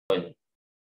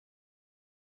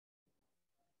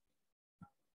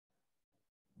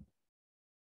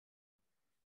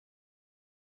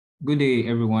Good day,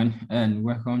 everyone, and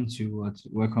welcome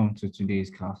to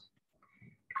today's class.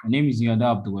 My name is Yada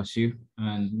Abdulwasir,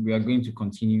 and we are going to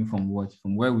continue from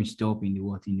where we stopped in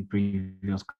the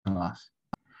previous class.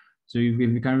 So if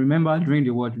we can remember, during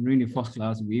the first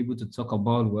class, we were able to talk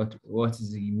about what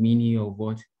is the meaning of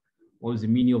what is the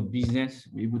meaning of business.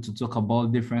 We're able to talk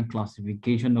about different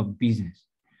classification of business.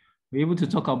 We're able to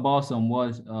talk about some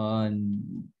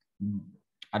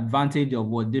advantage of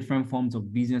what different forms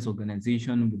of business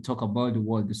organization. We talk about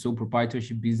the sole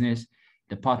proprietorship business,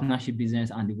 the partnership business,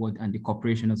 and the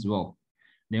corporation as well.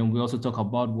 Then we also talk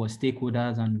about what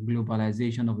stakeholders and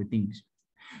globalization of the things.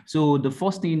 So the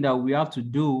first thing that we have to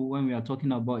do when we are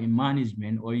talking about in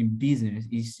management or in business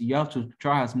is you have to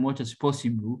try as much as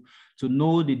possible to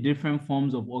know the different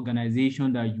forms of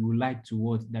organization that you like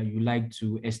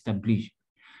to establish.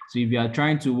 So if you are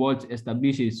trying to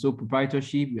establish a sole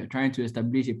proprietorship, you are trying to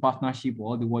establish a partnership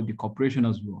or the corporation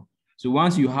as well. So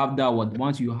once you have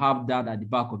that at the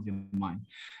back of your mind,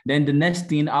 then the next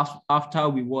thing after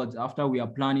we are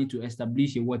planning to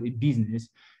establish a business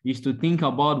is to think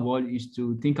about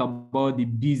the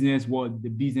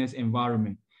business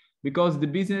environment, because the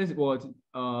business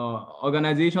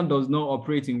organization does not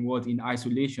operate in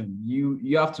isolation.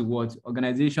 You have to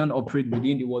organization operate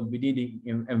within the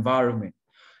environment.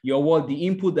 The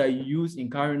input that you use in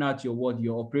carrying out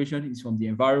your operation is from the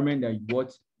environment that you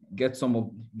get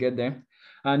them,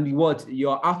 and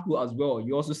your output as well.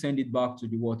 You also send it back to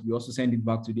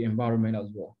the environment as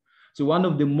well. So one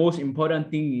of the most important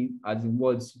things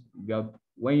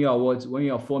when you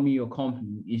are forming your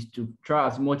company is to try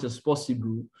as much as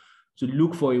possible to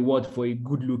look for a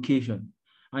good location.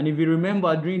 And if you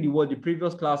remember during the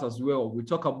previous class as well, we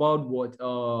talk about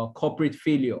corporate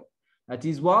failure. That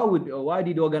is, why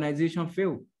did the organization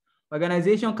fail?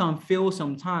 Organization can fail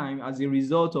sometimes as a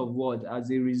result of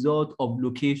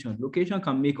location. Location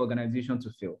can make organization to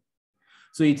fail.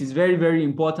 So it is very, very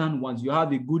important. Once you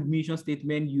have a good mission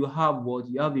statement, you have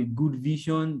a good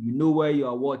vision, you know where you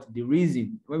are, the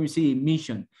reason. When we say a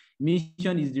mission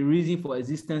is the reason for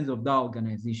existence of that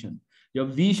organization. Your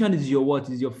vision is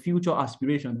is your future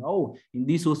aspiration. Oh, in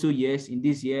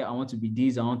this year, I want to be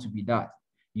this, I want to be that.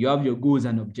 You have your goals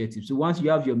and objectives. So once you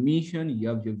have your mission, you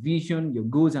have your vision, your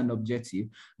goals and objectives,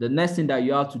 the next thing that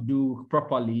you have to do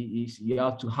properly is you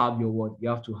have to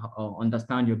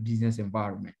understand your business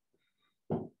environment.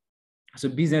 So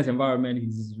business environment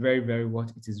is very, very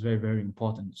it is very, very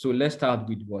important. So let's start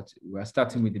with we're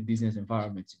starting with the business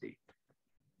environment today.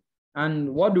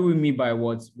 And what do we mean by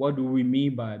what do we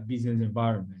mean by business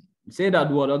environment? We say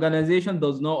that organization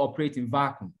does not operate in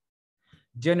vacuum.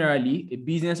 Generally, a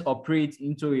business operates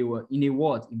in a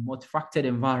multifaceted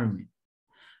environment.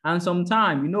 And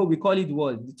sometimes, we call it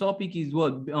the topic is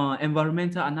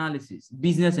environmental analysis,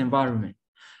 business environment.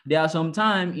 There are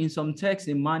sometimes in some texts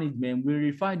in management, we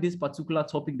refer this particular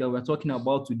topic that we're talking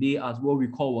about today as what we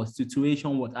call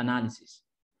situation analysis.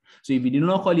 So if you do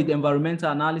not call it environmental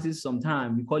analysis,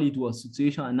 sometimes we call it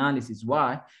situation analysis.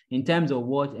 Why? In terms of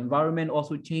environment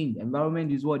also change. Environment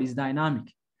is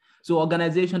dynamic. So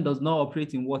organization does not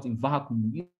operate in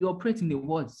vacuum. You operate in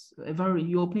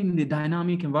the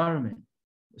dynamic environment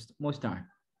most time.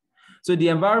 So the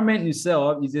environment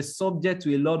itself is a subject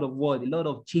to a lot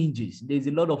of changes. There's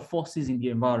a lot of forces in the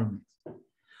environment.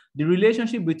 The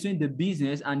relationship between the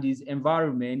business and this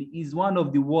environment is one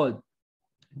of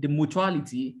the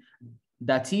mutuality,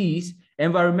 that is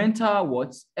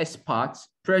environmental experts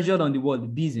pressured on the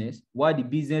business, while the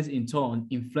business in turn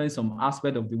influence some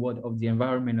aspect of the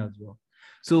environment as well.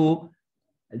 So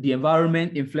the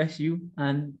environment influences you,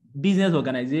 and business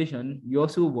organization, you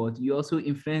also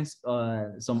influence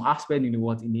some aspect in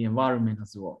the environment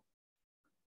as well.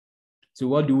 So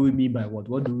what do we mean by what?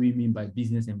 What do we mean by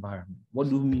business environment? What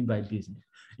do we mean by business?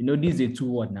 This is a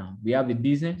two word now. We have a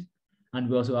business and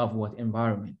we also have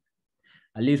environment.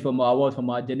 At least from our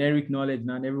generic knowledge,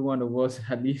 not every one of us,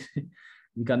 at least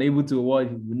we can able to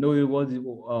know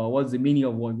what's the meaning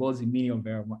of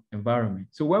environment.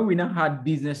 So when we now add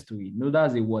business to it,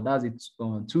 that's a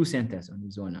two sentence on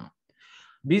its own now.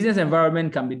 Business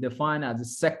environment can be defined as a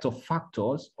set of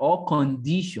factors or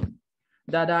conditions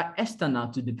that are external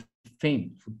to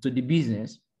the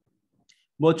business,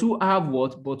 but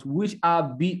which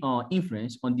have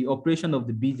influence on the operation of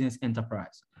the business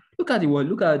enterprise. Look at the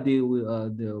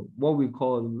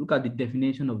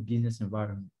definition of business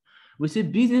environment. We say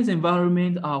business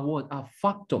environment are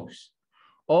factors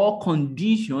or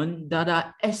conditions that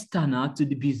are external to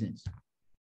the business.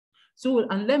 So,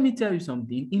 and let me tell you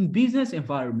something, in business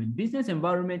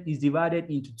environment is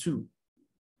divided into two.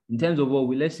 In terms of what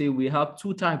let's say we have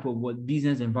two types of what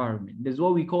business environment. There's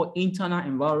what we call internal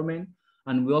environment,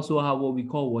 and we also have what we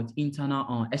call what internal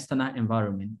or external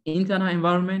environment. Internal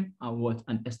environment and what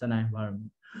an external environment.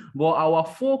 But our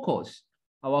focus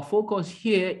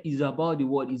here is about the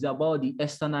what is about the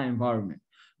external environment,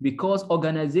 because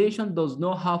organization does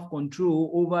not have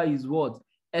control over its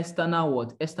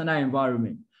external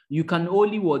environment. You can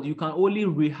only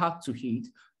react to it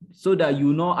so that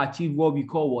you not achieve what we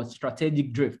call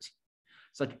strategic drift.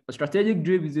 So a strategic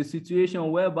drift is a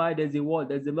situation whereby there's a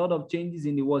lot of changes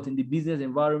in the business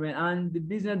environment, and the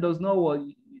business does not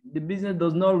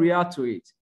react to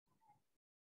it.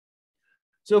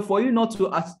 So for you not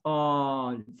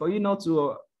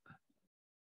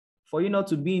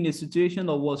to be in a situation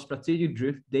of strategic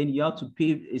drift, then you have to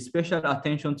pay a special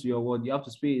attention to your you have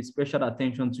to pay a special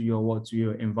attention to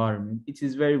your environment. It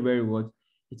is very, very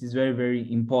it is very,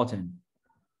 very important.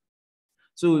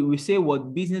 So we say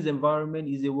what business environment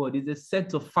is is a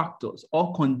set of factors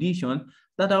or conditions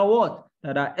that are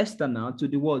that are external to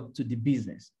the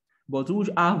business, but which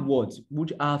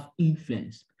have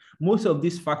influence. Most of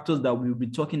these factors that we'll be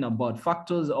talking about,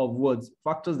 factors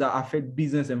that affect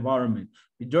business environment.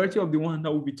 Majority of the one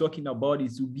that we'll be talking about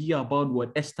will be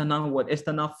about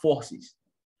external forces.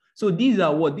 So these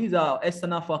are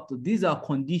external factors, these are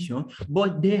conditions,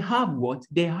 but they have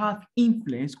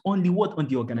influence on the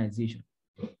organization.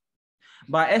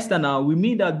 By external, we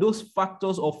mean that those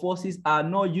factors or forces are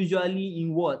not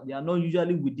usually they are not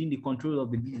usually within the control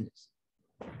of the business.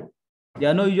 They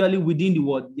are not usually within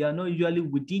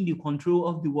the control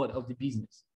of the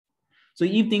business. So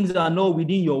if things are not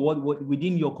within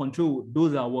your control,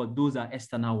 those are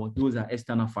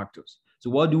external factors. So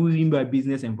what do we mean by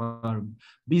business environment?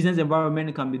 Business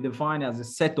environment can be defined as a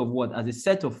set of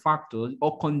factors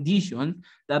or conditions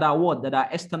that are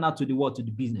external to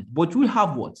the business. But we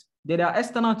have they are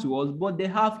external to us, but they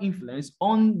have influence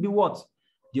on the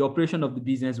operation of the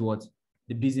business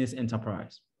the business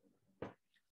enterprise.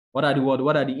 What are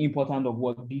the importance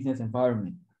of business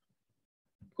environment?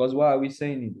 Because why are we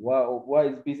saying it? Why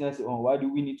is business why do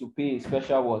we need to pay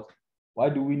special Why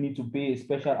do we need to pay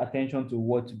special attention to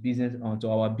to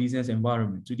our business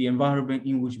environment, to the environment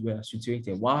in which we are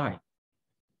situated? Why?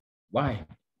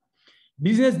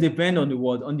 Business depends on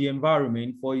the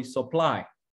environment for its supply.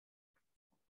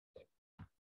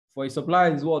 For its supply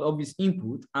is of its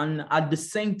input, and at the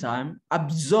same time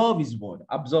absorb its output.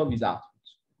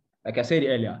 Like I said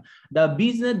earlier, the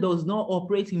business does not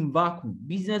operate in vacuum.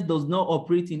 Business does not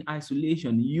operate in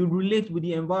isolation. You relate with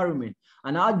the environment.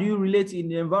 And how do you relate in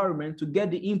the environment to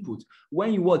get the input?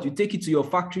 When you take it to your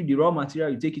factory, the raw material,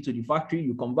 you take it to the factory,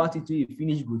 you convert it to a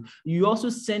finished good. You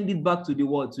also send it back to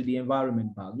the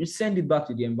environment. You send it back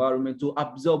to the environment to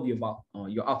absorb your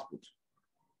output.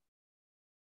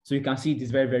 So you can see it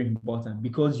is very, very important,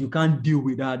 because you can't deal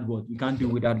without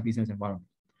business environment.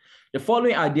 The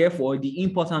following are therefore the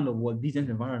importance of business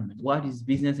environment. What is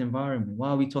business environment? What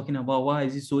are we talking about? Why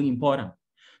is it so important?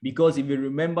 Because if you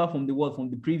remember from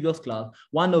the previous class,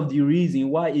 one of the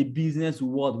reasons why a business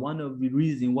will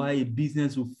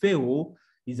fail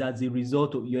is as a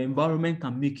result of your environment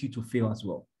can make you to fail as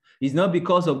well. It's not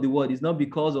because of it's not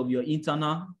because of your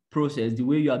internal process, the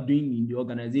way you are doing in the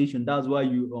organization. That's why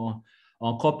you are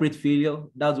on corporate failure.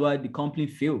 That's why the company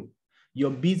failed.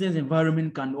 Your business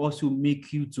environment can also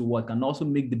make you to can also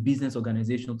make the business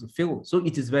organization to fail. So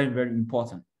it is very, very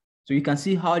important. So you can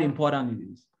see how important it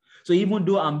is. So even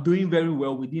though I'm doing very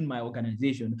well within my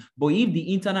organization, but if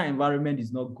the internal environment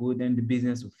is not good, then the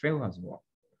business will fail as well.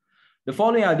 The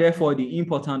following are therefore the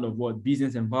importance of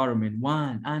business environment.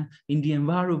 One, and in the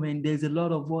environment, there's a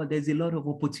lot of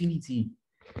opportunity.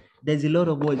 There's a lot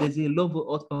of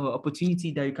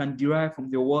opportunity that you can derive from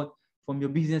your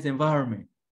business environment.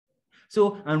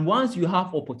 So, and once you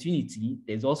have opportunity,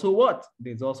 there's also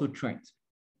There's also trend.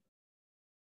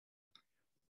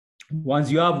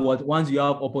 Once you have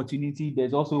opportunity,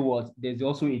 there's also There's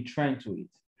also a trend to it.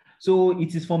 So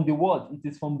it is from It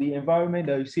is from the environment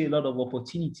that you see a lot of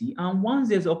opportunity. And once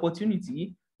there's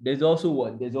opportunity, there's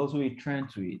also There's also a trend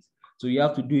to it. So you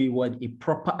have to do a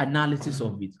proper analysis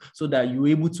of it, so that you're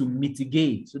able to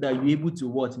mitigate,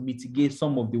 mitigate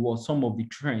some of the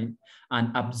trend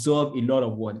and absorb a lot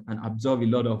of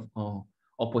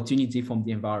opportunity from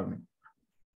the environment.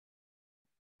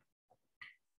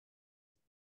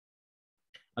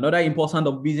 Another important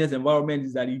of business environment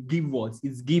is that it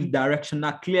gives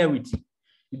directional clarity.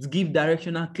 It gives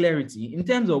directional clarity in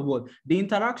terms of what? The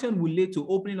interaction will lead to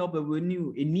opening up a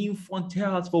new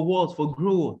frontiers for what? For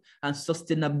growth and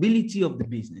sustainability of the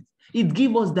business. It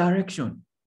gives us direction.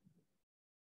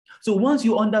 So once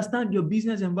you understand your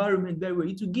business environment very well,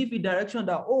 it will give you direction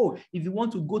that, oh, if you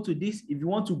want to go to this, if you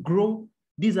want to grow,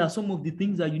 these are some of the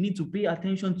things that you need to pay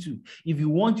attention to. If you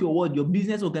want your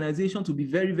business organization to be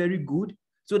very, very good,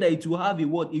 so that it will have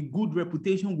a good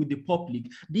reputation with the public,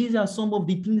 these are some of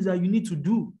the things that you need to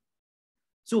do.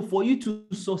 So for you to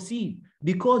succeed,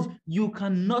 because you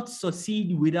cannot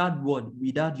succeed without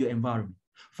without your environment.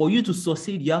 For you to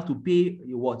succeed, you have to pay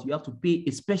You have to pay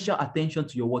a special attention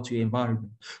to your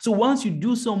environment. So once you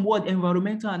do some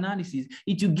environmental analysis,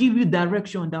 it will give you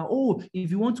direction that, oh,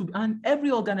 if you want to, and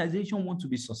every organization wants to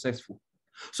be successful.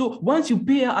 So once you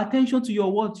pay attention to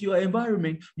your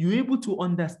environment, you're able to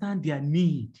understand their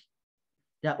need.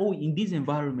 That, oh, in this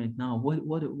environment now,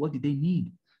 what do they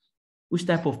need? Which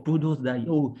type of products that,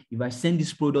 oh, if I send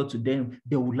this product to them,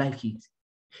 they will like it.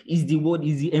 Is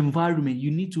the environment. You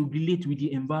need to relate with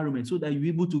the environment so that you're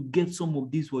able to get some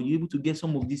of this, you're able to get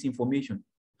some of this information.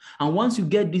 And once you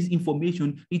get this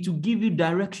information, it will give you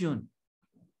direction.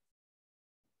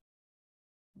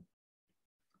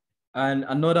 And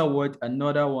another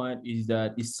one is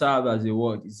that it serves as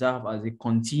It serves as a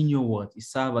continual It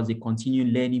serves as a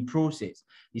continued learning process.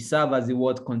 It serves as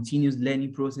a continuous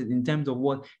learning process in terms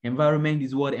of environment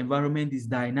is Environment is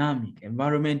dynamic.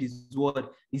 Environment is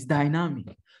is dynamic.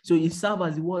 So it serves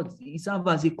as It serves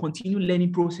as a continued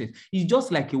learning process. It's just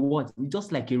like It's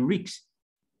just like a risk.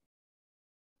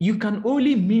 You can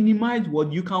only minimize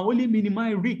You can only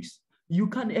minimize risks. You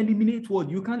can't eliminate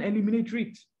You can't eliminate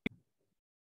risks.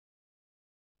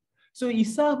 So it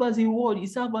serves as It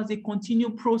serves as a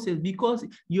continual process because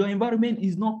your environment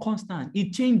is not constant.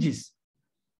 It changes.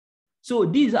 So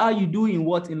these are you doing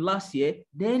in last year.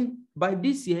 Then by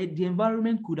this year, the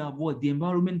environment could have The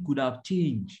environment could have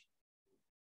changed.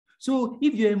 So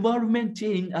if your environment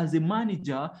changed as a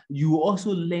manager, you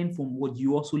also learn from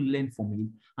You also learn from it,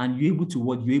 and you're able to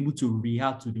You're able to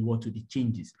react to the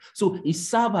changes. So it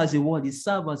serves as It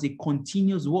serves as a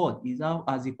continuous It serves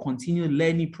as a continuous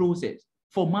learning process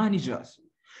for managers.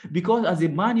 Because as a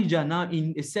manager now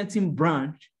in a certain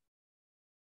branch,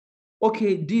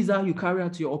 okay, these are you carry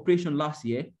out your operation last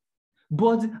year.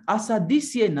 But as of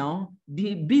this year now,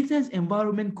 the business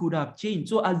environment could have changed.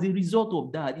 So as a result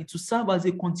of that, it will serve as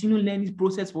a continual learning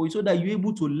process for you so that you're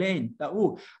able to learn that,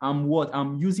 oh,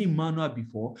 I'm using manual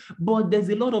before, but there's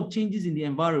a lot of changes in the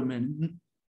environment.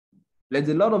 There's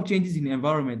a lot of changes in the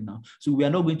environment now. So we are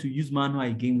not going to use manual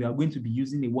again. We are going to be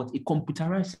using a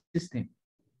computerized system.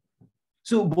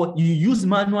 So, but you used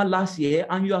manual last year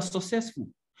and you are successful.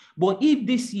 But if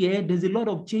this year there's a lot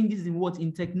of changes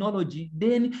in technology,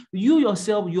 then you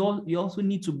yourself, you also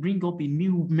need to bring up a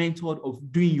new method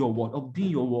of doing your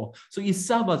work. So it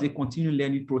serves as a continual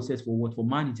learning process for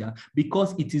manager,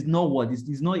 because it is not it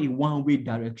is not a one-way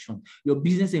direction. Your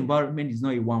business environment is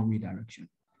not a one-way direction.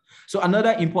 So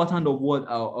another important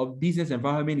of business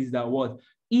environment is that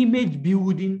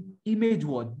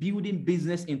building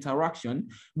business interaction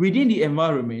within the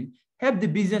environment help the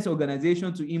business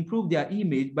organization to improve their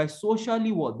image by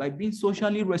being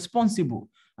socially responsible.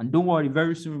 And don't worry,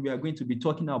 very soon we are going to be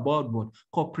talking about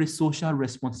corporate social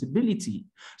responsibility.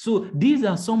 So these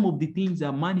are some of the things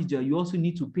that manager you also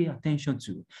need to pay attention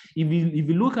to. If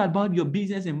you look about your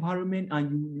business environment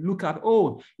and you look at,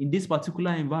 in this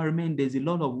particular environment, there's a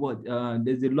lot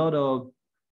of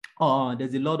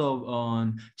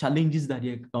challenges that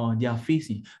they are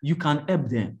facing. You can help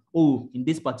them. In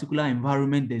this particular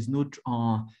environment, there's no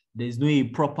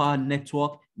proper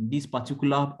network. In this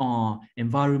particular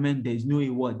environment, there's no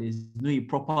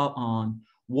proper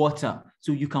water.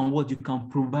 So you can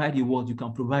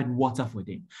provide water for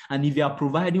them. And if you are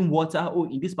providing water,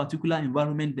 in this particular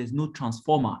environment, there's no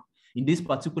transformer. In this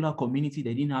particular community,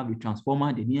 they didn't have a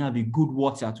transformer. They didn't have a good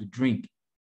water to drink.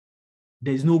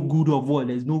 There's no good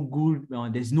there's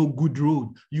no good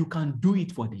road. You can do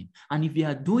it for them. And if you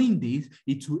are doing this,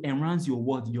 it will enhance your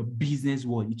business It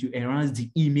will enhance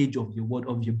the image of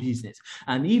your business.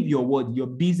 And if your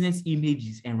business image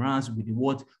is enhanced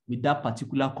with that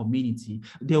particular community,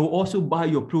 they will also buy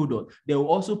your product. They will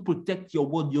also protect your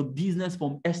business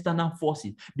from external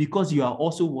forces, because you are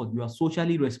also you are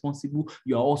socially responsible.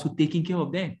 You are also taking care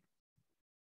of them.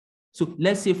 So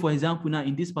let's say, for example, now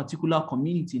in this particular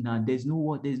community, now there's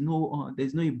no a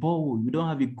borehole. You don't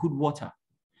have a good water,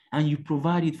 and you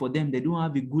provide it for them. They don't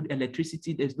have a good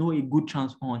electricity. There's no a good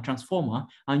transformer,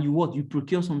 and you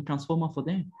procure some transformer for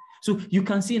them. So you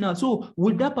can see now. So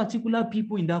with that particular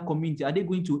people in that community, are they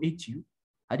going to hate you?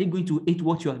 Are they going to hate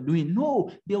what you are doing? No,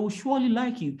 they will surely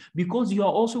like you because you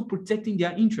are also protecting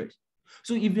their interest.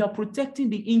 So if you are protecting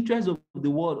the interests of the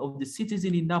world, of the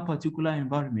citizen in that particular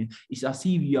environment, it's as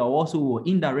if you are also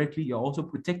indirectly, you're also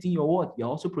protecting your what? You're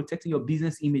also protecting your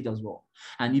business image as well.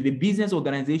 And if a business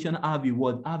organization have a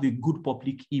what? Have a good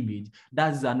public image,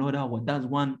 that's another one. That's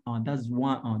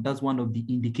one of the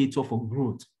indicators for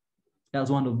growth. That's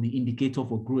one of the indicators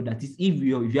for growth. That is, if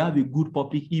you have a good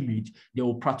public image, they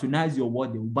will patronize your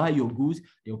work, they will buy your goods,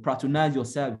 they will patronize your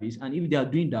service. And if they are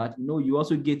doing that, you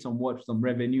also get some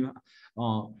revenue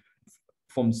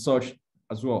from such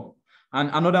as well. And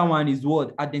another one is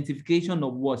what? Identification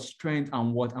of what? Strength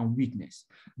and what? And weakness.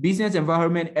 Business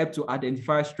environment help to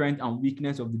identify strength and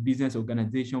weakness of the business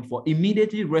organization for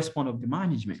immediately respond of the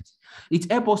management.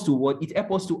 It helps us to what? It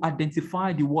helps us to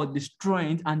identify the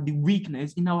strength and the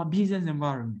weakness in our business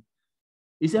environment.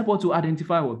 It's helpful to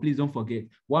identify what, please don't forget,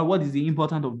 what is the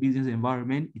importance of business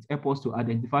environment? It helps us to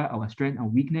identify our strength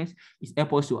and weakness. It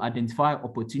helps us to identify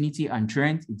opportunity and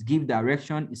trends. It gives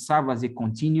direction. It serves as a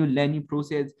continued learning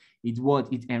process. It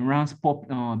enhances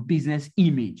business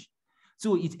image.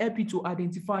 So it helps you to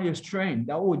identify your strength,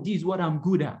 that, this is what I'm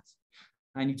good at.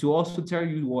 And it will also tell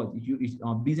you what,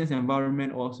 business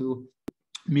environment also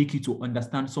make you to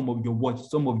understand some of your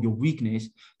weakness,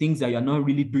 things that you're not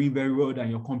really doing very well, and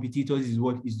your competitors is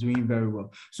doing very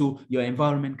well. So your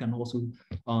environment can also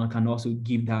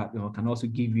give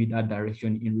you that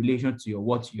direction in relation to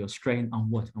your strength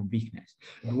and weakness.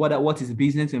 And what is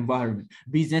business environment?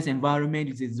 Business environment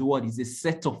is a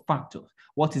set of factors.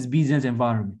 What is business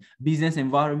environment? Business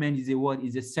environment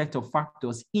is a set of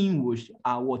factors in which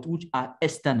are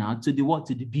external to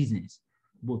the business,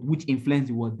 but which influence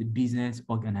the business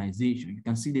organization. You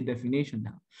can see the definition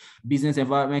now. Business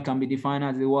environment can be defined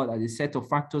as a set of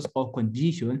factors or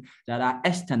conditions that are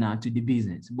external to the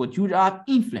business, but you have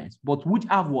influence. But which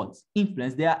have what?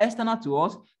 Influence. They are external to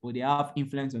us, but they have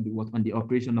influence on the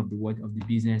operation of the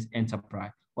business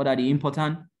enterprise. What are the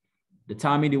important?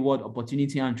 Determine the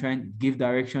opportunity and trend, give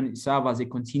direction, serve as a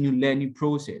continued learning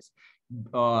process.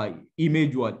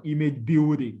 Image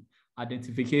building,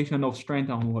 identification of strength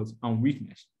and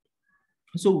weakness.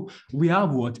 So we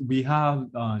have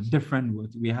different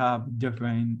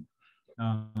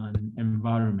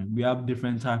environment. We have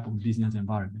different type of business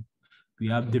environment.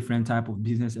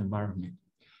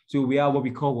 So we have what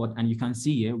we call and you can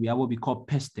see here, we have what we call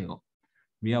pastel.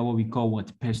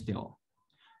 Pastel.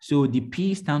 So the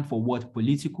P stands for what?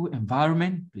 Political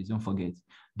environment. Please don't forget.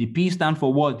 The P stands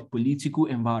for what? Political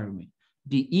environment.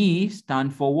 The E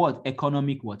stands for what?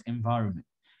 Economic environment.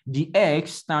 The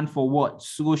X stands for what?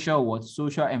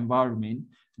 Social environment.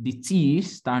 The T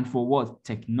stands for what?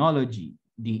 Technology.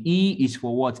 The E is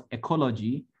for what?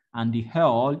 Ecology. And the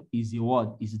L is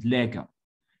is legal.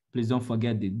 Please don't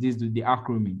forget this is the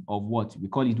acronym of what? We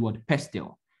call it what?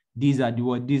 PESTEL. These are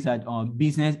the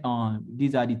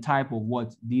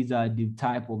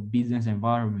type of business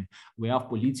environment. We have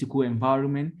political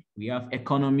environment, we have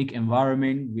economic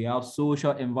environment, we have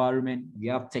social environment, we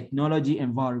have technology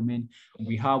environment,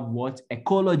 we have what?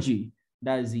 Ecology.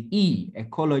 That is the E,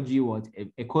 ecology,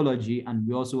 ecology, and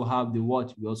we also have the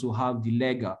what? We also have the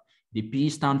legal. The P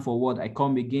stand for what? I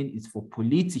come again, it's for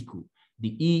political.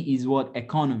 The E is what?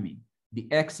 Economy. The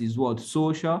X is what?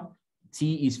 Social.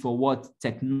 T is for what?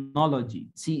 Technology.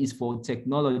 T is for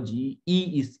technology.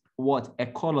 E is what?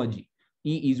 Ecology.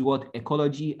 E is what?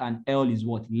 Ecology, and L is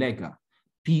what? Legal.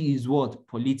 P is what?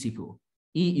 Political.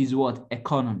 E is what?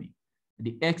 Economy.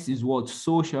 The X is what?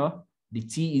 Social. The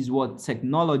T is what?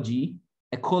 Technology,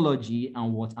 ecology,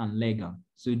 and what? And legal.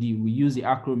 So we use the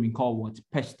acronym called what?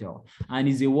 PESTEL. And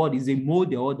is a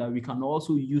model that we can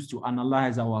also use to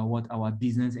analyze our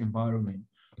business environment.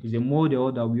 Is a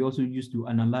model that we also use to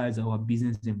analyze our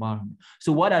business environment.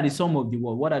 So what are some of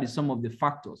the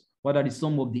factors? What are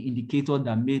some of the indicators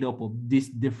that made up of this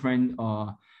different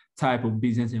type of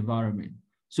business environment?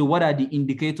 So what are the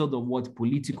indicators of what?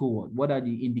 Political what? What are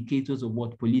the indicators of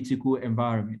what? Political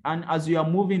environment? And as we are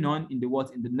moving on in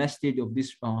the next stage of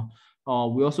this, we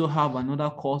also have another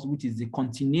course, which is the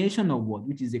continuation of what?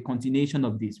 Which is a continuation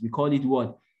of this. We call it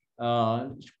what?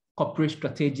 Corporate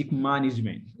strategic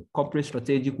management. Corporate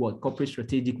strategic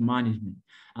management.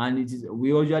 And we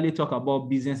usually talk about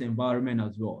business environment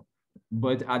as well.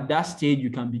 But at that stage,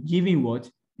 you can be given what?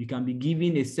 You can be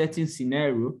given a certain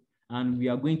scenario, and we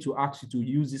are going to ask you to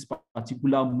use this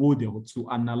particular model to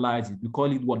analyze it. We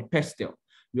call it what? PESTEL.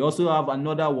 We also have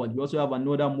another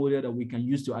model that we can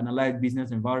use to analyze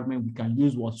business environment. We can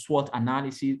use what? SWOT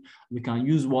analysis. We can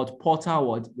use what? Porter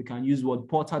We can use what?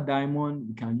 Porter Diamond.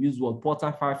 We can use what?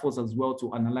 Porter Five Force as well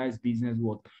to analyze business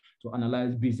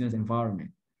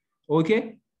environment.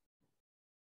 Okay.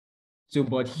 So,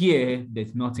 but here,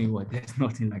 there's nothing there's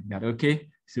nothing like that, okay?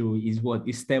 So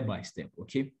it's step by step,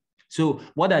 okay? So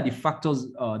what are the factors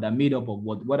that made up of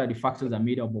what are the factors that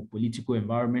made up of political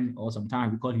environment, or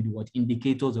sometimes we call it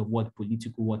indicators of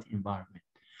political environment.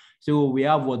 So we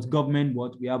have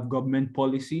we have government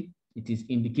policy. It is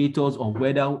indicators of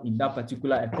whether in that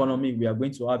particular economy we are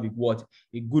going to have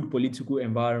a good political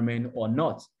environment or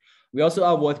not. We also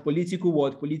have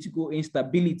political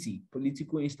instability.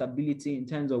 Political instability in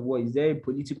terms of is there a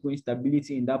political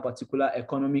instability in that particular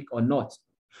economic or not?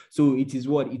 So it is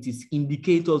it is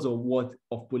indicators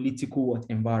of political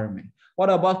environment. What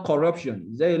about corruption?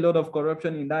 Is there a lot of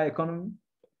corruption in that economy?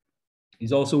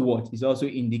 It's also It's also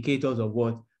indicators of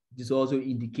It is also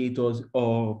indicators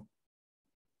of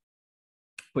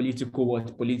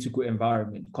political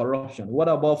environment. Corruption. What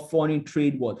about foreign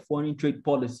trade? Foreign trade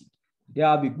policy. They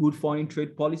have a good foreign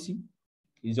trade policy.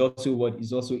 Is also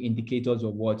Is also indicators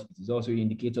of It is also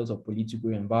indicators of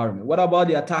political environment. What about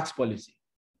their tax policy?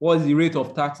 What is the rate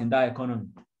of tax in that economy?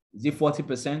 Is it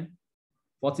 40%?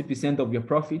 40% of your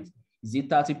profit? Is it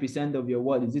 30% of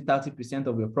your Is it 30%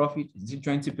 of your profit? Is it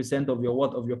 20% of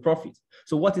your of your profit?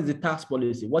 So what is the tax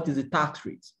policy? What is the tax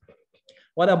rate?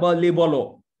 What about labor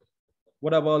law?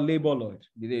 What about labor law?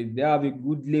 They have a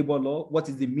good labor law. What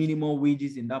is the minimum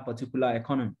wages in that particular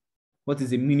economy? What is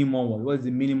the minimum one? What is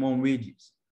the minimum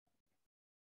wages?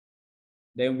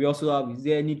 Then we also have, is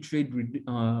there any trade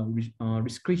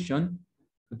restriction?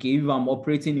 Okay, if I'm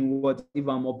operating if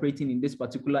I'm operating in this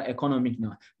particular economic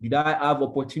now, did I have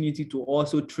opportunity to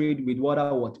also trade with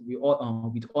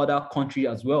with other countries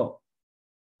as well?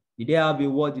 Did they have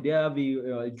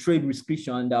a trade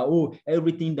restriction that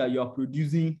everything that you are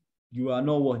producing, you are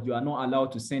not you are not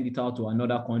allowed to send it out to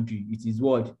another country? It is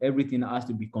everything has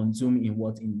to be consumed in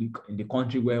the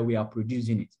country where we are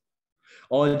producing it.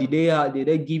 Or did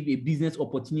they give a business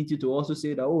opportunity to also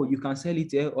say that you can sell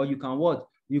it here, or you can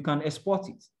you can export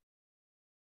it?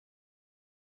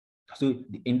 So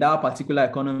in that particular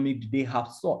economy, do they have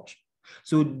such?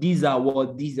 So these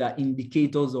are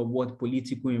indicators of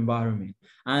political environment.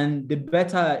 And the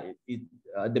better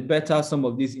some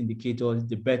of these indicators,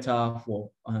 the better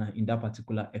for in that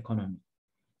particular economy.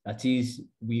 That is,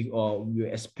 we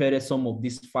expected some of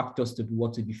these factors to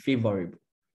be favorable.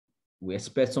 We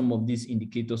expect some of these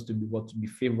indicators to be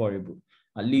favorable.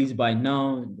 At least by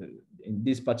now, in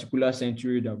this particular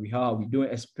century that we have, we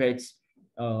don't expect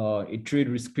a trade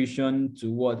restriction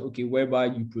to whereby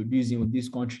you produce in this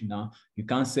country now, you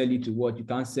can't sell it to you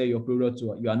can't sell your product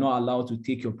to you are not allowed to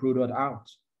take your product out.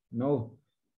 No.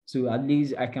 So at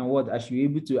least I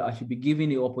should be given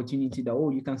the opportunity that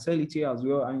you can sell it here as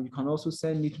well, and you can also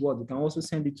send it you can also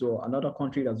send it to another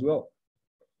country as well.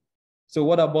 So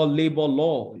what about labor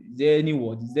law? Is there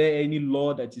any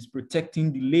law that is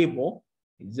protecting the labor?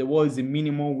 What is the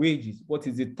minimum wages? What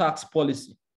is the tax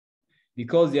policy?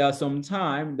 Because there are some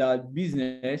time that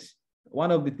business, one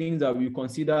of the things that we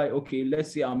consider,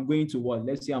 let's say I'm going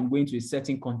to a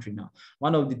certain country now.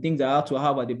 One of the things I have to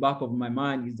have at the back of my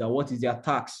mind is that what is their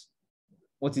tax?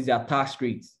 What is their tax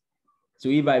rate? So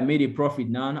if I made a profit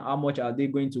now, how much are they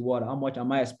going to How much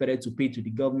am I expected to pay to the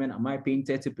government? Am I paying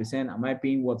 30%? Am I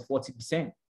paying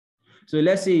 40%? So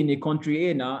let's say in a country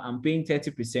A now, I'm paying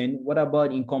 30%. What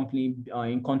about in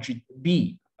country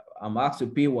B? I'm asked to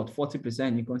pay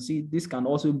 40%. You can see this can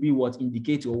also be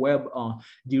indicator where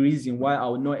the reason why I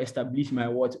will not establish my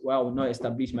why I will not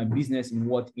establish my business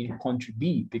in country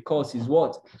B, because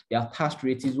their tax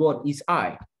rate is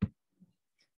high.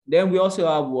 Then we also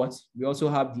have We also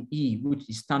have the E, which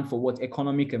stands for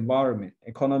economic environment.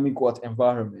 Economic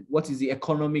environment. What is the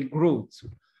economic growth?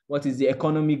 What is the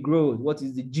economic growth? What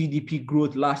is the GDP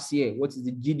growth last year? What is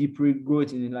the GDP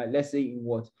growth in let's say in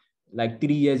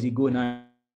 3 years ago now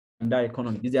in that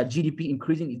economy? Is their GDP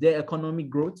increasing? Is there economic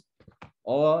growth?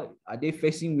 Or are they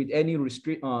facing with any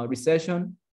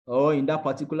recession? Or in that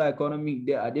particular economy,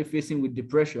 are they facing with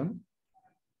depression?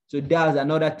 So that's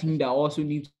another thing that also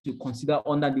needs to consider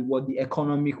under the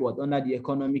economic under the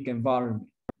economic environment.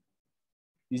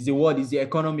 Is the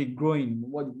economy growing?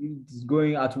 What is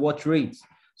growing at what rate?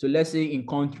 So let's say in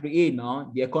country A now,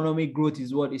 the economic growth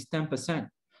is 10%.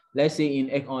 Let's say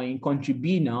in country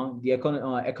B now, the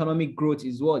economic growth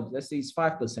is let's say it's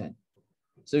 5%.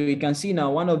 So you can see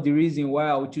now one of the reasons why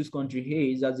I would choose country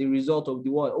A is as a result of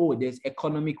there's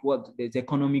economic there's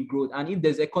economic growth. And if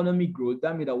there's economic growth,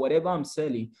 that means that whatever I'm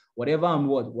selling,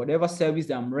 whatever service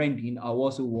that I'm rendering are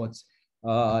also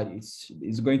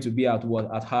it's going to be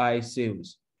at high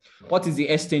sales. What is the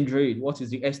exchange rate? What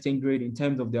is the exchange rate in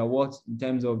terms of their In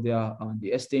terms of their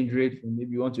the exchange rate?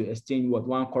 Maybe you want to exchange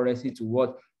one currency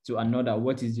to another.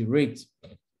 What is the rate?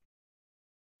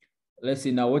 let's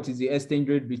say now, what is the exchange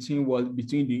rate between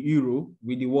the euro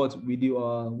with the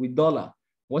with dollar?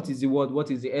 What is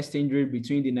the exchange rate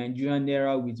between the Nigerian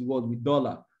naira with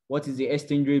dollar? What is the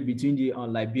exchange rate between the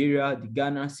Liberia, the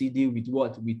Ghana cedi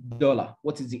with dollar?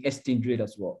 What is the exchange rate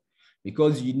as well?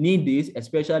 Because you need this,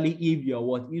 especially if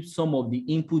if some of the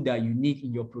input that you need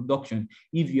in your production,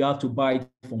 if you have to buy it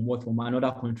from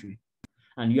another country,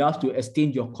 and you have to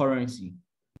exchange your currency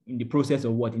in the process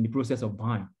of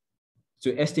buying. So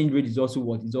exchange rate is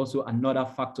also another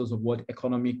factors of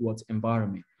economic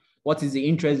environment. What is the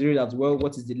interest rate as well?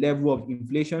 What is the level of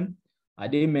inflation? Are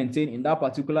they maintained in that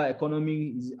particular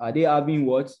economy? Are they having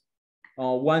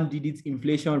one-digit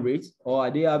inflation rate, or are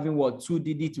they having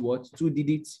two-digit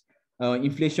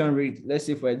inflation rate? Let's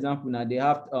say, for example, now they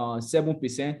have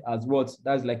 7% as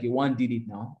that's like a one-digit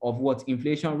now of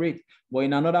inflation rate. But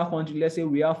in another country, let's say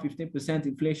we have 15%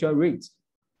 inflation rate.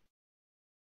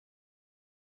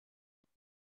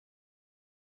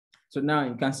 So now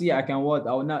you can see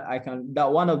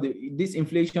this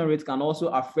inflation rate can also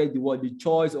affect the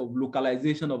choice of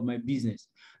localization of my business.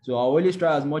 So I always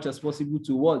try as much as possible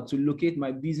to locate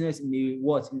my business in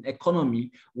an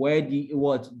economy where the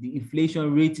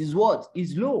inflation rate is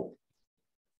low.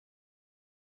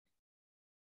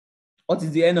 What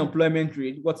is the unemployment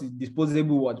rate? What is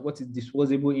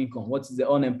disposable income? What is the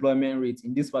unemployment rate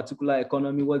in this particular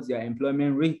economy? What's their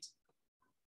employment rate?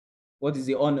 What is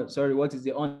the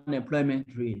unemployment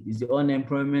rate? Is the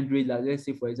unemployment rate, like, let's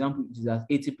say, for example, it is at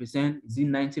 80%, is it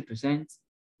 90%?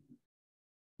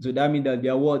 So that means that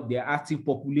their active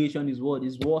population is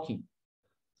working.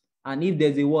 And if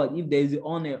there's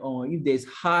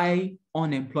high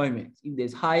unemployment,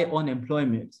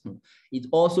 it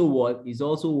also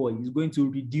is going to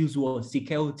reduce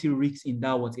security risks in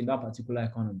that particular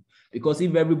economy. Because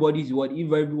if everybody is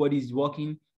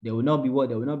working, they will not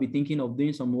be thinking of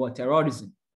doing some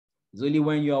terrorism. It's only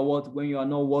when you are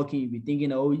not working, you'll be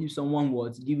thinking, oh, if someone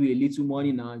give you a little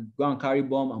money now, go and carry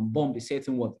bomb and bomb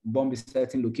a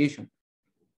certain location.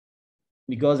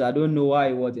 Because I don't know why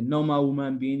a normal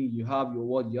human being, you have your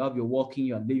working,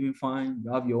 you're living fine,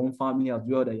 you have your own family as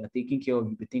well that you're taking care of,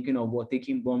 you'll be thinking of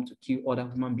taking bomb to kill other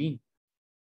human beings.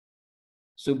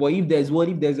 So, but if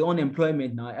there's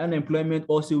unemployment now, unemployment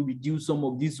also reduce some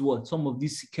of these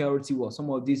security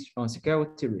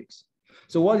risks.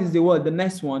 So what is the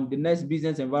next one? The next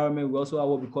business environment, we also have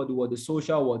what we call the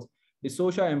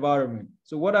social environment.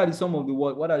 So what are some of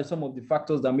the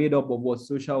factors that made up of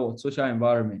social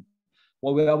environment?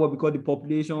 What we have what we call the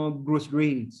population growth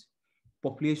rate.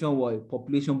 Population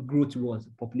growth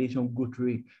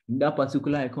rate. In that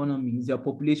particular economy, is your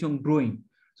population growing?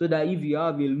 So that if you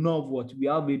have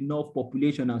enough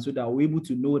population, and so that we're able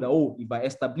to know that, oh, if I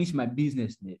establish my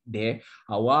business there,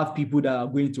 I will have people that are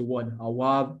going to I will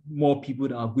have more people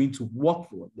that are going to work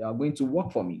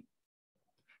for me.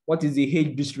 What is the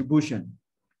age distribution?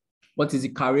 What is the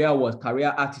career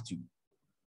attitude?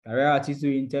 Career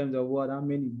attitude in terms of how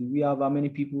many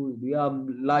people, do we have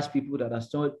large people that are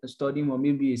studying or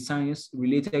maybe a science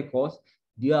related course?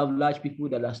 Do you have large people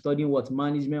that are studying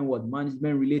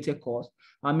management related course?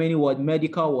 How many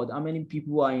medical how many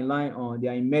people are in line they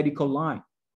are in medical line?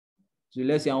 So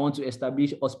let's say I want to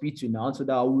establish hospital now, so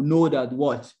that I will know that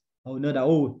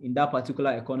oh, in that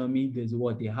particular economy, there's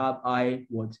they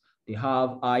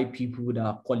have people that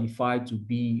are qualified to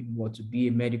be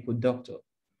a medical doctor.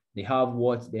 They have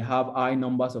high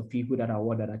numbers of people that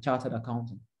are chartered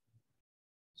accountants,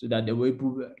 so that they will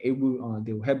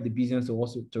help the business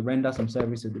to render some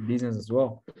service to the business as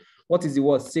well. What is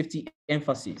the safety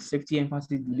emphasis? Safety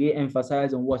emphasis, do they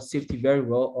emphasize on safety very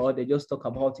well, or they just talk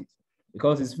about it?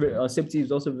 Because safety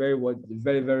is also very,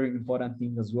 very important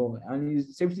thing as well. And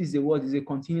safety is a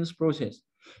continuous process.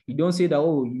 You don't say that,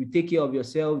 oh, you take care of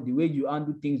yourself, the way you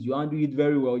handle things, you handle it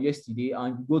very well yesterday,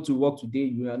 and you go to work today,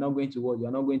 you are not going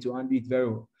to handle it very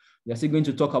well. We are still going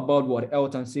to talk about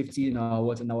health and safety in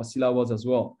our syllabus as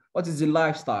well. What is the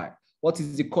lifestyle? What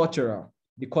is the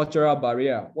cultural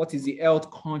barrier? What is the health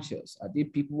conscious? Are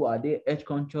they health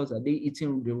conscious? Are they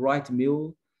eating the right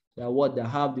meal? They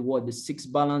have the 6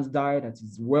 balanced diet, that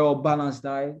is well balanced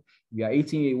diet. We are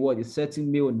eating a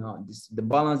certain meal now. The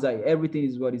balanced diet, everything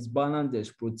is balanced.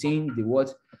 There's protein,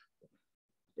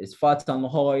 there's fat and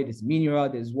oil, there's mineral,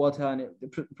 there's water, and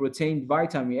the protein,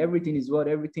 vitamin, everything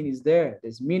is there.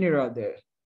 There's mineral there.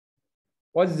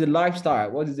 What is the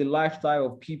lifestyle? What is the lifestyle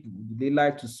of people? Do they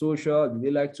like to social? Do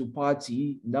they like to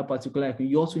party? In that particular,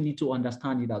 you also need to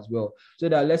understand it as well. So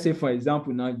that, let's say, for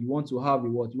example, now you want to have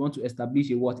you want to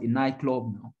establish a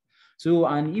nightclub now. So,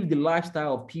 and if the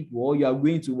lifestyle of people, or you are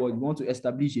going to you want to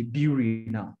establish a brewery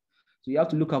now. So you have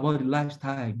to look about the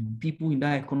lifestyle. People in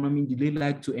that economy, do they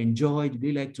like to enjoy? Do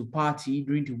they like to party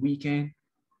during the weekend?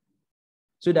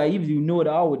 So that if you know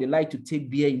that how they like to take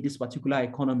beer in this particular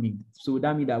economy, so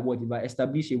that means that what if I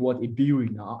establish a brewery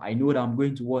now, I know that I'm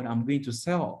going to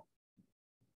sell.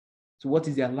 So what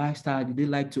is their lifestyle? Do they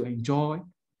like to enjoy?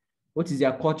 What is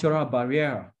their cultural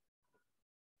barrier?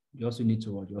 You also need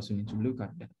to look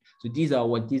at that. So these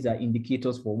are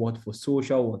indicators for what? For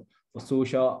social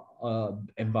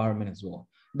environment as well.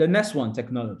 The next one,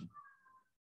 technology.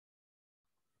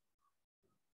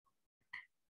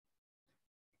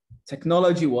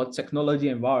 Technology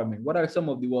environment. What are some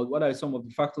of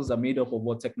the factors that are made up of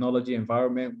what technology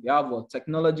environment? We have what?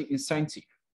 Technology incentive.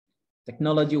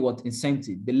 Technology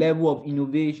incentive. The level of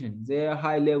innovation. Is there a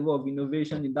high level of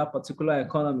innovation in that particular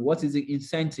economy? What is the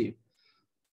incentive?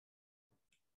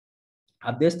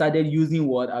 Have they started using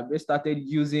what? Have they started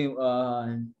using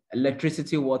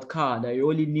electricity car that you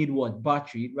only need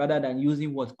battery rather than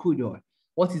using crude oil?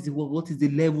 What is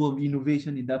the level of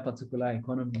innovation in that particular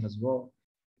economy as well?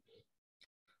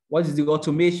 What is the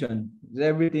automation?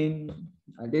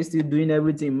 Are they still doing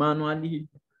everything manually?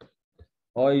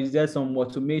 Or is there some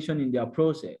automation in their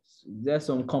process? Is there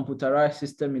some computerized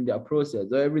system in their process?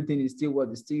 Or everything is still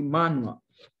manual?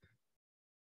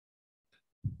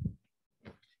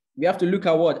 We have to look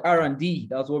at what? R&D.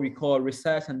 That's what we call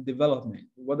research and development.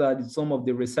 What are some of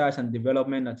the research and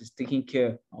development that is taking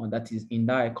care on that is in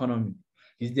that economy?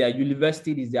 Is there a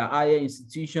university? Is there a higher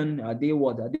institution? Are they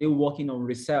working on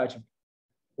research?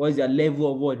 What is their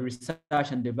level of research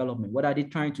and development? What are they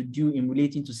trying to do in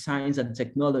relating to science and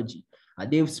technology? Are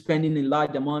they spending a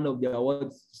large amount of their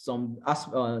some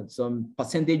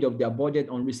percentage of their budget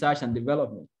on research and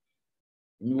development?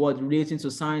 In what relating to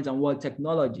science and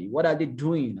technology? What are they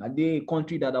doing? Are they a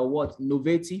country that are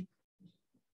innovative?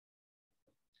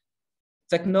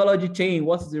 Technology change.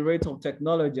 What is the rate of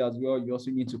technology as well? You also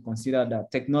need to consider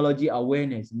that technology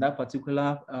awareness in that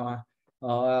particular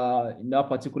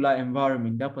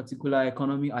environment, that particular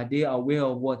economy. Are they aware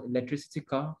of electricity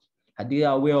car? Are they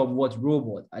aware of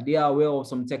robot? Are they aware of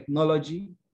some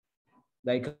technology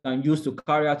that you can use to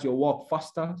carry out your work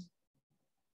faster?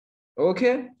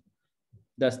 Okay,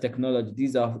 that's technology.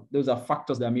 Those are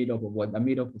factors that are made up of what? They're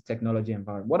made up of technology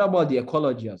environment. What about the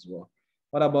ecology as well?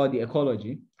 What about the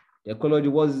ecology? The ecology,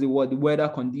 what is the weather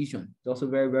condition? It's also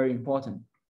very, very important.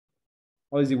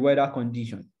 What is the weather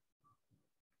condition?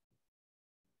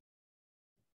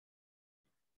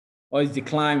 What is the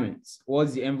climate? What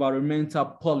is the environmental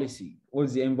policy? What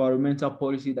is the environmental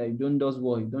policy that you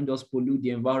don't just pollute the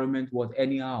environment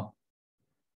anyhow?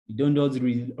 You don't just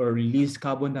release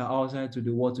carbon dioxide to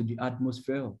the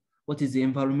atmosphere. What is the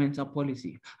environmental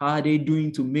policy? How are they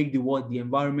doing to make the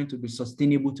environment to be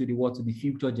sustainable to the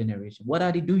future generation? What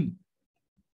are they doing?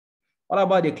 What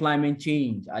about the climate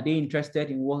change? Are they interested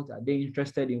in what? Are they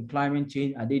interested in climate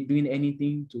change? Are they doing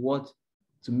anything to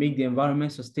make the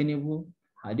environment sustainable?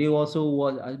 Are they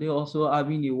also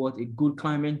having a good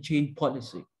climate change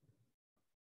policy?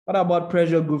 What about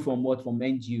pressure group from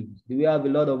NGOs? Do we have a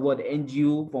lot of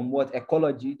NGO from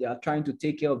ecology? They are trying to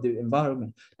take care of the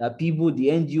environment. That people, the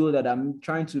NGO that are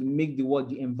trying to make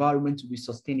the environment to be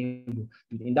sustainable.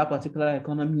 In that particular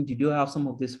economy, do you have some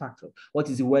of these factors? What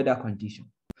is the weather condition?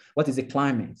 What is the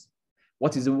climate?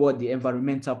 What is the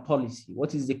environmental policy?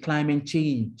 What is the climate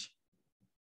change?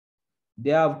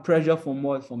 They have pressure from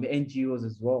the NGOs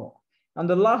as well. And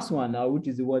the last one now, which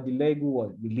is the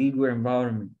legal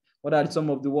environment. What are some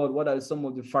of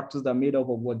the factors that are made up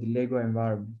of the legal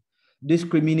environment?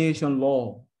 Discrimination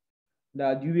law.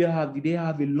 That do they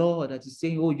have a law that is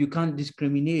saying, oh, you can't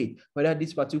discriminate, whether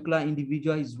this particular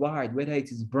individual is white, whether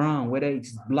it is brown, whether it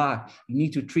is black, you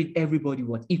need to treat everybody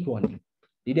equally.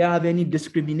 Did they have any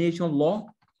discrimination law?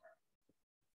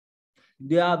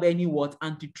 Do they have any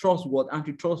antitrust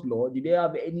law? Do they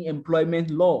have any employment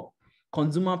law,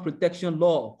 consumer protection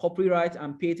law, copyright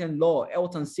and patent law,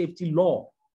 health and safety law?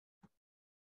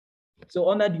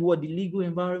 So under the legal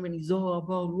environment is all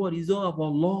about what? Is all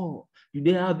about law. Do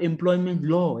they have employment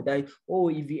law that, oh,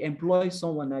 if you employ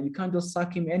someone now, you can't just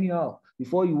sack him anyhow.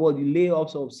 Before you lay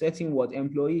off of certain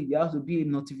employee, there has to be a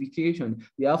notification.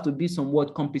 There have to be some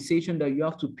compensation that you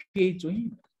have to pay to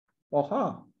him or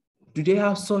her. Do they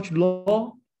have such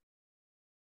law?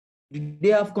 Do they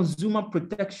have consumer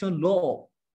protection law?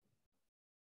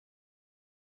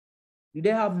 Do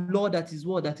they have law that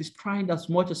is trying as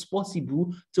much as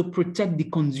possible to protect the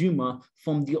consumer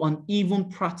from the uneven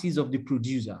practice of the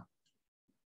producer?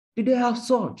 Do they have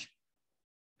such?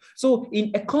 So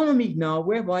in economic now,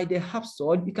 whereby they have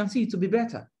such, you can see it to be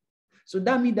better. So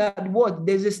that means that what?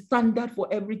 There's a standard for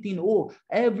everything. Oh,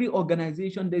 every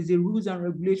organization, there's a rules and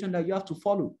regulation that you have to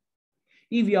follow.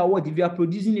 If you are what? If you are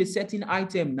producing a certain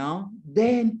item now,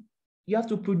 then you have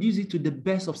to produce it to the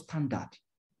best of standard.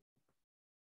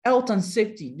 Health and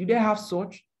safety, do they have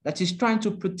such? That is trying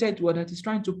to protect what? That is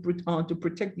trying to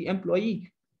protect the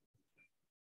employee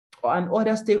and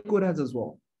other stakeholders as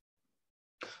well.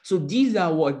 So these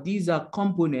are what? These are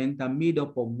components that are made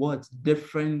up of what?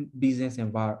 Different business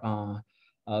environment.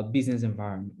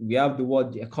 We have the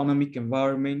what? The economic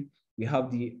environment. We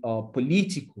have the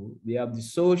political. We have the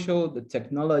social, the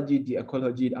technology, the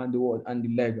ecology, and the what? And the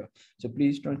legal. So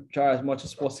please try as much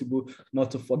as possible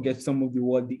not to forget some of the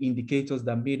what? The indicators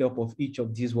that are made up of each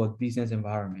of these what? Business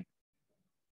environment.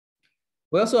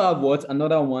 We also have what?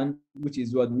 Another one, which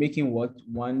is what? Making what?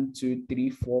 1, 2, 3,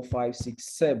 4, 5, 6,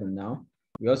 7 now.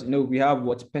 We also know we have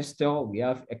what? Pestle, we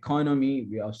have economy,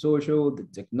 we have social, the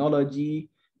technology,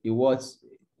 the what?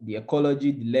 The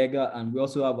ecology, the legal, and we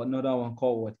also have another one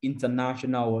called what?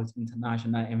 International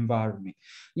environment.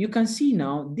 You can see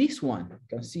now this one,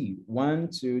 you can see 1,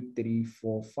 2, 3,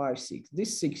 4, 5, 6.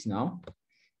 This 6 now,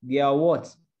 they are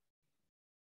what?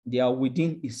 They are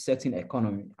within a certain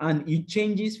economy, and it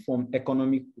changes from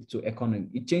economic to economy.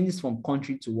 It changes from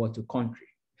country to what? To country.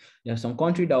 There are some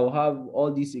countries that will have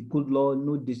all this a good law.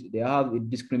 No, they have a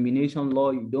discrimination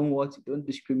law. You don't what? You don't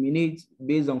discriminate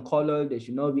based on color. There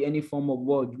should not be any form of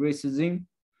what? Racism.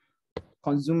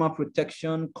 Consumer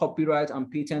protection, copyright and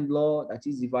patent law. That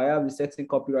is, if I have a certain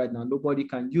copyright now, nobody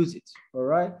can use it. All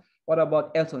right. What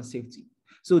about health and safety?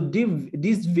 So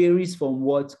this varies from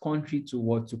what? Country to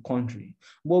what? To country.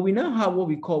 But we now have what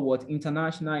we call what?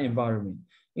 International environment.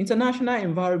 International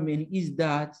environment is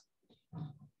that,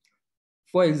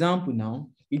 for example, now,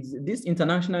 this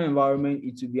international environment,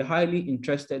 it will be highly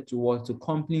interested to what? To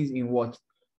companies in what?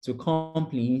 To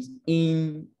companies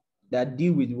in that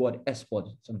deal with what? Export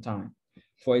sometimes.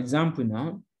 For example,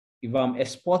 now, if I'm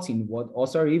exporting what? Or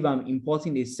sorry, if I'm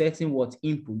importing a certain what?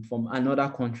 Input from another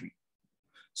country.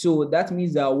 So that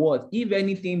means that what? If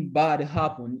anything bad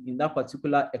happens in that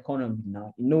particular economy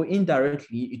now, you know,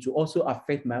 indirectly, it will also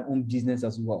affect my own business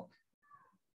as well.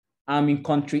 I'm in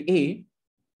country A,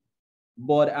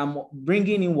 but I'm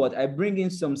bringing in what? I bring in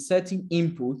some certain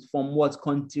input from what?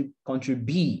 Country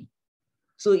B.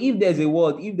 So if there's a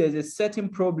word, if there's a certain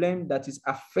problem that is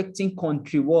affecting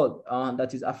country what?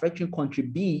 That is affecting country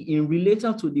B in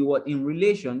relation to the what? In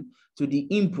relation to the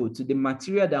input, to the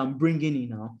material that I'm bringing in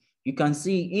now, you can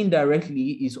see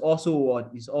indirectly is also what?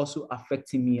 Is also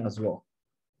affecting me as well.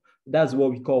 That's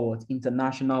what we call what?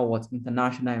 International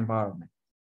environment.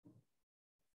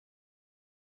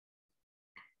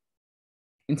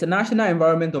 International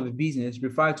environment of a business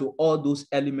refers to all those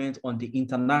elements on the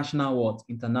international what?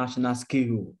 International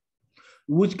scale,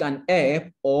 which can help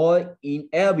or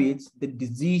inhibit the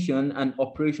decision and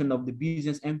operation of the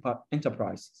business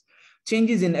enterprises.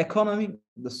 Changes in economic,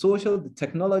 the social, the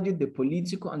technology, the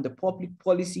political, and the public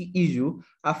policy issue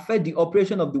affect the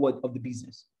operation of the what? Of the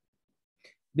business.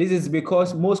 This is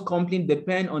because most companies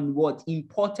depend on what?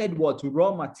 Imported what?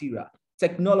 Raw material,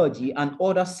 technology, and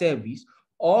other service,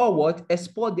 or what?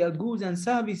 Export their goods and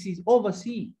services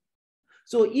overseas.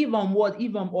 So if I'm what?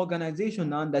 If I'm organization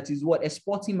now that is what?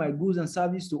 Exporting my goods and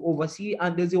services to overseas,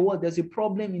 and there's a what? There's a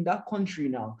problem in that country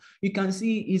now, you can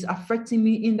see it's affecting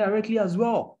me indirectly as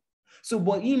well. So,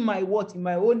 but in my what? In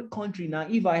my own country now,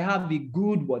 if I have a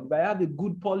good what? If I have a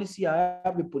good policy, I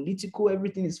have a political,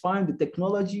 everything is fine, the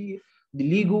technology, the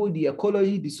legal, the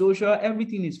ecology, the social,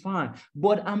 everything is fine.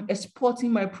 But I'm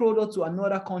exporting my product to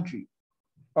another country.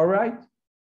 All right.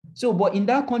 So, but in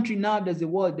that country now, there's a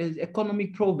what? There's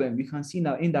economic problem. We can see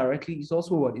now indirectly, it's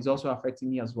also what? It's also affecting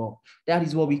me as well. That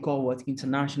is what we call what?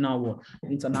 International what?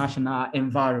 International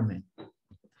environment.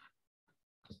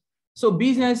 So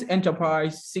business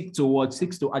enterprise seeks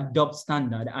to adopt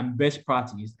standard and best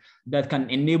practice that can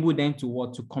enable them to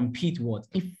what? To compete what?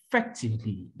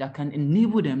 Effectively. That can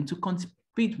enable them to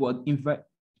compete what?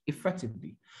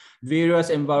 Effectively. Various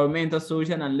environmental,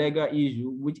 social, and legal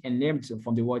issues which emerge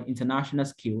from the word international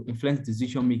scale influence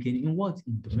decision making in what?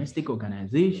 In domestic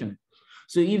organization.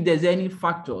 So if there's any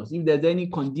factors, if there's any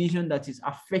condition that is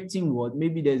affecting what?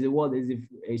 Maybe there's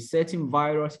a certain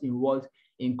virus in what?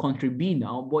 In country B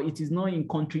now, but it is not in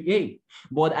country A.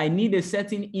 But I need a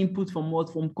certain input from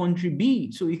what? From country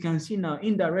B. So you can see now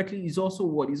indirectly is also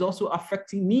what? Is also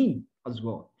affecting me as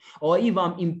well. Or if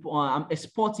I'm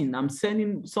exporting, I'm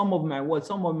sending some of my what?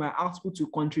 Some of my output to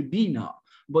country B now.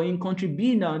 But in country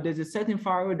B now, there's a certain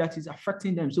factor that is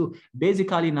affecting them. So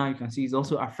basically now you can see it's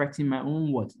also affecting my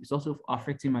own what? It's also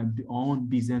affecting my own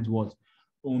business what?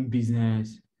 Own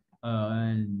business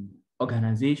and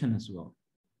organization as well.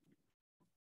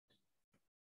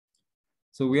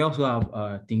 So we also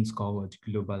have things called what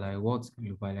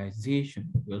globalization.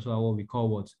 We also have what we call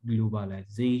what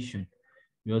globalization.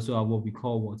 We also have what we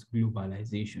call what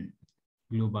globalization.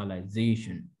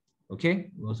 Globalization.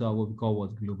 Okay, we also have what we call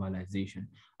what globalization.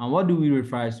 And what do we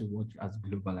refer to what as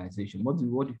globalization?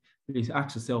 Please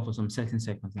ask yourself for some certain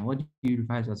seconds. And what do you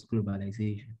refer to as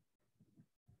globalization?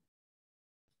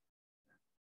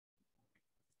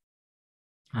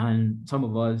 And some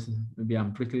of us, maybe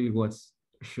I'm pretty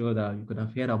sure that you could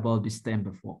have heard about this term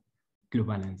before,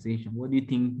 globalization. What do you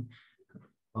think?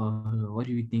 What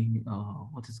do you think?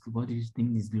 What do you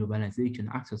think is globalization?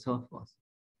 Ask yourself first.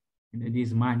 It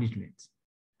is management.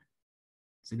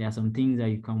 So there are some things that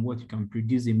you can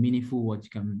produce a meaningful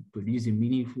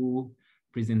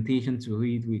presentation to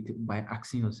it by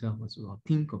asking yourself as well.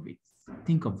 Think of it.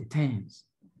 Think of the terms.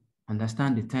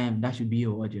 Understand the term. That should be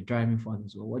what you're driving for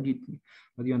as well. What do you think?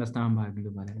 What do you understand by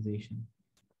globalization?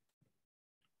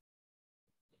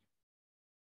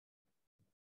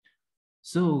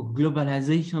 So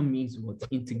globalization means what?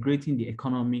 Integrating the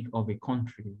economy of a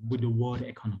country with the world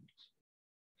economy.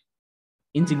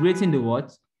 Integrating the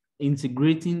what?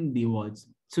 Integrating the what?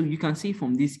 So you can see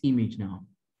from this image now,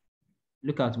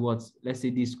 look at what, let's say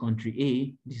this country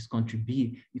A, this country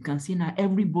B, you can see now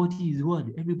everybody is what?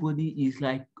 Everybody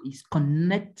is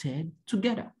connected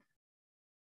together.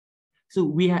 So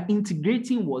we are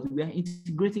integrating what? We are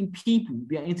integrating people,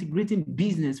 we are integrating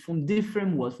business from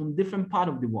different worlds, from different part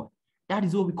of the world. That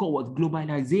is what we call what?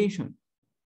 Globalization.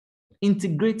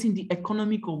 Integrating the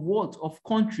economic of what? Of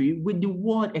country with the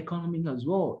world economy as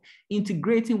well.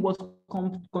 Integrating what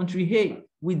country A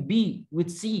with B,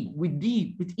 with C, with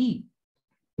D, with E.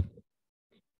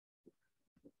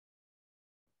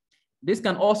 This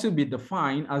can also be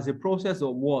defined as a process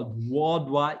of what?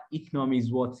 Worldwide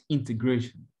economies what?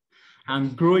 Integration.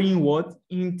 And growing what?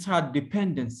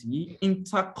 Interdependency,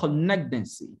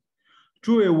 interconnectancy.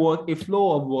 Through a what? A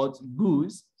flow of what?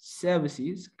 Goods,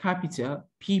 services, capital,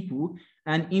 people,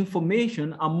 and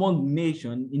information among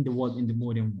nations in the world, in the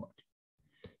modern world.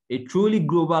 A truly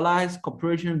globalized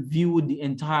corporation view the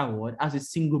entire world as a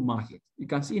single market. You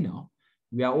can see now,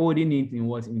 we are holding it in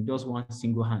what? In just one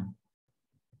single hand.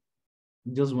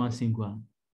 Just one single hand.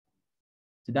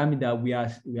 So that means that we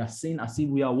are saying as if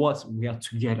we are what? We are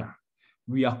together.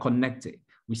 We are connected.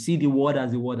 We see the world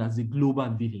as a global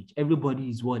village. Everybody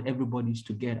is what? Everybody is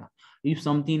together. If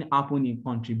something happened in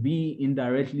country B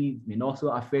indirectly, it may also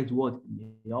affect what? It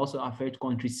may also affect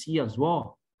country C as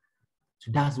well.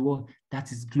 So that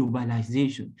is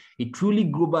globalization. A truly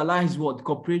globalized what?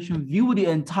 Corporation view the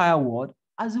entire world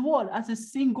as a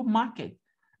single market,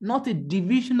 not a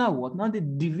divisional world, not a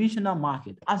divisional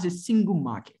market, as a single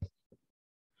market.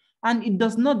 And it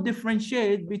does not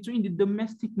differentiate between the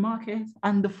domestic market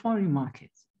and the foreign market.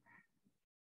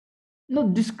 No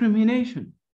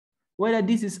discrimination. Whether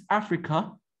this is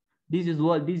Africa, this is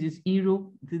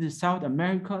Europe, this is South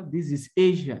America, this is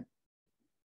Asia.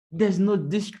 There's no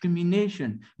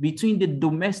discrimination between the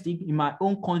domestic in my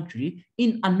own country,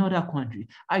 in another country.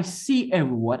 I see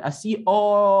everyone, I see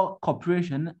all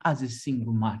corporation as a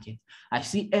single market. I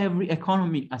see every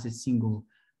economy as a single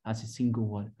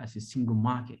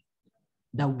market.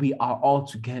 That we are all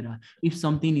together. If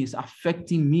something is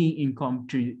affecting me in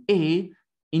country A,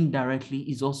 indirectly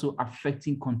is also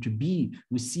affecting country B.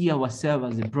 We see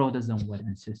ourselves as brothers and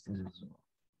sisters as well.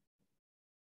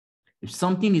 If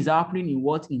something is happening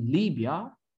in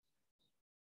Libya,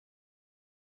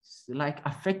 it's like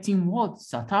affecting what?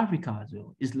 South Africa as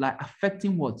well. It's like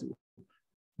affecting what?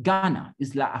 Ghana.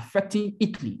 It's like affecting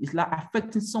Italy. It's like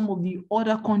affecting some of the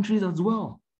other countries as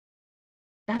well.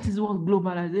 That is what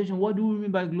globalization. What do we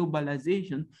mean by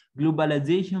globalization?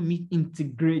 Globalization means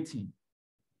integrating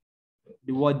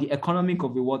the economic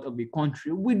of a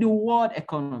country with the world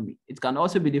economy. It can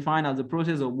also be defined as a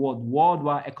process of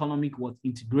worldwide economic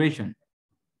integration.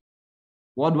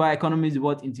 Worldwide economy is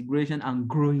integration and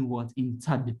growing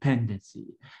interdependency.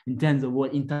 In terms of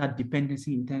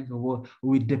interdependency, in terms of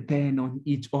we depend on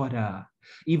each other.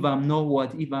 If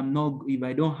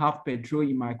I don't have petrol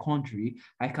in my country,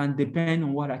 I can depend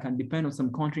on I can depend on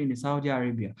some country in Saudi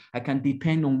Arabia. I can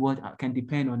depend on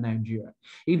Nigeria.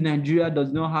 If Nigeria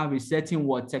does not have a certain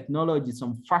technology,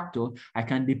 some factor, I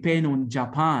can depend on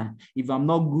Japan. If I'm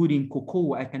not good in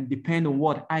cocoa, I can depend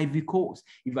on Ivory Coast.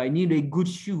 If I need a good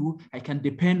shoe, I can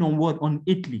depend on on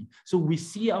Italy. So we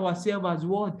see ourselves as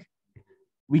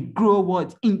we grow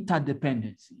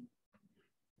interdependency.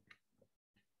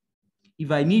 If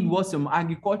I need some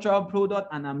agricultural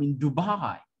product and I'm in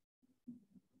Dubai,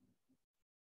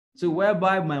 So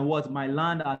whereby my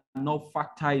land are not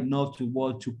fertile enough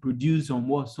to produce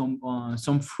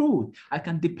some fruit, I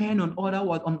can depend on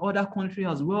other countries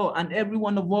as well, and every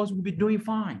one of us will be doing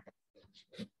fine.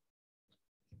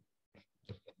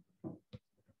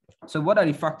 So what are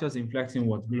the factors influencing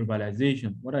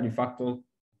globalization? What are the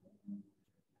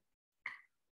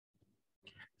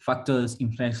factors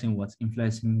influencing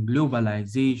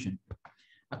globalization?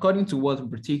 According to what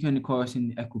we're taking the course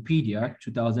in Wikipedia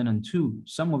 2002,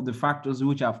 some of the factors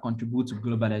which have contributed to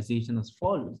globalization as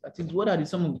follows. That is, what are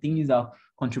some of the things that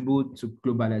contribute to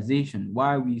globalization?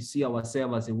 Why we see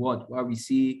ourselves as a what? Why we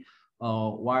see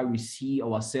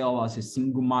ourselves as a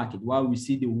single market? Why we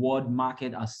see the world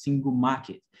market as single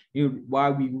market? Why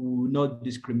we will not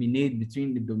discriminate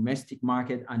between the domestic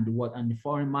market and the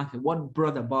foreign market? What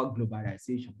brought about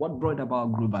globalization? What brought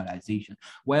about globalization?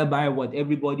 Whereby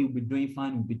everybody will be doing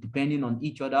fine, will be depending on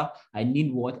each other. I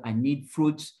need what? I need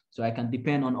fruits, so I can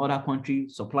depend on other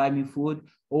countries, supply me food.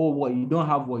 Oh, you don't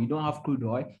have crude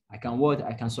oil. I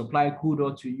can supply crude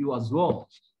oil to you as well.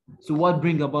 So what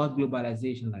brings about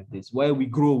globalization like this? Where we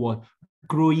growing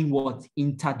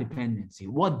interdependency.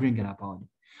 What brings it about?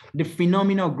 The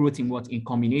phenomenal growth in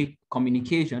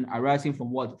communication arising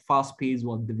from fast-paced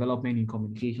development in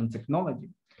communication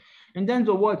technology. And then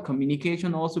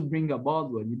communication also bring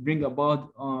about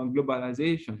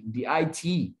globalization. The IT,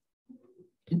 it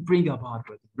bring about,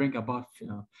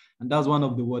 and that's one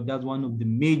of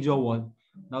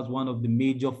the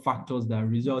major factors that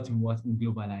result in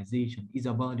globalization. Is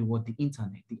about the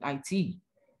internet, the IT.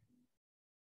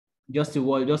 Just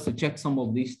to check some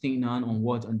of these things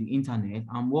on the internet,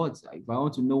 and if I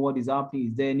want to know what is happening,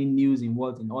 is there any news in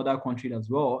other countries as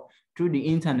well, through the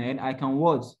internet, I can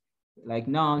like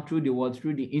now through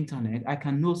the internet, I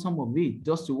can know some of it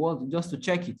just to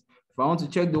check it. If I want to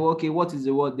check what is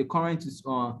the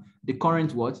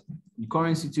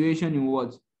current situation in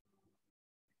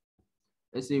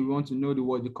let's say we want to know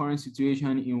the current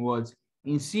situation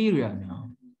in Syria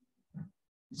now.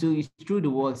 So it's through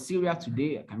the Syria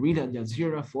Today. I can read Al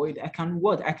Jazeera for it. I can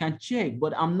check,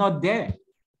 but I'm not there.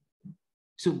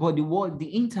 So, but the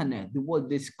internet,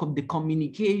 the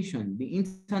communication, the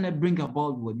internet bring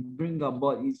about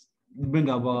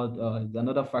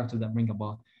another factor that bring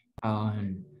about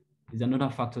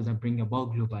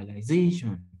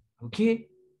globalization. Okay.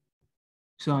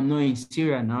 So I'm not in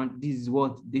Syria now. This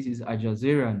is Al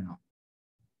Jazeera now.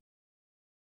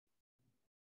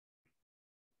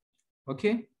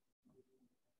 Okay.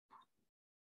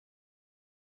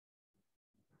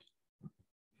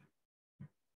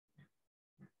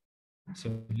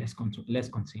 So let's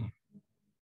continue.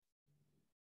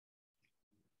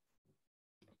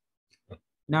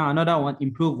 Now another one,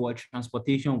 improve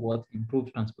transportation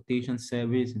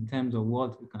service in terms of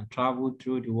you can travel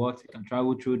through you can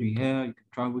travel through the air, you can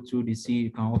travel through the sea,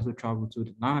 you can also travel through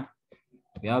the land.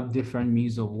 We have different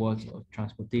means of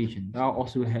transportation. That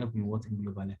also help in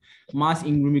global mass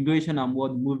immigration and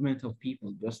movement of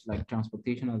people, just like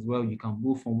transportation as well. You can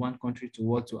move from one country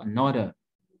to another.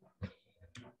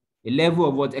 A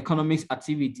level of economic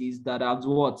activities that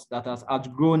has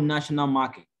outgrown national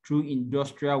market through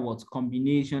industrial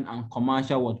combination and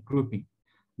commercial grouping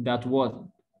that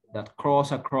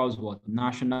cross across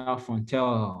national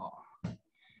frontier.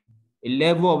 A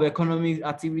level of economic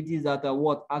activities that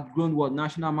are outgrown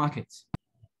national markets.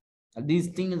 These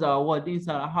things are things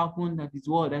that happen that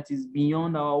is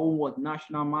beyond our own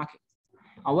national market.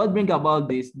 And what bring about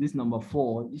this number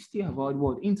 4 is still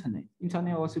about internet.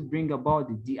 Internet also bring about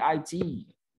the IT.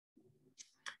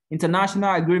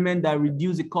 International agreement that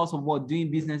reduce the cost of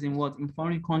doing business in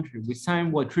foreign country. We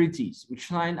sign treaties, we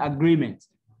sign agreements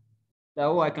that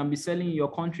I can be selling in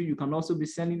your country, you can also be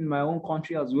selling in my own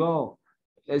country as well.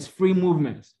 There's free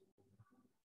movement.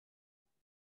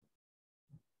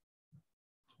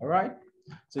 All right.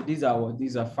 So these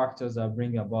are factors that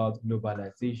bring about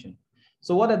globalization.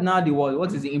 So what is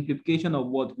the implication of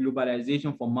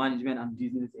globalization for management and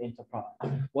business enterprise?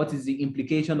 What is the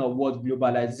implication of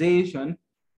globalization?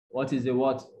 What is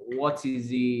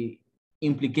the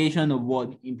implication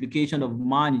of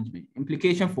management?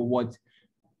 Implication for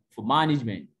for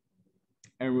management,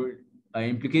 and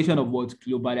implication of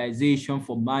globalization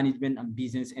for management and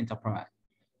business enterprise.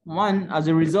 One, as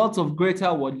a result of greater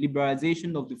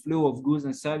liberalization of the flow of goods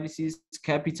and services,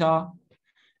 capital,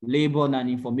 labor, and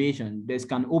information, there's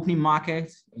an opening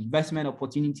market, investment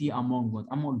opportunity among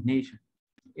nations.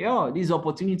 Yeah, this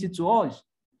opportunity to us.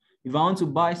 If I want to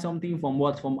buy something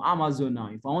from Amazon now,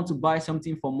 if I want to buy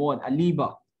something from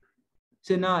Alibaba,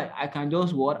 so now I can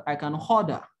just I can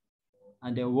order,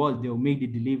 and then they'll make the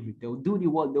delivery. They'll do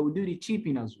the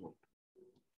shipping as well.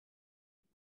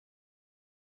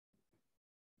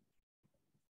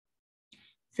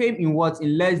 Fame in what?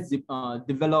 In less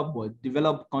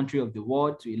developed country of the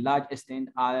world to a large extent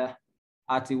are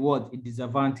at a what? A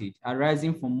disadvantage,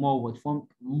 arising from from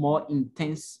more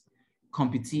intense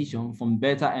competition from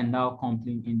better endowed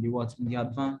company in the what? In the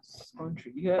advanced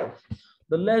country. Yeah.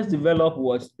 The less developed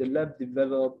what? The less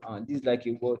developed, this is like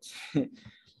a what?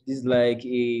 This is like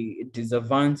a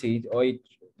disadvantage or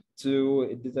to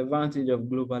a disadvantage of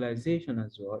globalization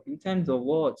as well. In terms of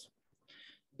what?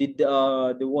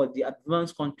 The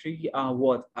advanced country are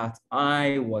what? At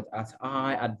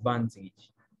high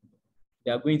advantage.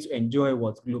 They are going to enjoy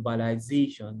what?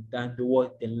 Globalization than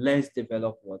the less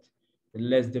developed what? The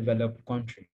less developed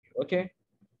country. Okay.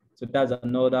 So that's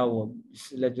another one.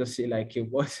 Let's just say like a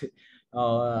what?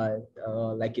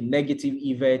 Like a negative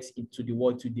event into the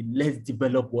what? To the less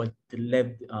developed what? The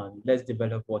less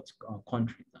developed what?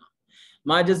 Country.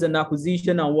 Mergers and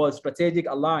acquisition and what? Strategic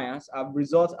alliance have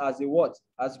resulted as a what?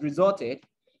 Has resulted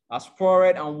as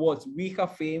poorer and what? Weaker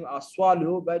fame are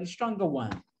swallowed by the stronger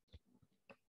one.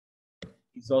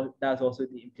 That's also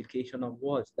the implication of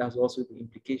what? That's also the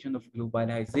implication of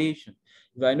globalization.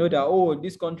 If I know that, oh,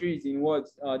 this country is in what?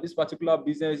 This particular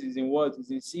business is in what? Is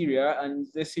in Syria, and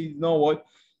they say it's not what?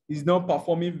 It's not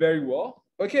performing very well.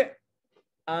 Okay.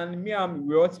 And me, we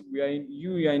are in,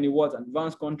 you are in a what?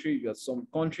 Advanced country, you are some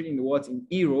country in the what? In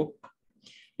Europe.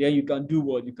 Then you can do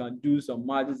what? You can do some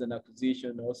mergers and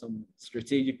acquisition or some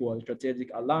strategic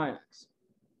alliance.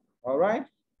 All right.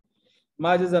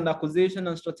 Mergers and acquisition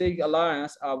and strategic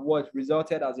alliance are what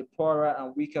resulted as a poorer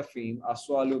and weaker fame are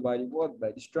swallowed by the what?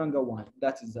 By the stronger one.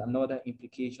 That is another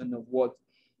implication of what?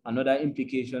 Another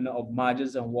implication of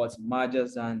mergers and what?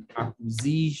 Mergers and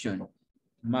acquisition.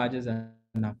 Mergers and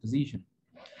acquisition.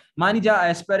 Managers are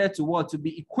expected to what? To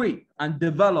be equipped and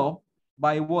developed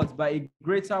by what? By a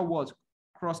greater what?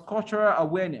 Cross-cultural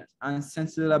awareness and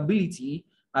sensibility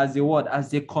as they what?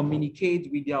 As they communicate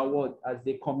with their what? As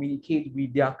they communicate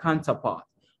with their counterpart.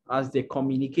 As they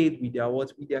communicate with their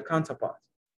what? With their counterpart.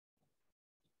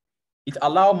 It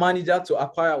allows managers to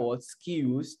acquire what?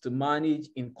 Skills to manage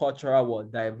in cultural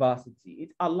what? Diversity. It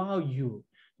allows you,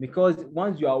 because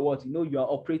once you are what? You know, you are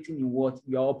operating in what?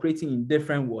 You are operating in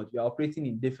different what? You are operating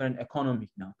in different economic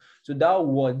now. So that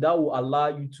will allow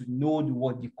you to know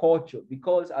the culture,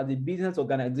 because as a business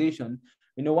organization,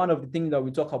 you know, one of the things that we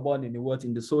talk about in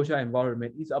the social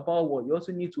environment is about what? You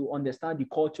also need to understand the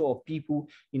culture of people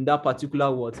in that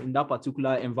particular in that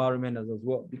particular environment as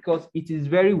well, because it is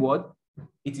very what?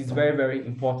 It is very, very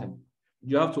important.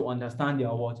 You have to understand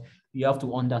their what? You have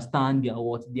to understand their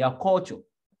what? Their culture.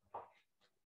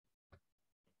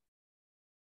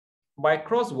 By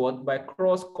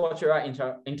cross-cultural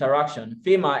interaction,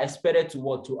 firms are expected to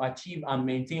what? To achieve and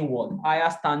maintain what? Higher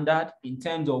standard in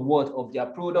terms of what? Of their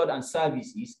product and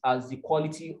services, as the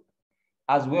quality,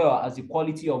 as well as the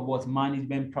quality of what?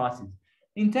 Management practice.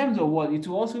 In terms of what? It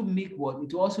will also make what?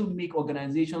 It will also make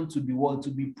organizations to be what?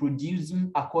 To be producing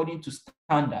according to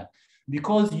standard.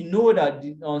 Because you know that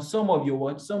some of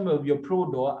your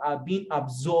product are being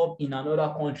absorbed in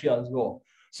another country as well.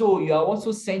 So you are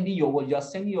also sending your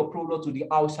product to the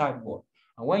outside world.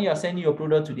 And when you are sending your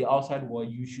product to the outside world,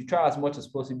 you should try as much as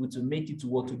possible to make it to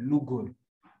look good.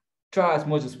 Try as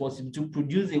much as possible to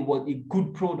produce a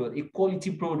good product, a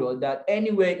quality product that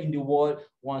anywhere in the world,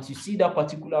 once you see that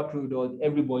particular product,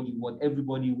 everybody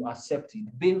will accept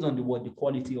it based on the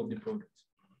quality of the product.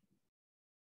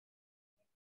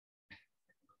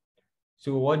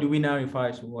 So what do we now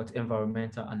refer to what?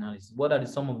 Environmental analysis. What are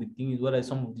some of the things, what are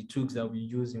some of the tools that we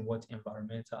use in what?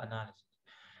 Environmental analysis?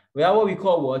 We have what we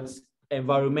call what?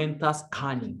 Environmental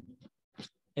scanning.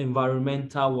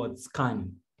 Environmental what?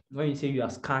 Scanning. When you say you are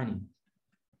scanning,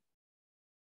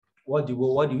 what do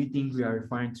we think we are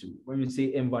referring to? When you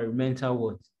say environmental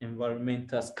what?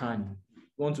 Environmental scanning.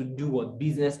 We want to do what?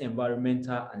 Business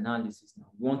environmental analysis now.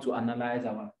 We want to analyze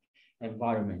our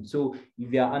environment. So if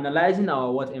we are analyzing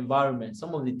our what? Environment,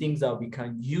 some of the things that we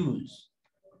can use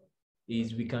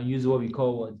is we can use what we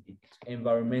call what?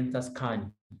 Environmental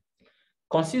scanning.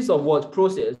 Consists of what?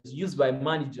 Process used by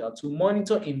manager to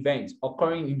monitor events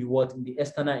occurring in the what? In the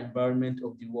external environment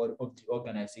of the world of the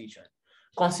organization.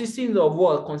 Consisting of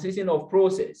what? Consisting of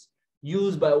process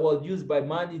used by what? Used by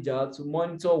manager to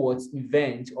monitor what?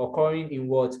 Events occurring in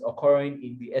what? Occurring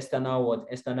in the external what?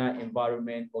 External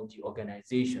environment of the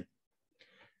organization.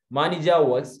 Manager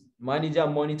what? Manager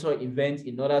monitor events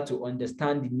in order to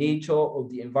understand the nature of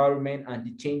the environment and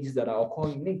the changes that are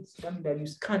occurring. It's something that you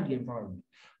scan the environment.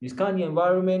 You scan the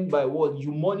environment by what?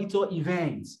 You monitor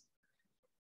events.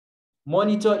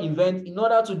 Monitor events in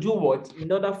order to do what?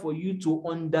 In order for you to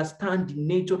understand the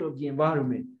nature of the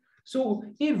environment. So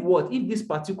if what? If this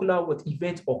particular what?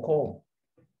 Event occur,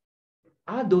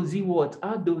 How does it what?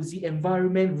 How does the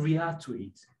environment react to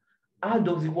it? How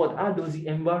does it what? How does the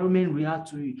environment react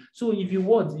to it? So if you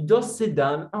what, you just sit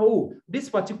down, oh, this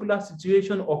particular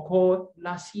situation occurred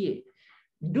last year.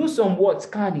 Do some what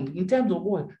scanning in terms of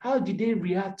what? How did they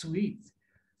react to it?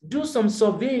 Do some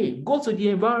survey, go to the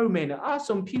environment, ask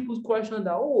some people's questions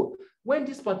that, oh, when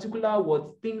this particular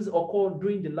what things occurred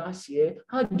during the last year,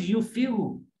 how do you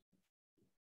feel?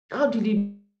 How did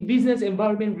the business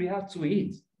environment react to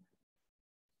it?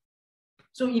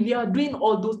 So if you are doing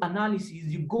all those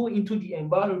analyses, you go into the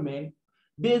environment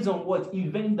based on what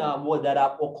events that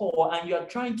have occurred, and you are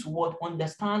trying to what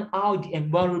understand how the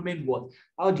environment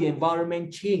how the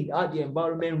environment changed, how the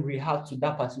environment reacts to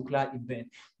that particular event.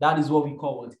 That is what we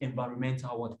call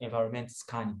environmental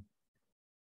scanning.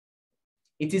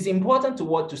 It is important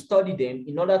to study them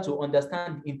in order to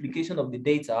understand the implication of the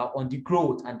data on the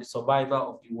growth and the survival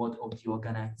of the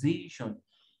organization.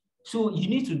 So you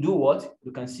need to do what?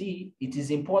 You can see it is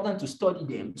important to study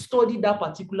them, study that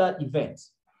particular event,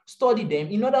 study them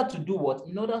in order to do what?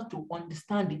 In order to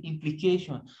understand the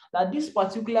implication that this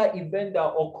particular event that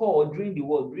occurred during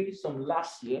some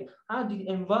last year, how the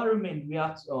environment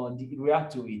react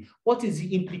to it? What is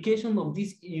the implication of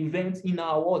this event in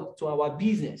to our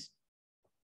business?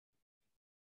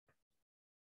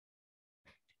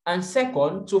 And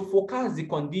second, to forecast the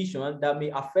condition that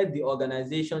may affect the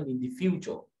organization in the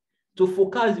future. To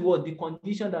forecast the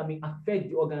condition that may affect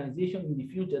the organization in the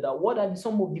future. That what are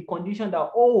some of the conditions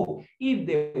that, oh,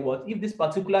 if this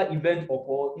particular event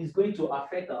occurs, is going to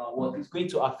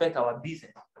affect our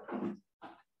business.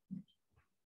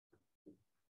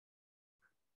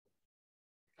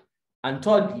 And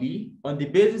thirdly, on the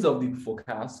basis of the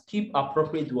forecast, keep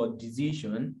appropriate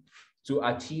decision to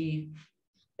achieve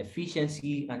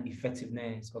efficiency and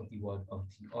effectiveness of the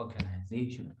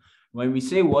organization. When we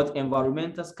say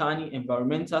environmental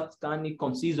scanning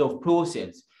consists of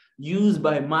process used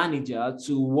by manager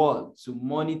to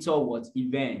monitor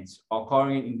events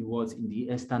occurring in the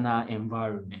external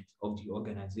environment of the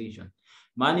organization.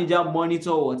 Manager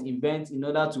monitor events in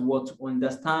order to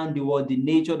understand the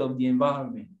nature of the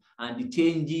environment and the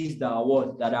changes that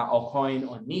are occurring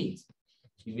on it.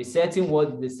 If a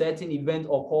certain event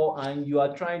occur and you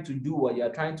are trying to do you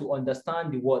are trying to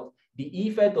understand the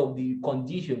effect of the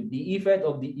condition, the effect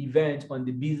of the event on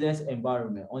the business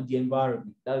environment, on the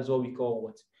environment. That is what we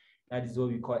call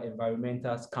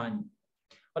environmental scanning.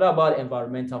 What about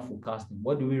environmental forecasting?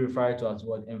 What do we refer to as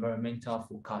environmental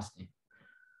forecasting?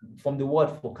 From the word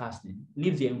forecasting,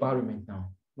 leave the environment now.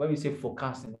 When we say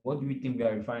forecasting, what do we think we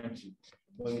are referring to?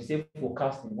 When we say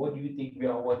forecasting, what do you think we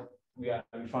are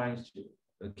referring to?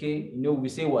 Okay, we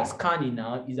say scanning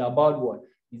now is about what?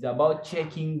 It's about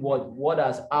checking what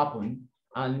has happened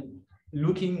and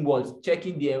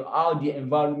checking how the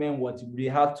environment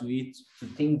react to it, to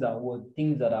things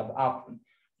that have happened.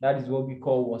 That is what we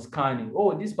call scanning.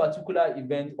 Oh, this particular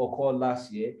event occurred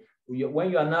last year.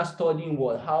 When you are now studying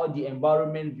how the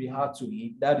environment react to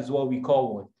it, that is what we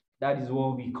call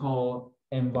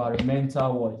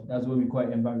environmental That's what we call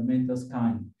environmental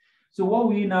scanning. So what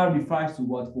we now refer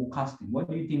to forecasting. What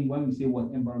do you think when we say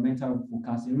environmental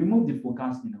forecasting? Remove the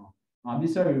forecasting now.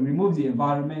 Remove the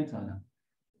environmental now.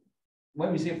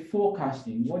 When we say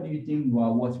forecasting, what do you think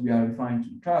what we are referring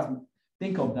to? Try to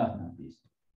think of that now, please.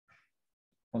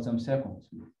 For some seconds.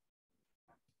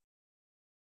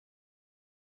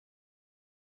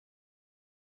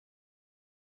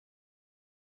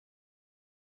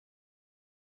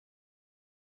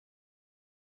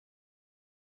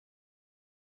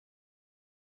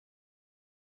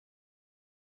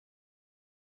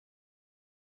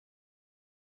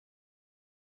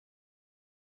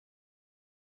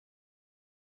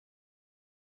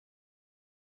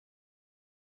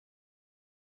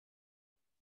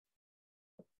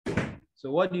 So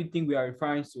what do you think we are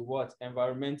referring to?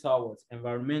 Environmental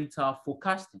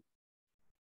forecasting.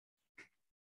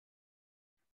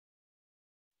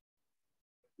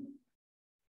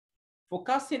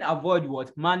 Forecasting avoid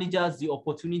managers the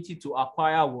opportunity to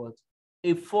acquire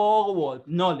a forward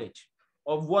knowledge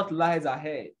of what lies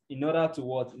ahead in order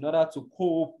to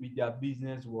cope with their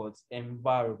business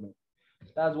environment.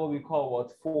 That's what we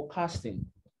call forecasting.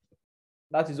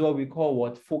 That is what we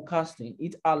call forecasting.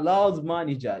 It allows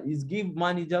managers, it gives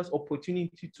managers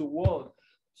opportunity to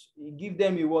give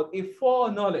them a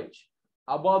foreknowledge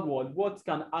about what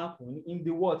can happen in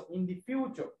the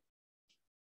future.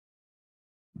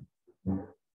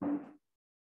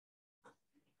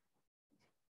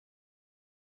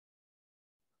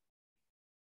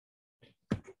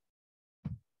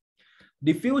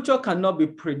 The future cannot be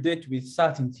predicted with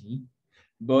certainty,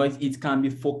 but it can be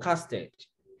forecasted.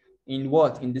 In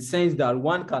what? In the sense that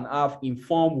one can have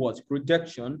informed what?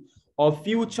 Projection of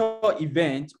future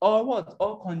events or what?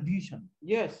 Or condition.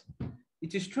 Yes,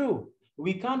 it is true.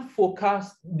 We can't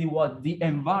forecast the what? The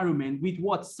environment with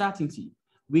what? Certainty.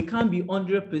 We can't be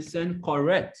 100%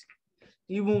 correct.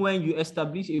 Even when you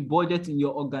establish a budget in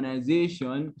your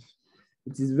organization,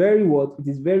 it is very what? It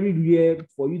is very rare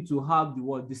for you to have the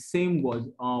what? The same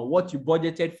what you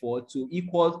budgeted for to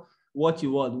equal what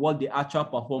the actual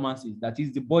performance is. That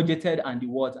is the budgeted and the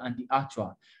what and the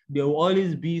actual. There will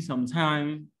always be some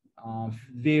time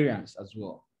variance as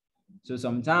well. So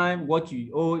sometimes what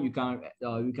you you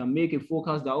can make a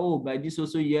forecast that by this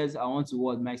also years I want to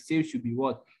what my sales should be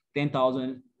what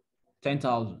 10,000,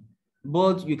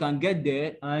 but you can get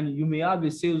there and you may have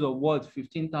a sales of what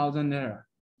 15,000 naira.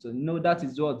 So no, that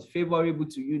is what favorable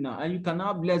to you now, and you can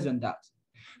have less than that.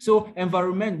 So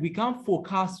environment, we can't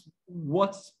forecast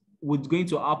what's going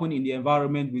to happen in the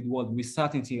environment with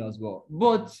certainty as well.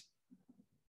 But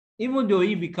even though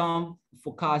if we can't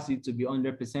forecast it to be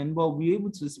 100%, but we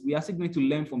are still going to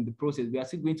learn from the process. We are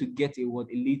still going to get a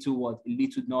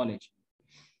little knowledge.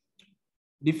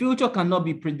 The future cannot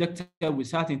be predicted with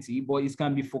certainty, but it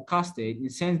can be forecasted in the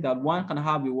sense that one can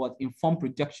have a informed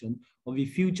projection of a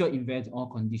future event or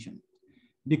condition.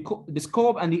 The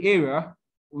scope and the area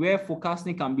where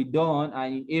forecasting can be done are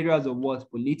in areas of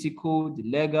political, the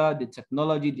legal, the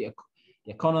technology, the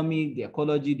economy, the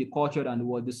ecology, the culture,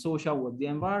 and the social, the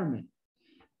environment.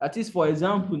 That is, for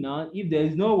example, now, if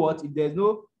there's no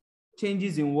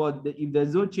changes in if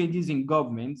there's no changes in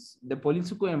governments, the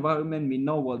political environment may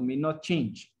not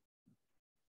change.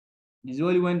 It's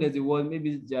only when there's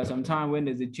maybe there's some time when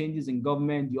there's a changes in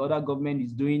government, the other government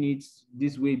is doing it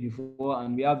this way before,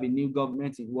 and we have a new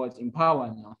government in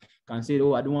power now, can say, I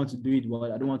don't want to do it,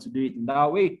 I don't want to do it in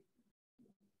that way.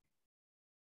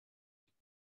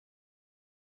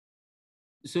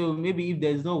 So maybe if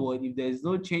there's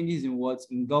no changes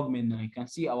in government now, you can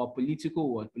see our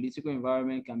political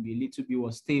environment can be a little bit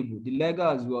more stable. The legal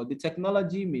as well. The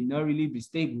technology may not really be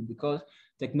stable because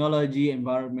technology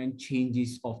environment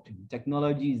changes often.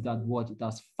 Technology is that it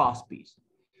has fast pace.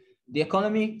 The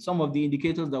economy, some of the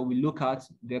indicators that we look at,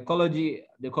 the ecology,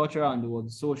 the cultural, and the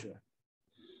social.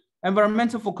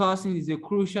 Environmental forecasting is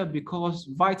crucial because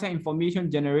vital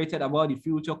information generated about the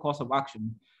future course of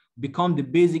action become the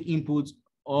basic inputs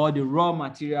or the raw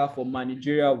material for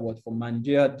managerial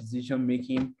decision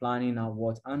making, planning,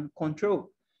 and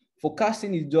control.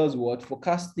 Forecasting is just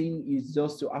Forecasting is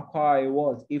just to acquire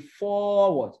a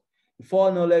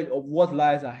foreknowledge of what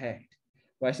lies ahead.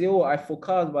 But I say, I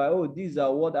forecast by these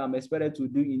are what I'm expected to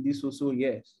do in this also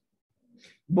years.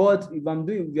 But if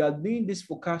we are doing this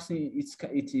forecasting,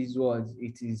 it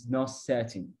is not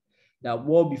certain that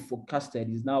what we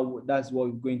forecasted is now that's what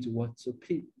we're going to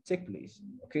take place.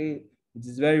 Okay, it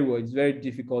is very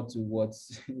difficult to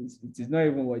it is not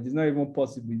even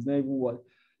possible.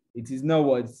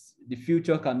 The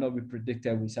future cannot be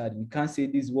predicted with certainty. You can't say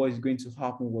this is what is going to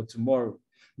happen tomorrow,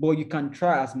 but you can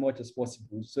try as much as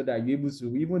possible so that you're able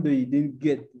to, even though you didn't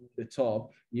get the top,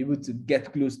 you're able to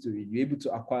get close to it. You're able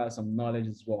to acquire some knowledge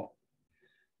as well.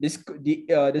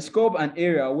 The scope and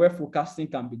area where forecasting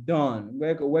can be done.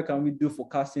 Where can we do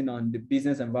forecasting on the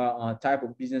business environment, type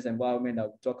of business environment that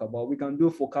we talk about? We can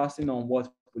do forecasting on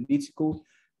political,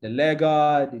 the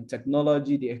legal, the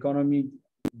technology, the economy,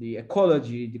 the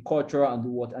ecology, the cultural,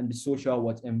 and the social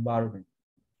environment.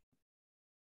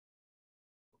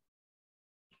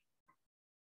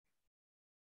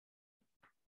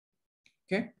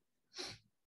 Okay.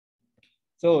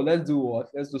 So let's do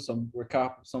some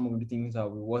recap of some of the things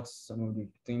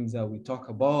that we talk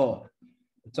about.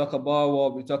 We talk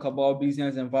about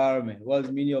business environment. What's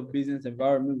the meaning of business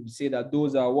environment? We say that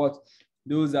those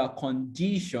are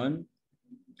condition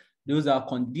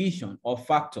or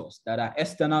factors that are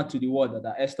external to the world, that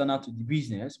are external to the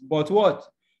business, but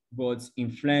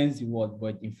influence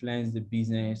the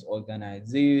business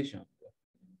organization.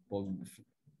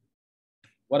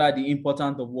 What are the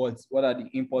importance of What are the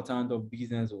importance of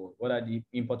business what are the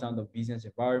importance of business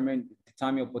environment?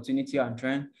 Determine opportunity and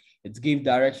trend. It gives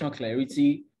direction,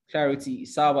 clarity. It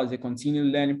serves as a continual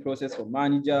learning process for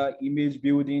manager, image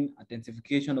building,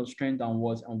 identification of strength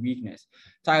and weakness.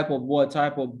 Type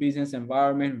of business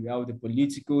environment. We have the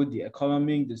political, the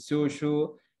economic, the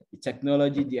social, the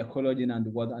technology, the ecology, and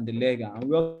the legal. And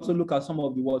we also look at some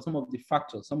of the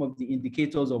factors, some of the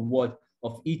indicators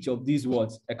of each of these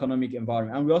economic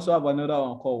environment. And we also have another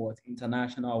one called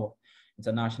international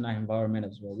environment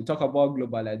as well. We talk about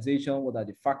globalization, what are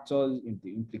the factors,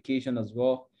 the implication as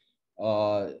well,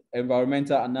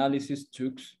 environmental analysis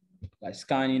tools, like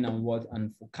scanning and what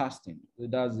and forecasting. So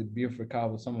that's a brief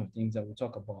recap of some of the things that we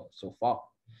talk about so far.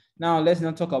 Now let's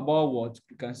not talk about what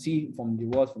you can see from the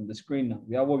word from the screen now.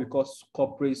 We have what we call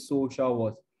corporate social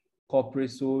what?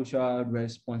 Corporate social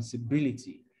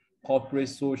responsibility. Corporate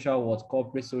social what?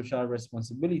 Corporate social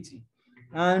responsibility.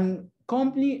 And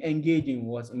company engaging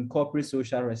what in corporate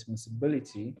social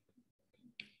responsibility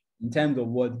in terms of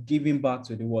what giving back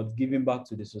to the world, giving back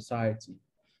to the society.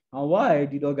 And why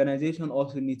did the organization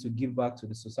also need to give back to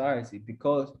the society?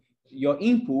 Because your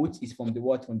input is from the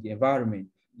what? From the environment.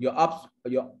 Your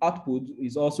output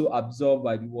is also absorbed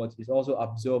by the what? Is also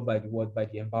absorbed by the what? By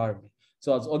the environment.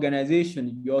 So as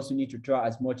organization, you also need to try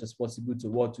as much as possible to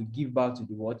what? To give back to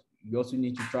the what? You also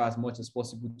need to try as much as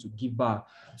possible to give back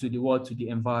to the what? To the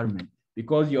environment.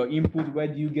 Because your input, where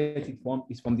do you get it from?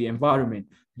 Is from the environment.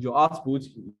 Your output,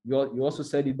 you also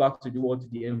send it back to the what? To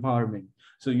the environment.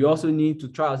 So you also need to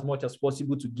try as much as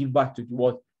possible to give back to the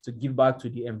what? To give back to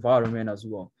the environment as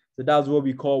well. So that's what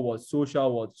we call what?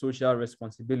 Social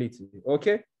responsibility.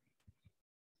 Okay.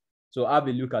 So have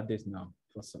a look at this now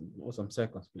for some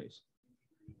seconds, please.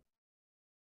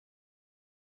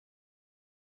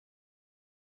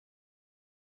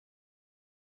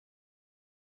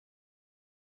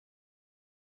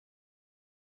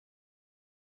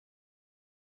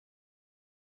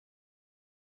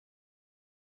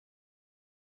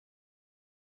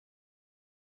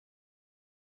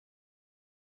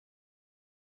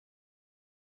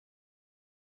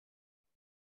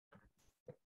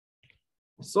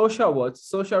 Social what?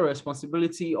 Social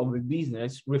responsibility of a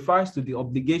business refers to the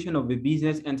obligation of a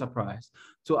business enterprise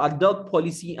to adopt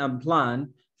policy and plan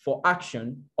for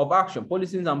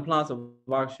policies and plans of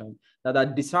action that are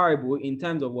desirable in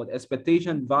terms of what?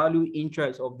 Expectation, value,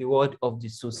 interest of the world of the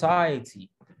society.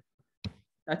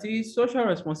 That is, social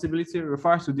responsibility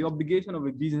refers to the obligation of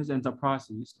a business enterprise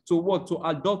to what? To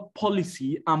adopt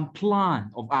policy and plan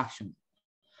of action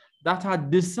that are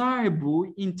desirable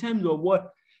in terms of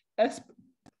what?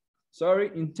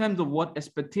 In terms of what?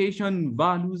 Expectation,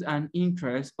 values, and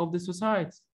interests of the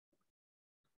society.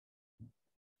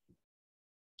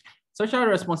 Social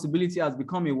responsibility has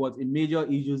become a major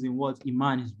issue in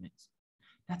management.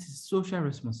 That is social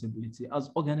responsibility. As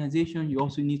organization, you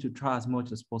also need to try as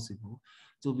much as possible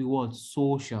to be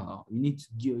social.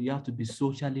 You have to be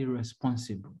socially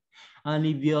responsible. And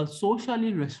if you're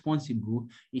socially responsible,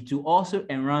 it will also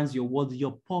enhance your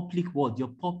public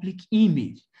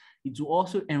image. It will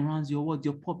also enhance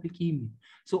your public image.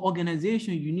 So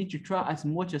organization, you need to try as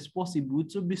much as possible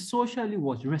to be socially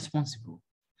responsible.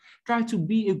 Try to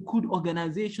be a good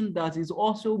organization that is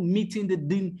also meeting the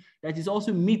need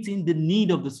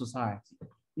of the society.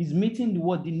 Is meeting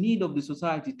the need of the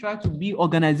society. Try to be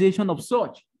organization of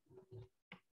such.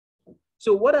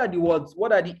 So what are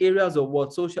the areas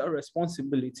of social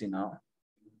responsibility now?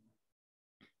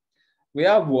 We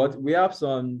have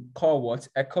some called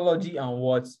ecology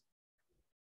and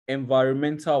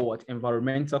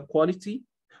environmental quality.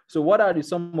 So what are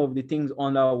some of the things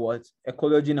under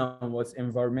ecology and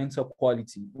environmental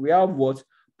quality? We have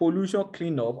pollution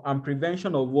cleanup and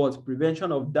prevention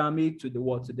of damage to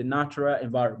the natural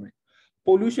environment.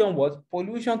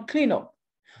 Pollution cleanup.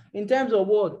 In terms of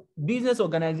business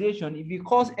organization, if you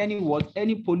cause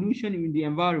any pollution in the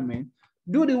environment,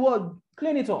 do the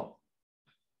clean it up.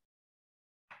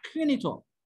 Clean it up.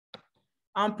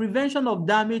 And prevention of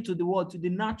damage to the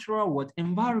natural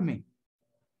environment.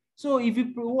 So if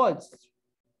you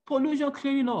pollution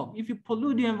cleaning up, if you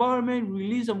pollute the environment,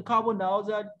 release some carbon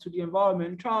dioxide to the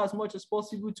environment, try as much as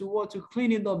possible to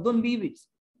clean it up. Don't leave it.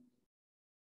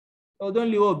 Oh,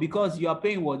 don't leave it because you are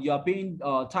paying you are paying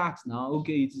tax now.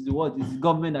 Okay, it is the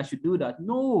government that should do that.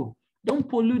 No, don't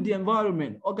pollute the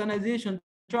environment. Organization,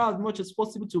 try as much as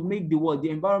possible to make the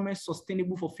environment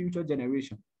sustainable for future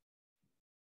generations.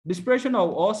 The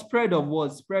spread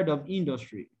of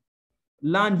industry.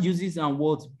 Land uses and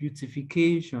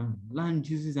beautification. Land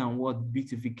uses and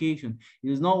beautification.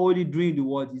 It is not only during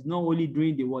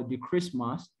the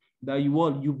Christmas that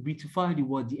you beautify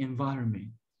the environment.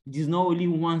 It is not only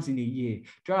once in a year.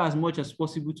 Try as much as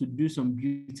possible to do some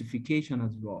beautification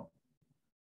as well.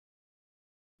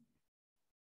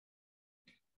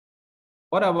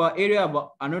 What about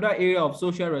another area of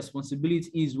social responsibility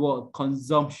is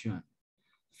consumption.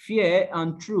 Fair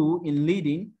and true in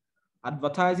leading,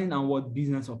 advertising and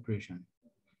business operation.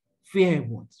 Fair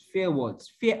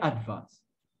adverts.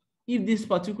 If this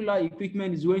particular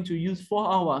equipment is going to use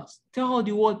 4 hours, tell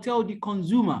the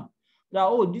consumer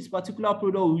that this particular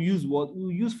product will use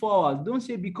will use 4 hours. Don't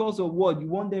say because of you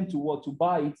want them to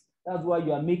buy it. That's why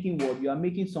you are making you are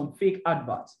making some fake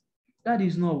adverts. That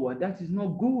is not that is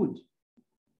not good.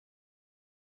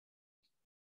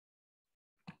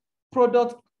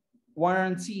 product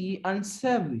warranty and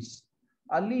service.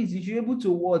 At least if you're able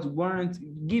to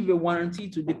give a warranty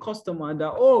to the customer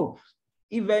that, oh,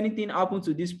 if anything happens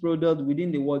to this product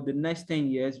within the next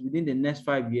 10 years, within the next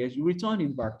 5 years, you return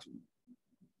it back to you.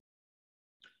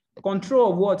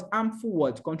 Control of what? Harmful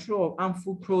what? Control of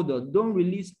harmful product. Don't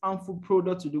release harmful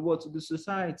product to the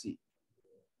society.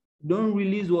 Don't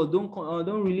release what?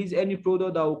 Don't release any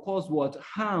product that will cause what?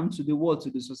 Harm to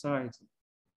the society.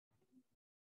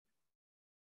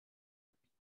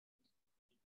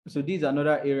 So this is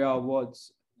another area of what?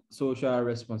 Social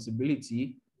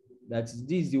responsibility. That is,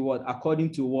 this is the what?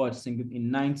 According to what?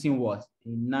 In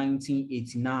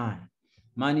 1989.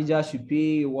 Managers should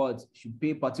pay what? Should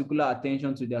pay particular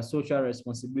attention to their social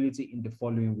responsibility in the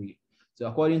following way. So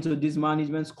according to this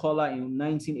management scholar in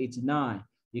 1989,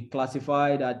 he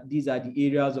classified that these are the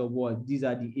areas of what? These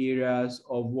are the areas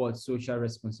of what? Social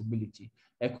responsibility.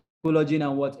 Ecology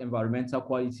and what? Environmental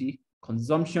quality,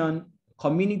 consumption,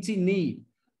 community need,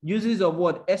 uses of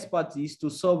what? Expertise to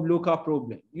solve local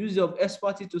problems. Use of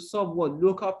expertise to solve what?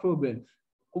 Local problems.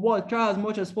 What? Try as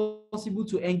much as possible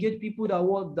to engage people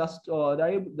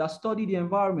that study the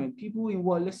environment. People in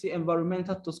what? Let's say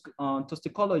environmental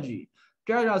toxicology.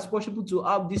 Try as possible to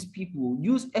have these people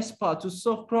use experts to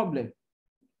solve problems.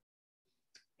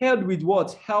 Held with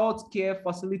what? Healthcare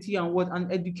facility and what?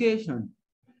 And education.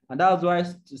 And that's why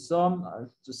to some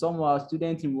of our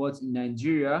students in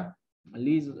Nigeria, at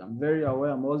least I'm very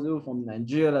aware, I'm also from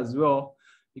Nigeria as well.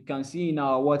 You can see in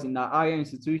our higher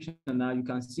institution now, you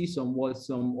can see some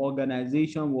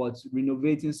organization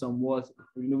renovating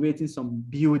some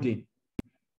building.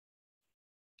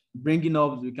 Bringing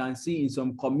up, you can see in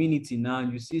some community now,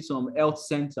 you see some health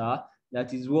center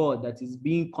that is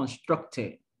being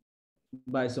constructed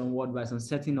by some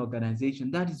certain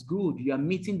organization. That is good. You are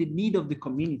meeting the need of the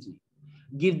community.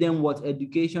 Give them what?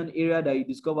 Education area that you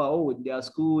discover, oh, their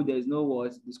school, there's no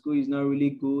what, the school is not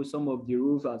really good. Some of the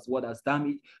roof has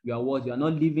damaged. You are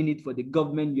not leaving it for the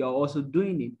government. You are also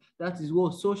doing it. That is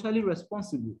what? Socially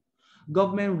responsible.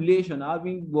 Government relation,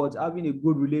 having a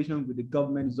good relation with the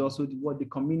government is also what the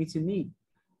community need.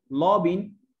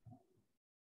 Lobbying.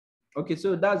 Okay,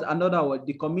 so that's another what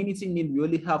the community need. We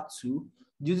only have two.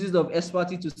 Uses of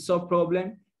expertise to solve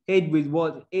problem. Aid with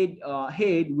what? Aid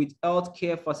with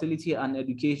healthcare facility and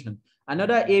education.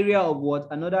 Another area of what?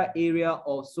 Another area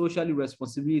of social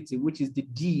responsibility, which is the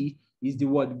D, is the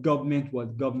what? Government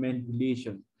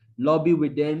relation. Lobby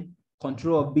with them.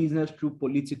 Control of business through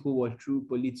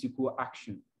political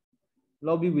action.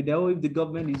 Lobby with them. If the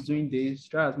government is doing this,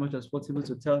 try as much as possible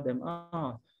to tell them,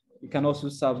 you can also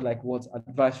serve like what?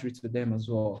 Advisory to them as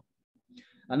well.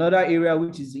 Another area,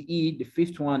 which is the E, the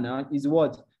fifth one, is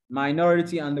what?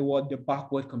 Minority and the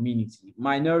backward community.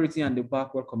 Minority and the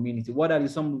backward community. What are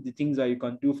some of the things that you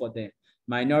can do for them?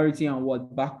 Minority and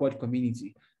what? Backward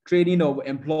community. Training of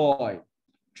employed.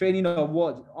 Training of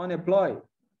what? Unemployed.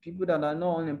 People that are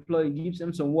not unemployed, gives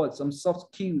them some what? Some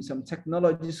soft skills, some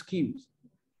technology skills,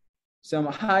 some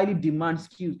highly demand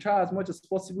skills. Try as much as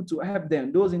possible to help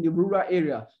them. Those in the rural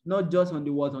area, not just on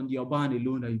the urban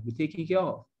alone that you'll be taking care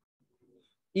of.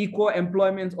 Equal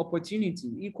employment opportunity.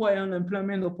 Equal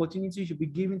employment opportunity should be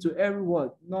given to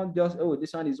everyone, not just, oh,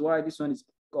 this one is white, this one is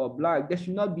black. There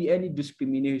should not be any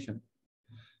discrimination.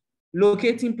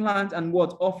 Locating plant and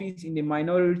what? Office in the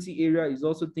minority area is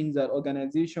also things that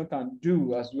organization can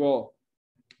do as well.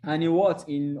 And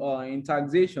in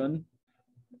taxation,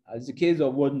 as the case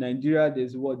of Nigeria,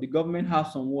 there's the government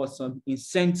has some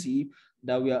incentive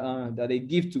that they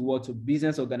give to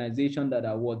business organizations that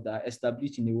are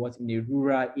established in a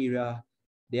rural area.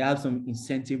 They have some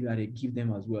incentive that they give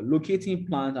them as well. Locating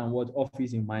plant and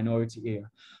office in minority area.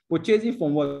 Purchasing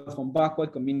from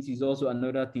backward communities is also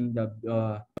another thing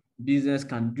that business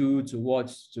can do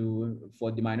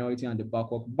for the minority and the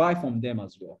backward. Buy from them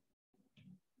as well.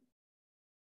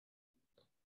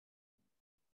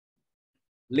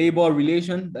 Labor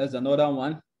relation, that's another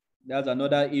one. That's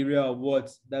another area of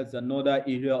That's another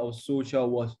area of social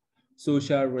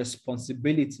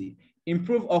responsibility.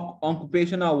 Improve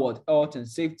occupational health and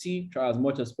safety. Try as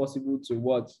much as possible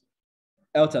to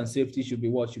health and safety should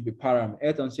be paramount.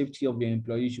 Health and safety of the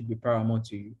employee should be paramount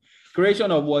to you. Creation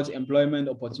of employment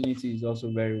opportunity is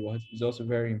also very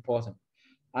important.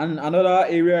 And another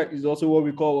area is also what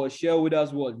we call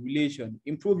shareholders relation.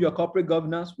 Improve your corporate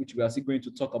governance, which we are still going to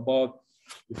talk about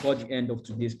before the end of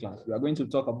today's class. We are going to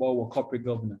talk about corporate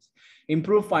governance.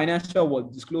 Improve financial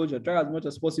disclosure. Try as much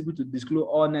as possible to disclose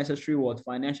all necessary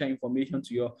financial information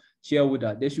to your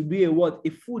shareholder. There should be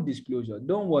a full disclosure.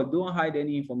 Don't hide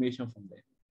any information from them.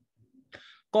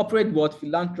 Corporate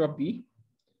philanthropy.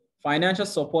 Financial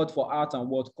support for art and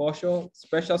what? Culture,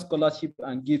 special scholarship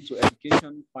and gift to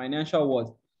education, financial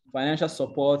what? Financial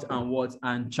support and what?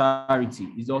 And charity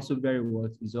is also very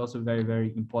what? Is also very,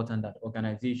 very important that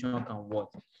organization can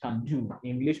what? Can do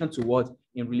in relation to what?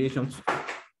 In relation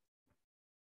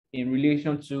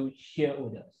to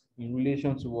shareholders. In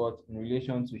relation to what? In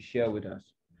relation to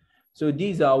shareholders. So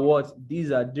these are what?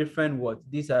 These are different what?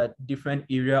 These are different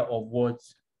area of what?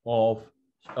 Of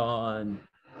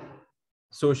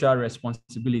social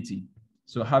responsibility.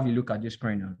 So have a look at this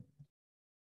screen now.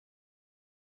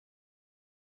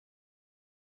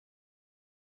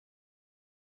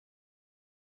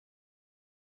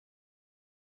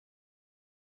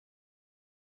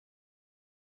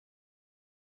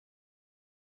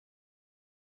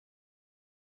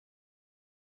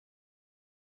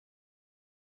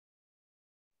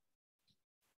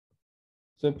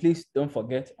 So please don't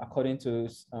forget, according to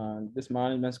this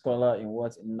management scholar in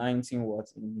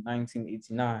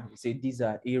 1989, he said these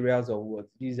are areas of what?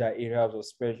 These are areas of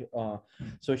special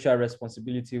social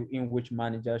responsibility in which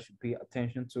managers should pay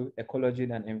attention to: ecology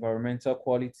and environmental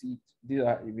quality. These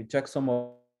are, if we check some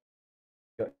of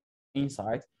your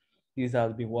insights, these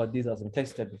has been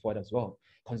tested before as well.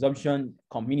 Consumption,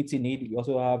 community need. We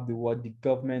also have the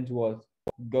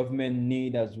government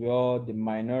need as well, the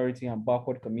minority and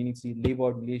backward community,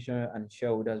 labor relation, and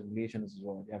shareholders relations as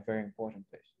well. They are very important.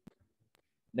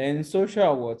 Then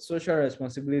social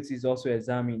responsibility is also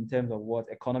examined in terms of what?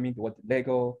 Economic, what?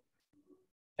 Legal,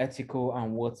 ethical,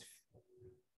 and what?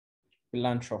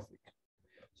 Philanthropic.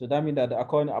 So that means that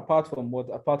apart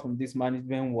from this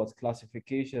management was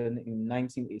classification in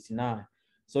 1989,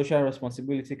 social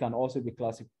responsibility can also be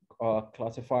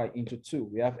classified into two.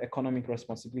 We have economic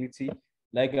responsibility,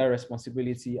 legal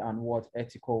responsibility, and what?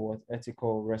 Ethical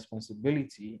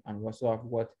responsibility. And we also have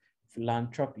what?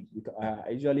 Philanthropy. I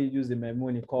usually use the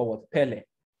mnemonic called what? PELE,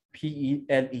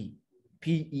 P-E-L-E.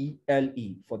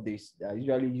 P-E-L-E for this. I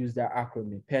usually use that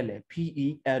acronym, PELE,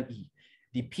 P-E-L-E.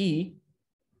 The P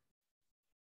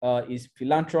is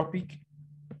philanthropic,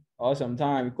 or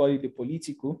sometimes we call it the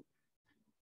political.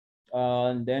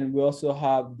 And then we also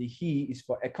have the E is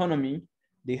for economy,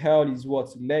 the L is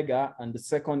what? Legal, and the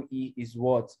second E is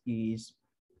what? Is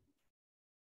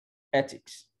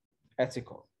ethics,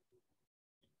 ethical.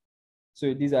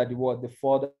 So these are the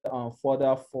further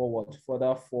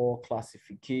four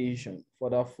classification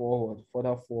of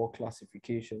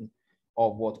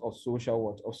what? Of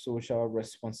social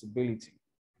responsibility.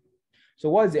 So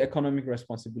what is the economic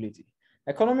responsibility?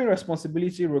 Economic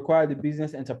responsibility requires the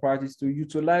business enterprises to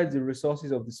utilize the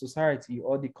resources of the society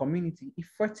or the community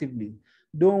effectively.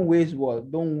 Don't waste what?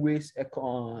 Don't waste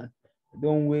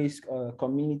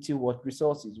community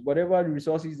resources. Whatever the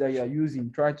resources that you are using,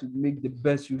 try to make the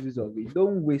best uses of it.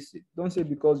 Don't waste it. Don't say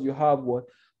because you have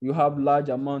large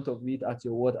amount of it at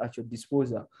your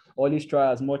disposal. Always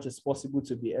try as much as possible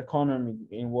to be economic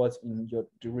in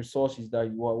the resources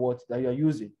that you are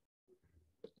using.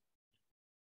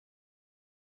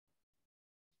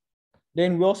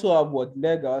 Then we also have what?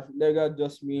 Legal. Legal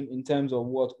just mean in terms of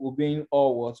what? Obeying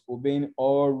all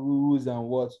rules and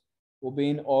what?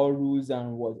 Obeying all rules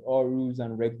and what? All rules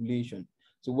and regulation.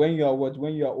 So when you are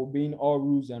obeying all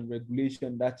rules and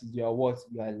regulation, that is your what?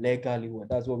 You are legally what?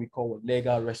 That's what we call what?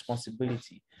 Legal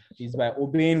responsibility. It's by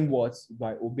obeying what?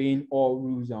 By obeying all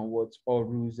rules and what? All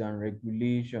rules and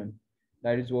regulation.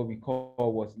 That is what we call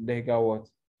what? Legal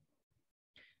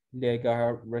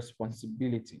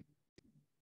responsibility.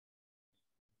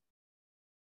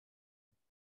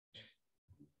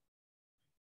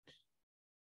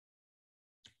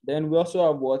 Then we also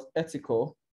have what?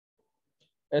 Ethical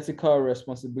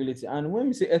responsibility. And when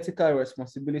we say ethical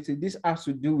responsibility, this has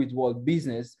to do with what?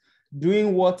 Business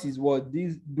doing what is right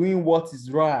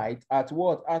at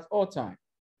what? At all time.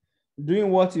 Doing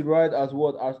what is right at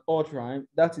what? At all time.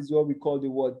 That is what we call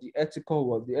the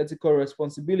ethical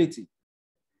responsibility.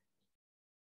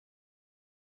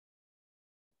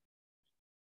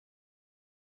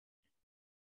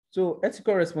 So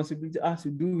ethical responsibility has to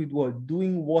do with what?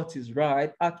 Doing what is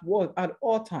right at what? At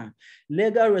all time.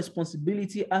 Legal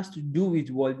responsibility has to do with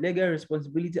what? Legal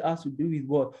responsibility has to do with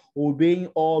what? Obeying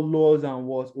all laws and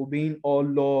what? Obeying all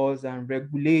laws and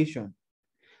regulation.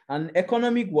 And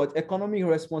economic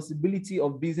responsibility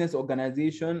of business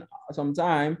organization.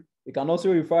 Sometimes we can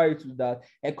also refer to that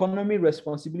economic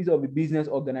responsibility of a business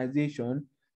organization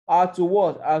are to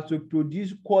what? Are to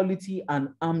produce quality and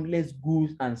harmless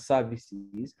goods and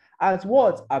services at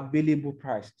what? Available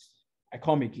prices. I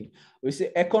come again. We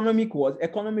say economic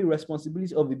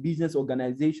responsibility of a business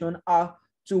organization are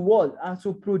to what? Are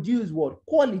to produce what?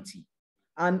 Quality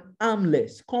and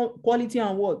harmless. Quality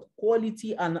and what?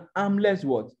 Quality and harmless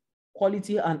what?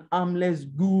 quality and harmless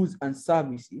goods and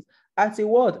services at a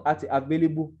what? At an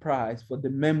available price for the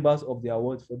members of their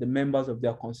what? For the members of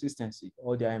their consistency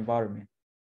or their environment.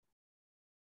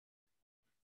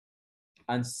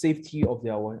 And safety of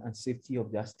their what? And safety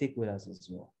of their stakeholders as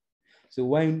well. So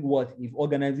when what? If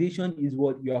organization is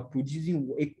what? You are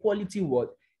producing a quality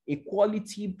what? A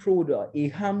quality product, a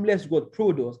harmless what?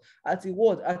 Product at a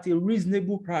what? At a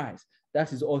reasonable price.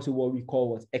 That is also what we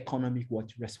call what? Economic what?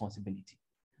 Responsibility.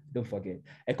 Don't forget.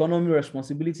 Economic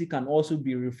responsibility can also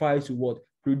be referred to what?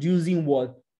 Producing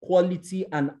what? Quality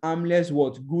and harmless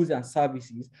what? Goods and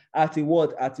services at a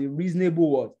what? At a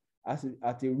reasonable what?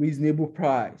 At a reasonable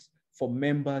price for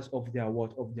members of their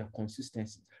what? Of their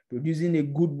consistency. Producing a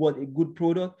good what? A good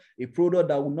product, a product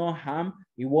that will not harm,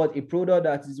 a what? A product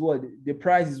that is what? The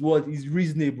price is what? Is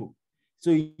reasonable. So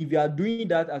if you are doing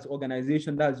that as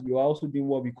organization, that's you are also doing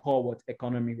what we call what?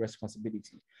 Economic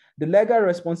responsibility. The legal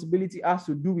responsibility has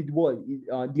to do with what?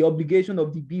 The obligation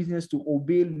of the business to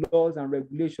obey laws and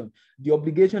regulations. The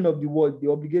obligation of the what?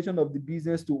 The obligation of the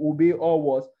business to obey all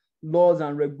what? Laws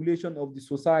and regulations of the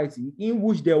society in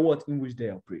which they what? In which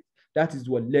they operate. That is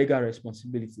what legal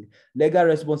responsibility. Legal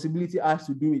responsibility has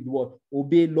to do with what?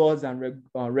 Obey laws and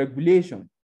regulation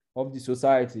of the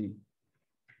society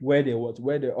where they what?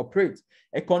 Where they operate.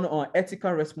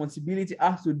 Ethical responsibility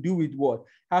has to do with what?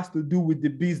 Has to do with the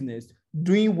business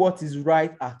doing what is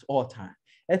right at all times.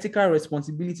 Ethical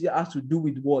responsibility has to do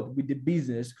with what? With the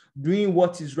business doing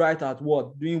what is right at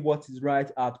what? Doing what is right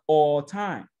at all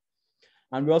times.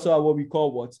 And we also have what we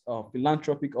call what?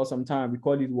 Philanthropic, or sometimes we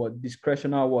call it what?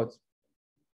 Discretional what?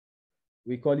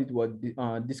 We call it what?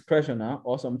 Discretional,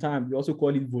 or sometimes we also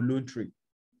call it voluntary.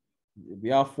 We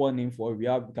have four names for it.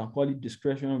 We can call it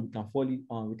discretional, we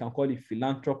can call it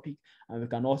philanthropic, and we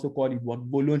can also call it what?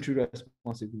 Voluntary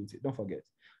responsibility. Don't forget.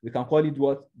 We can call it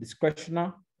what?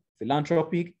 Discretional,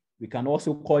 philanthropic. We can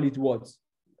also call it what?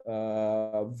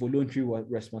 Voluntary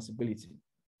responsibility.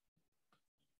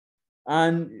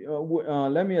 And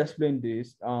let me explain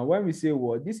this. When we say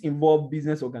what, this involves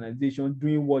business organization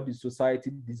doing what the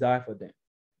society desire for them,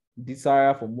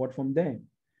 desire from what from them.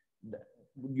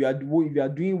 If you are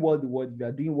doing what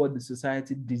the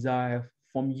society desire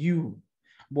from you.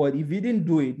 But if you didn't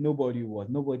do it, nobody will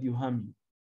harm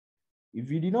you. If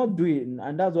you did not do it,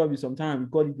 and that's why we sometimes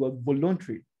call it what?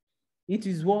 Voluntary. It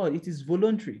is what? It is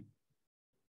voluntary.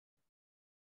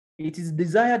 It is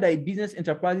desired that business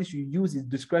enterprises should use its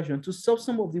discretion to solve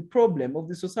some of the problems of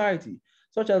the society,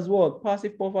 such as what?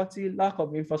 Passive poverty, lack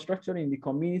of infrastructure in the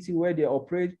community where they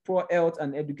operate, poor health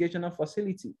and educational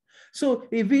facility. So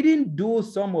if we didn't do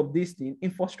some of these things,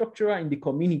 infrastructure in the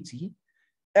community,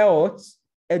 health,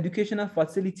 educational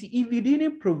facility, if we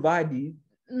didn't provide it,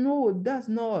 no, that's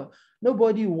not,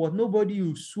 nobody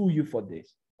will sue you for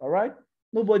this, all right?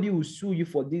 Nobody will sue you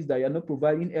for this, that you're not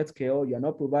providing healthcare or you're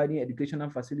not providing educational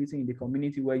facility in the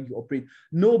community where you operate.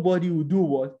 Nobody will do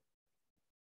what?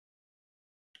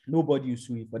 Nobody will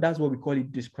sue you, but that's what we call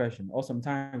it discretion, or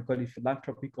sometimes we call it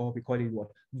philanthropic, or we call it what?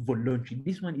 Voluntary.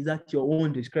 This one is at your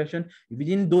own discretion. If you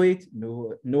didn't do it,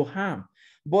 no harm.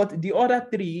 But the other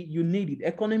three, you need it.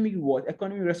 Economic what?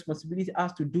 Economic responsibility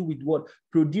has to do with what?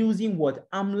 Producing what?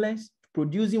 Harmless,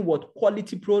 producing what?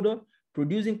 Quality product,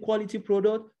 producing quality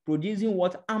product, producing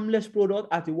what? Harmless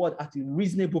product at a what? At a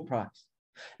reasonable price.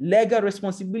 Legal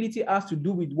responsibility has to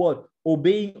do with what?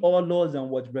 Obeying all laws and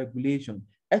what? Regulation.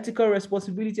 Ethical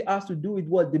responsibility has to do with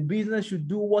what? The business should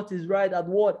do what is right at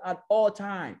what? At all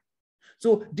times.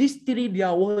 So these three, they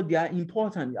are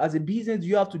important. As a business,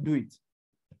 you have to do it.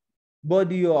 But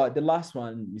the last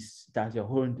one is at your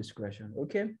own discretion,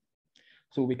 okay?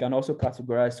 So we can also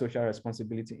categorize social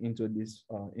responsibility into this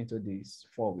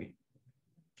four ways.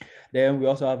 Then we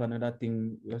also have another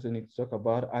thing we also need to talk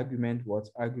about: argument what?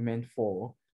 Argument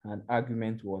for, and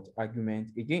argument what? Argument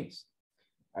against.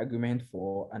 Argument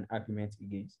for and argument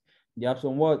against. There are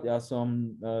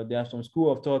some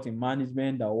school of thought in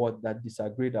management that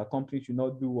disagree that companies should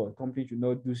not do what? Companies should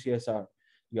not do CSR.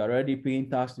 You're already paying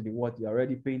tax to the what? You're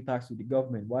already paying tax to the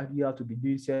government. Why do you have to be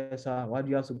doing CSR? Why do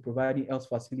you have to provide health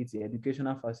facility,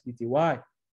 educational facility? Why?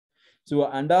 So,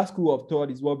 and that school of thought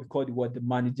is what we call the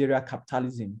managerial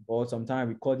capitalism, or sometimes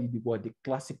we call it the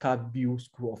classical view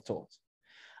school of thought.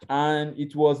 And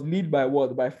it was led by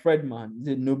what? By Friedman. He's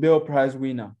a Nobel Prize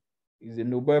winner. He's a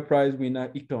Nobel Prize winner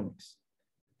economics.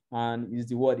 And is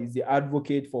the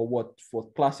advocate for what? For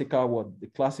classical what? The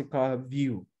classical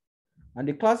view. And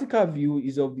the classical view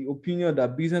is of the opinion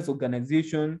that business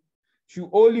organization should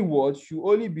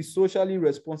only be socially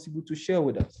responsible to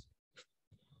shareholders.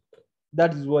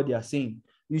 That is what they are saying.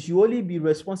 You should only be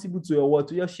responsible to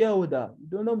your shareholder. You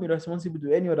don't be responsible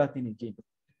to any other thing again.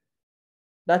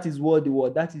 That is what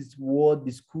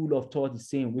the school of thought is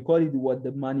saying. We call it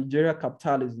the managerial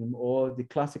capitalism, or the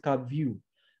classical view.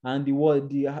 And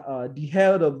the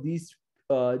head of this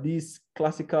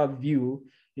classical view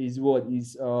is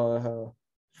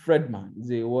Friedman. Is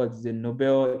the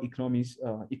Nobel economics.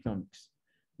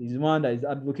 He's one that is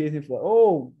advocating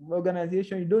for,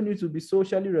 organization, you don't need to be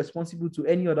socially responsible to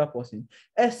any other person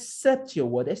except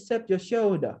your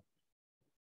shareholder.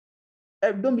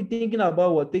 Don't be thinking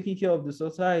about taking care of the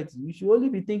society. You should only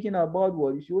be thinking about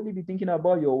what? You should only be thinking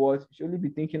about your what? You should only be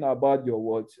thinking about your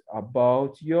what?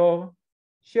 About your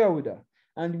shareholder.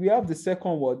 And we have the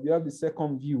second what? We have the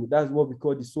second view. That's what we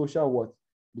call the social what?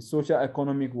 The social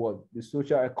economic what? The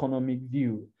social economic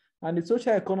view. And the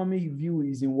social economic view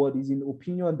is in what? Is in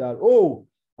opinion that,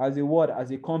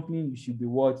 as a company, you should be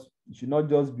what? You should not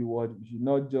just be what? You should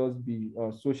not just be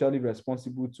socially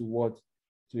responsible to what?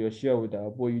 To your shareholder,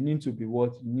 but you need to be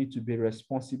what? You need to be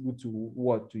responsible to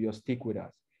what? To your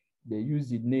stakeholders. They use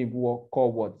the name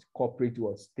called what? Corporate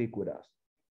what? Stakeholders.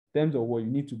 In terms of what, you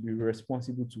need to be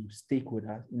responsible to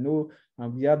stakeholders.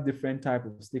 And we have different types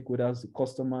of stakeholders: the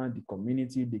customer, the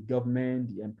community, the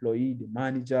government, the employee, the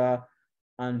manager,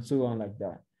 and so on like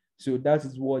that. So that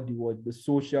is what the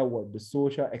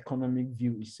social economic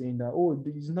view is saying, that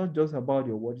it's not just about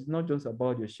your what? It's not just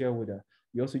about your shareholder.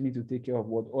 You also need to take care of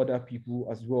what other people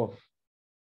as well.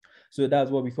 So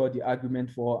that's what we call the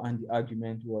argument for and the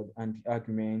argument what and the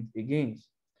argument against.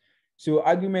 So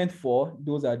argument for,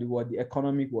 those are the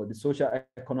economic the social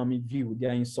economic view. They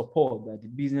are in support that the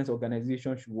business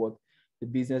organization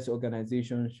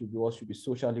should be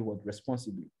socially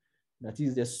responsible. That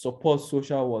is, they support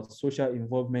social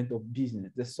involvement of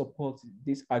business. They support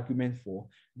this argument for,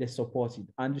 they support it.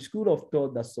 And the school of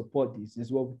thought that support this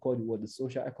is what we call the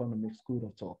social economic school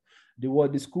of thought.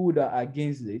 The school that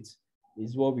against it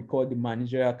is what we call the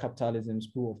managerial capitalism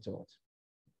school of thought.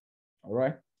 All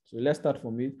right. So let's start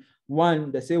from it.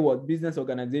 One, they say business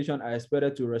organizations are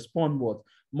expected to respond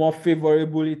more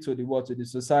favorably to the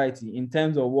society in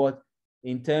terms of what?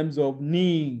 In terms of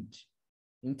need.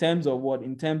 In terms of what?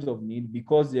 In terms of need,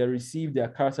 because they receive their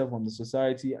charter from the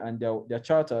society, and they're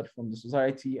chartered from the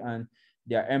society, and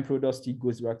their end product still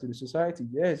goes back to the society.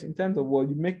 Yes, in terms of what?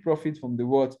 You make profit from the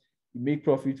what? You make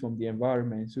profit from the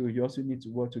environment. So you also need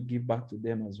to give back to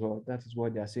them as well. That is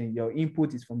what they're saying. Your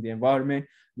input is from the environment.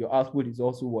 Your output is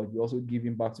also what? You're also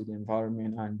giving back to the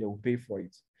environment, and they will pay for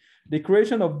it. The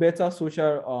creation of better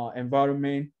social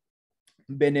environment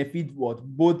benefit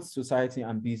both society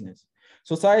and business.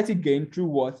 Society gain through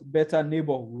what? Better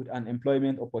neighborhood and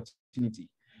employment opportunity.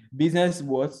 Business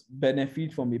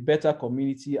benefit from a better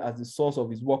community as the source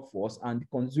of its workforce and the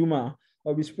consumer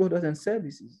of its products and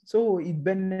services. So it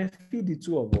benefits the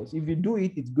two of us. If you do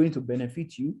it, it's going to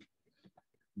benefit you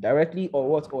directly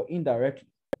or indirectly.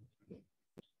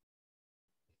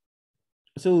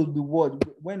 So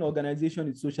when organization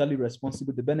is socially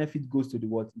responsible, the benefit goes to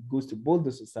It goes to both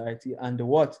the society and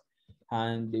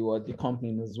the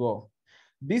company as well.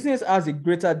 Business has a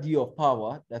greater deal of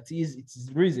power, that is, it is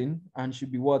reason, and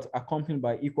should be accompanied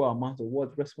by equal amount of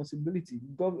responsibility.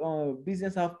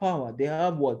 Business have power. They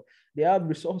have They have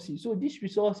resources. So these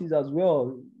resources as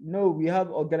well. We have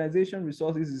organization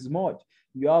resources is much.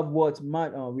 You have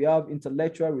we have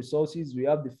intellectual resources, we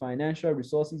have the financial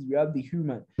resources, we have the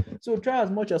human. So try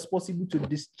as much as possible to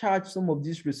discharge some of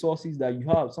these resources that you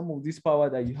have, some of this power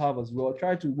that you have as well.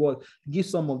 Try to give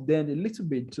some of them a little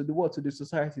bit to the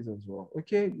societies as well.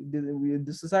 Okay,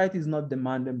 the society is not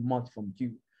demanding much from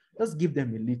you. Just give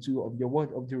them a little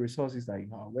of the resources that you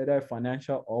have, whether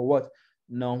financial or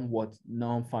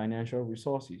non-financial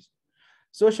resources.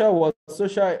 Social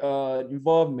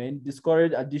involvement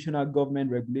discourage additional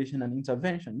government regulation and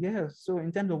intervention. Yes, so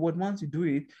in terms of once you do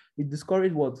it, it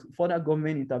discourages further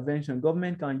government intervention.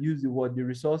 Government can use the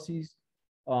resources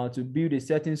to build a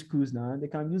certain schools now. They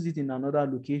can use it in another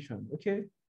location. Okay.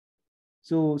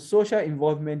 So social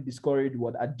involvement discourage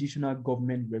additional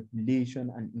government regulation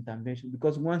and intervention,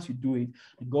 because once you do it,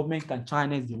 the government can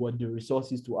channel the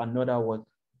resources to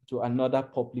another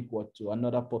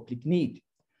public need.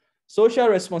 Social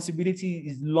responsibility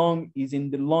is in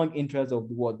the long interest of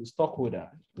the stockholder.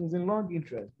 It's in long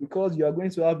interest because you are going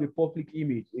to have a public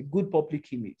image, a good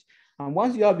public image. And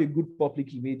once you have a good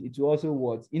public image, it will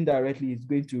also indirectly is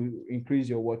going to increase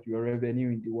your revenue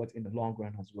in the long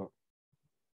run as well.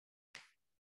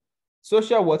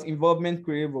 Social involvement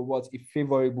creates a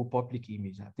favorable public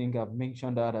image. I think I've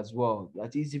mentioned that as well.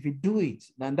 That is, if you do it,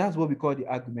 then that's what we call the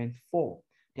argument for.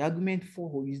 The argument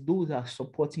for is those that are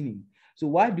supporting it. So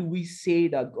why do we say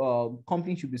that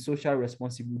companies should be socially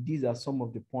responsible? These are some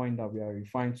of the points that we are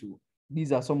referring to.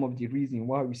 These are some of the reasons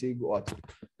why we say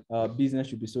business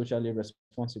should be socially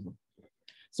responsible.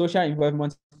 Social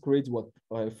involvement creates what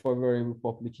a favorable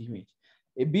public image.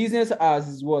 A business has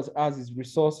its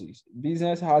resources.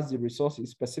 Business has the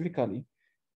resources specifically.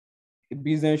 A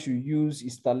business should use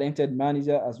its talented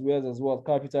manager as well as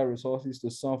capital resources to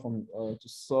solve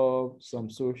some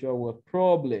social work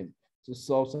problem.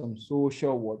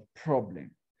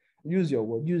 Use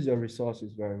your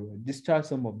resources very well. Discharge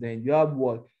some of them. You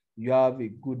have a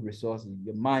good resource.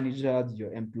 Your managers,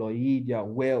 your employee, they are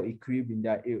well equipped in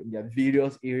their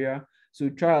various area. So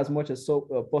try as much as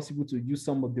possible to use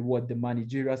some of the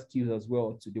managerial skills as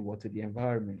well to the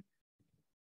environment.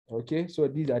 Okay, so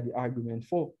these are the arguments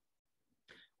for.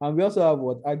 And we also have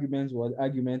argument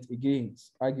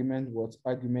against. And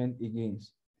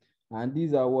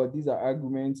these are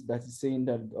arguments that is saying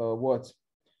that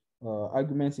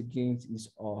arguments against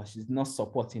is she's not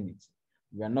supporting it.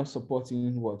 We are not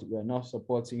supporting We are not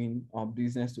supporting our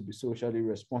business to be socially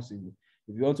responsible.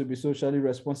 If you want to be socially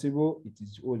responsible, it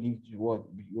is only you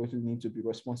also need to be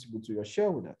responsible to your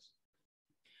shareholders.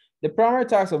 The primary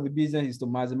task of the business is to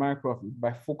maximize profit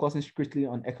by focusing strictly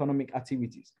on economic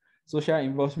activities. Social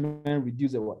involvement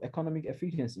reduces economic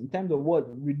efficiency. In terms of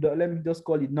let me just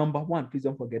call it number one. Please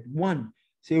don't forget one.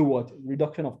 Say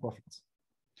reduction of profits.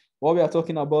 What we are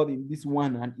talking about in this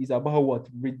one and is about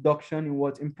reduction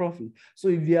in profit. So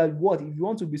if you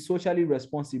want to be socially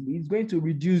responsible, it's going to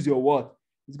reduce your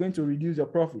It's going to reduce your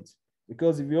profits.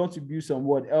 Because if you want to build some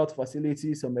health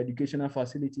facilities, some educational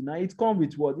facility, now it comes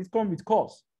with what? It comes with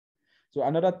cost. So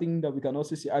another thing that we can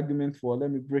also see argument for, let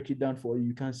me break it down for you.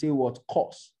 You can say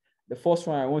cost. The first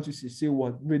one I want you to say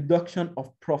reduction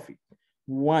of profit.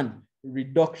 One,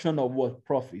 reduction of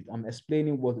profit. I'm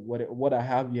explaining what I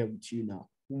have here with you now.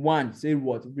 One, say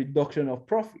reduction of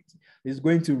profit is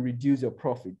going to reduce your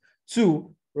profit.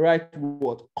 Two, write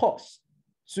cost.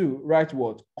 Two, write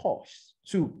cost.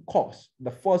 Two, cost.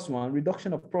 The first one,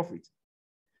 reduction of profit.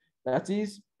 That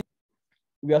is,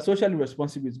 we are socially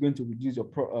responsible. It's going to reduce your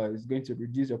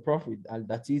profit, and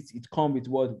that is, it comes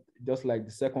with just like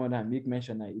the second one I make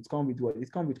mention. It comes with It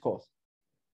comes with cost.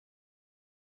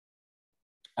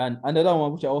 And another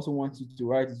one which I also want you to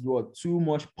write is too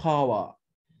much power.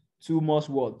 Too much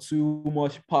power.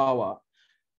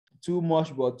 Too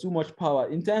much power.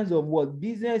 In terms of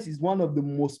business is one of the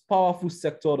most powerful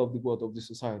sectors of the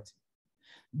society.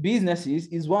 Businesses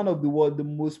is one of the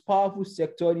most powerful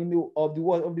sector of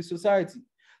the society.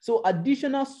 So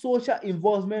additional social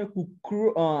involvement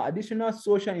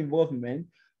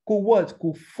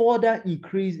could further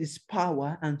increase its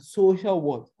power and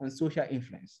social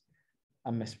influence.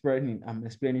 I'm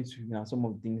explaining to you now some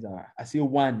of the things that I say.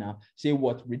 One now, say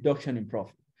reduction in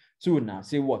profit. Two now,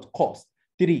 say cost.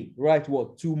 Three, right,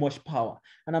 too much power.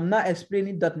 And I'm not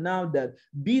explaining that now that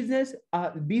business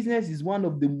is one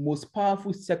of the most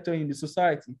powerful sector in the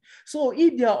society. So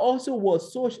if there are also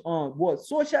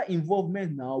social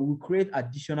involvement now will create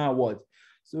additional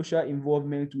social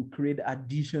involvement will create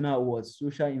additional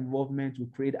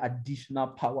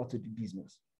power to the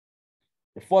business.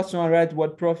 The first one, right,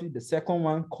 profit. The second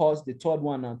one, cost. The third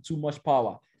one, too much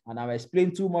power. And I've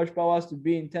explained too much powers to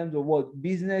be in terms of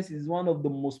business is one of the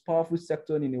most powerful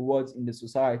sectors in the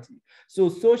society. So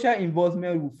social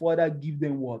involvement will further give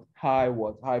them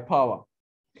high power.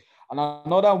 And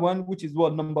another one, which is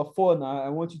number 4 now, I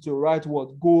want you to write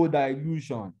goal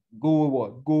dilution.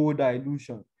 Goal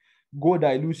dilution. Goal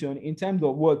dilution. In terms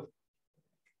of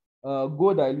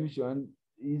goal dilution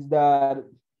is that,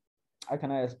 how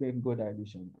can I explain goal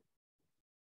dilution?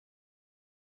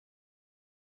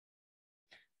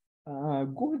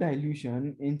 Goal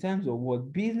dilution in terms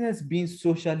of business being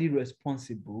socially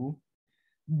responsible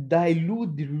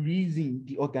dilute the reason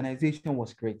the organization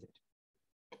was created.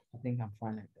 I think I'm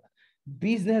fine like that.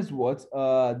 Business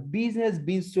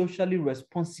being socially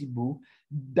responsible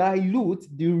dilute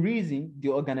the reason the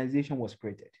organization was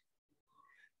created.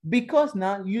 Because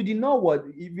now you did not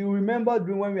if you remember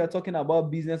when we are talking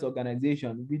about business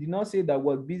organization, we did not say that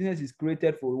business is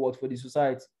created for the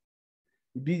society.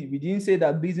 We didn't say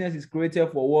that business is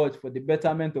created for for the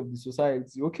betterment of the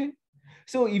society. Okay,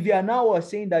 so if you are now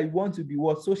saying that you want to be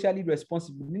socially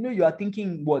responsible, you are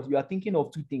thinking you are thinking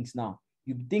of two things now.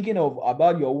 You're thinking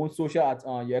about your own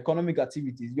social your economic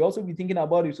activities. You also be thinking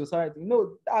about your society.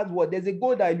 That's there's a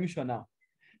goal dilution now,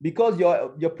 because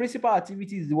your principal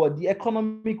activity is the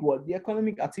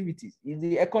economic activities is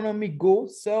the economic goal.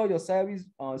 Sell your service,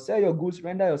 sell your goods,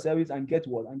 render your service, and get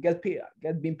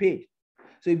being paid.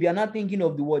 So if you're not thinking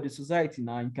of the society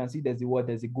now, you can see there's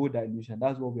a goal dilution.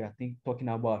 That's what we are talking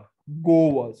about.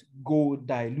 Goal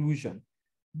dilution.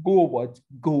 Goal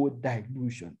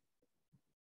dilution.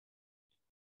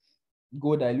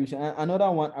 Goal dilution. And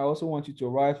another one, I also want you to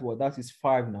write what that is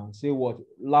 5 now. Say what?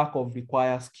 Lack of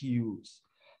required skills.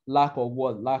 Lack of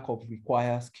what? Lack of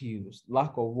required skills.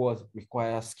 Lack of what?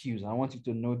 Required skills. I want you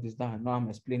to note this down. Now I'm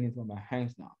explaining from my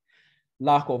hands now.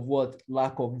 Lack of what?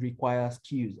 Lack of required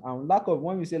skills. And lack of,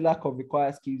 when we say lack of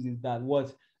required skills, is that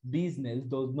what? Business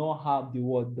does not have the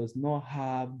what? Does not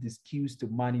have the skills to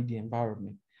manage the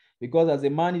environment. Because as a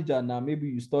manager now, maybe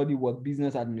you study what?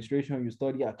 Business administration, you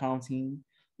study accounting.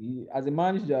 As a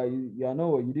manager, you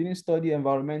know, you didn't study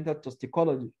environmental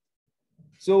toxicology.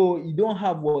 So you don't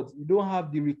have what? You don't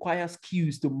have the required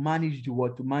skills to manage the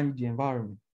what? To manage the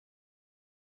environment.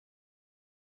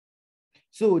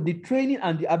 So the training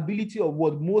and the ability of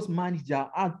what most managers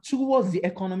are towards the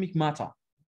economic matter.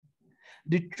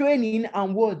 The training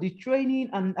and what? The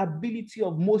training and ability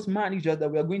of most managers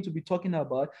that we are going to be talking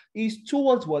about is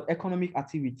towards what? Economic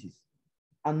activities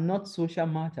and not social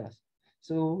matters.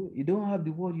 So you don't have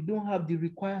the word, you don't have the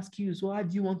required skills. So how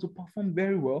do you want to perform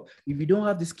very well if you don't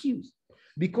have the skills?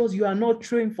 Because you are not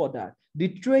trained for that. The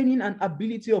training and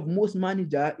ability of most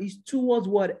managers is towards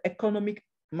what? Economic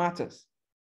matters,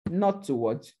 not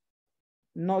towards,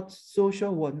 not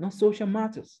social what? Not social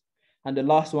matters. And the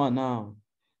last one now,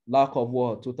 lack of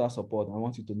what? Total support. I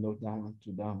want you to note that one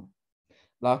to down.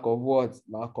 Lack of what?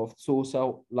 Lack of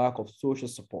social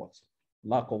support.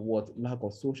 Lack of what? Lack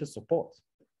of social support.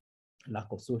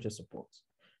 Lack of social support.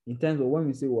 In terms of when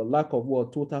we say, well, lack of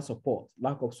what? Total support,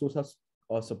 lack of social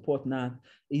support now,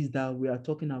 is that we are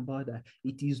talking about that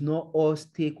it is not all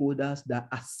stakeholders that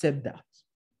accept that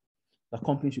the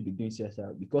company should be doing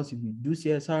CSR. Because if you do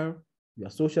CSR, you are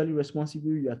socially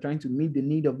responsible, you are trying to meet the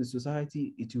need of the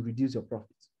society, it will reduce your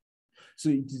profits. So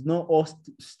it is not all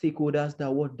stakeholders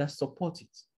that support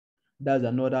it. That's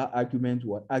another argument,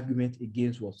 argument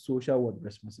against what? Social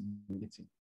responsibility.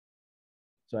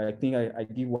 So I think I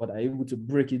give what I'm able to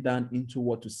break it down into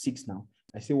what? To 6 now.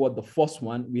 I say what? The first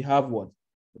one, we have what?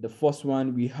 The first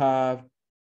one, we have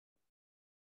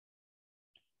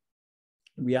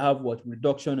what?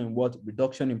 Reduction in what?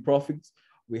 Reduction in profits.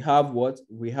 We have what?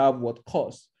 We have what?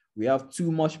 Cost. We have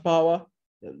too much power.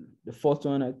 The first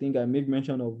one, I think I made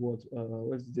mention of what?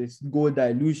 What's this? Goal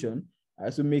dilution. I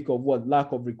also make of what?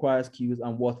 Lack of required skills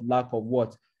and what? Lack of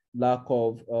what? Lack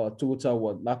of total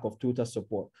what? Lack of total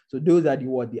support. So those are the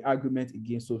what? The argument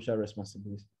against social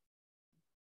responsibility.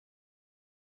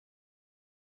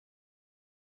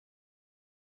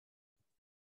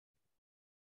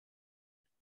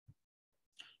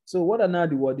 So what are now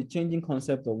the what? The changing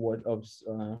concept of what? Of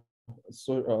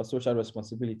social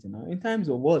responsibility now. In terms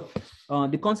of what?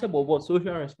 The concept of what?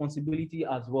 Social responsibility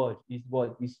as what?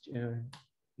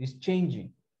 Is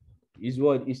changing. Is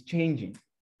what? Is changing.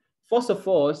 First of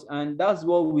all, and that's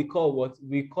what we call what?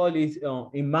 We call it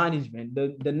in management.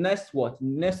 The next what?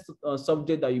 Next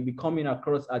subject that you'll be coming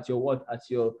across at your what? At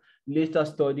your later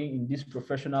study in this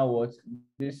professional what?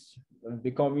 This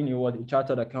becoming a what? A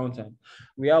chartered accountant.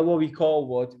 We have what we call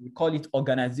what? We call it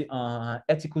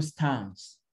ethical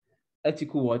stance.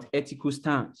 Ethical what? Ethical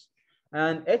stance.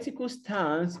 And ethical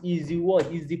stance is the what?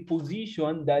 Is the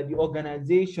position that the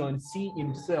organization see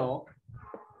himself.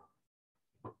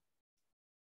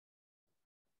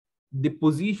 The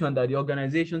position that the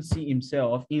organization see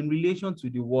himself in relation to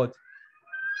the what?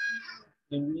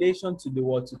 In relation to the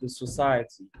what? To the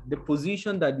society. The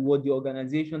position that what the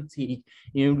organization take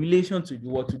in relation to the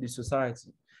what? To the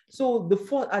society. So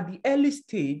at the early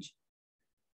stage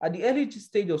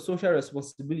of social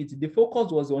responsibility, the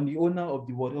focus was on the owner of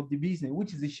the what? Of the business,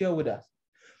 which is the shareholders.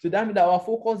 So that means that our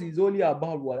focus is only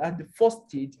about what? At the first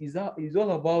stage is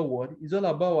all about what? Is all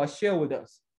about our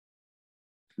shareholders.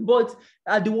 But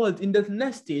at the what? In the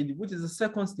next stage, which is the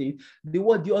second stage, the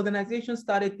organization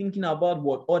started thinking about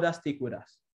what? Other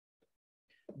stakeholders.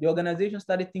 The organization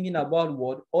started thinking about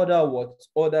what? Other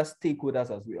stakeholders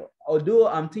as well. Although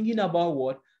I'm thinking about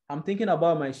what? I'm thinking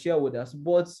about my shareholders,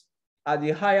 but at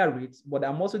a higher rate, but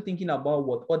I'm also thinking about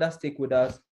what? Other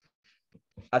stakeholders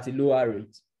at a lower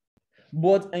rate.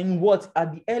 But in what?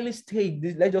 At the early stage,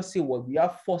 let's just say what? We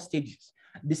have 4 stages.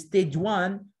 The stage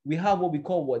 1, we have what we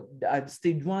call what? At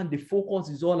stage 1, the focus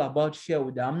is all about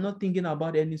shareholder. I'm not thinking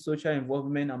about any social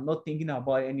involvement. I'm not thinking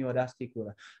about any other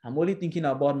stakeholder. I'm only thinking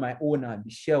about my owner, the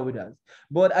shareholders.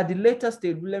 But at the later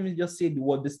stage, let me just say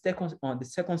the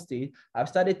second stage, I've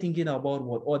started thinking about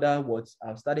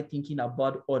I've started thinking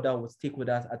about other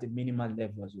stakeholders at a minimal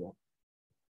level as well.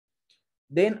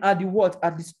 Then at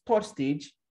the third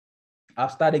stage,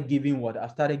 I've started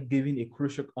giving a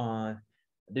crucial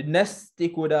the next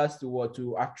stakeholders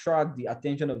to attract the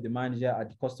attention of the manager, at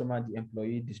the customer, the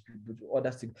employee, distributor, other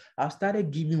stakeholders. I've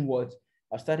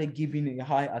started giving a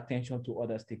high attention to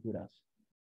other stakeholders.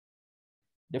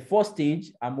 The first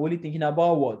stage, I'm only thinking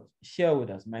about what?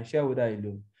 Shareholders, my shareholder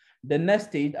alone. The next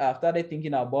stage, I've started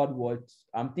thinking about what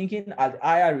I'm thinking at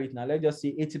higher rate. Now, let's just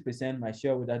say 80% my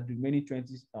shareholder, the remaining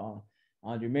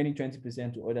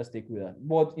 20% to other stakeholders.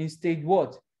 But in stage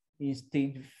what? In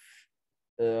stage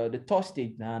the third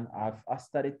stage, now I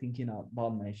started thinking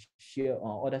about my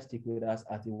other stakeholders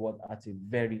at a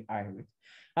very high rate.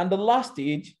 And the last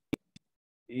stage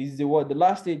is the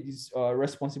last stage is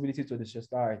responsibility to the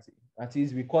society. That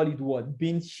is, we call it what?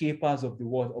 Being shapers of the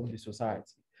world of the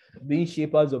society. Being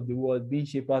shapers of the world, being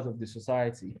shapers of the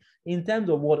society. In terms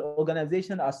of what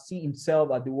organization has seen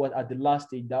himself at the last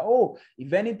stage, that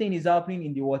if anything is happening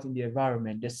in the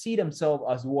environment, they see themselves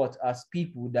as what? As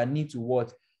people that need to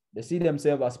what? They see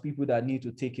themselves as people that need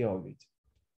to take care of it.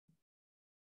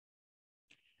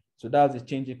 So that's the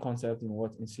changing concept in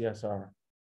CSR.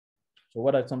 So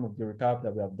what are some of the recap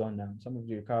that we have done now? Some of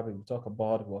the recap, we talk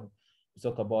about what? We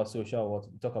talk about social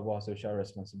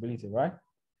responsibility, right?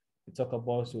 We talk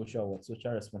about social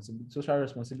responsibility. Social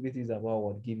responsibility is about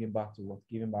what? Giving back to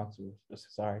the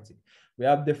society. We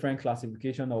have different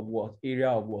classification of what? Area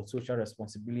of what? Social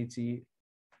responsibility.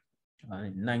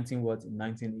 In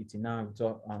 1989, we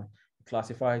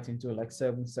classify it into like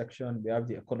 7 sections. We have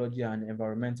the ecology and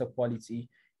environmental quality,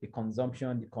 the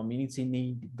consumption, the community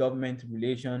need, the government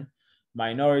relation,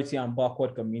 minority and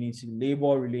backward community,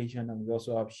 labor relation, and we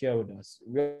also have shareholders.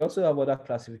 We also have other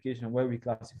classification where we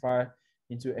classify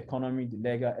into economy, the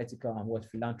legal, ethical, and what?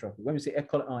 Philanthropy. When we say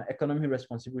economy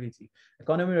responsibility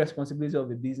of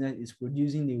the business is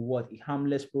producing a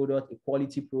harmless product, a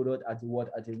quality product at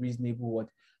a reasonable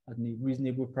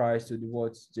price to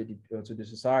the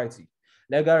society.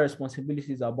 Legal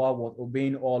responsibility is about what?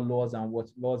 Obeying all laws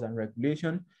and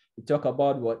regulation. We talk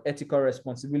about what? Ethical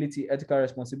responsibility. Ethical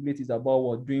responsibility is about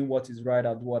what? Doing what is right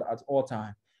at all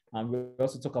time. And we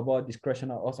also talk about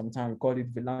discretionary, or sometimes we call it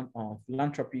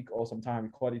philanthropic, or sometimes we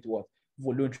call it what?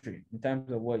 Voluntary, in terms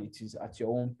of what it is at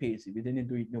your own pace. If you didn't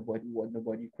do it,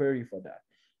 nobody query for that.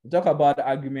 We talk about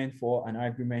argument for and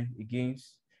argument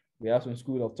against. We have some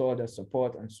school of thought that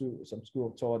support and some school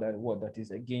of thought that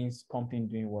is against company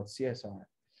doing what? CSR.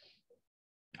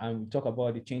 And we talk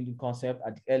about the changing concept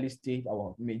at the early stage.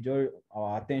 Our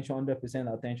attention,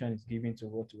 100% attention is given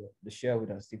to the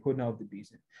shareholders, the owner of the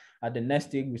business. At the next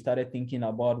stage, we started thinking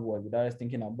about what? We started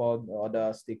thinking about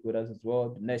other stakeholders as well.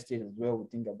 The next stage as well, we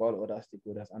think about other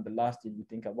stakeholders. And the last stage, we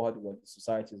think about what? The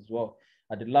society as well.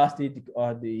 At the last stage,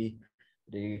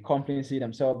 the companies see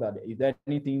themselves that if there's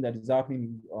anything that is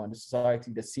happening on the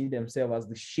society, they see themselves as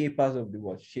the shapers of the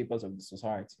world, shapers of the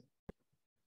society.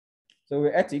 So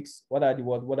with ethics, what are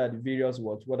the various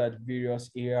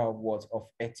areas of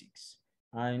ethics?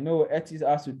 I know ethics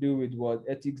has to do with what?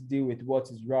 Ethics deal with what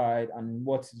is right and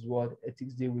what is what?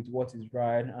 Ethics deal with what is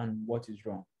right and what is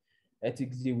wrong.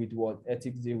 Ethics deal with what?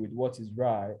 Ethics deal with what is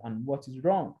right and what is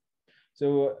wrong.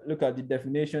 So look at the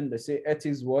definition. They say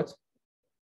ethics what?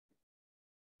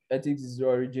 Ethics is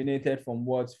originated from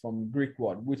what? From Greek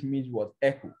word, which means what?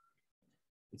 Echo.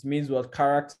 It means what?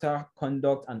 Character,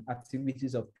 conduct, and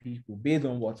activities of people based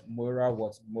on what?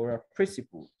 Moral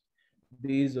principle.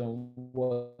 Based on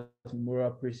what?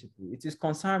 Moral principle. It is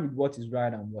concerned with what is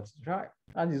right and what is right.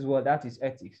 That is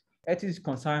ethics. Ethics is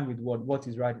concerned with what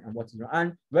is right and what is wrong.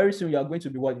 And very soon you are going to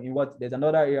be there's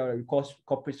another area we call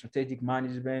corporate strategic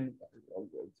management.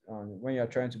 When you're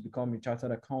trying to become a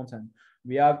chartered accountant,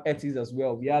 we have ethics as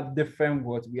well. We have different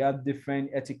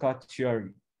ethical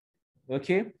theory.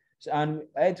 Okay. And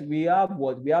we have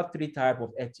 3 types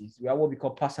of ethics. We have what we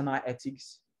call personal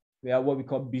ethics, we have what we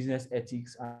call business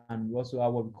ethics, and we also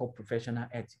have what we call professional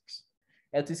ethics.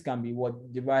 Ethics can be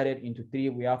divided into 3.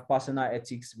 We have personal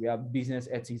ethics, we have business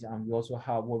ethics, and we also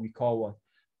have what we call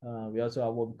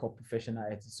professional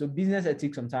ethics. So business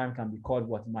ethics sometimes can be called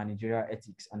managerial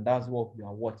ethics, and that's what we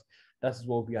are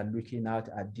looking at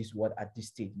this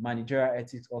stage. Managerial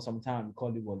ethics, or sometimes we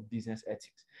call it business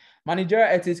ethics. Managerial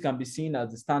ethics can be seen as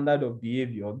the standard of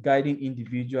behavior guiding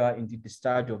individual in the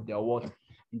discharge of their work,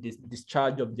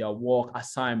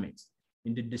 assignments,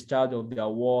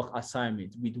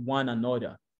 with one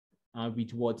another,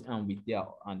 with their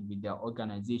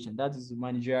organization. That is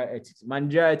managerial ethics.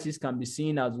 Managerial ethics can be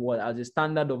seen as as a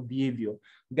standard of behavior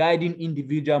guiding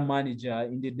individual manager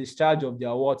in the discharge of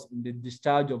their work,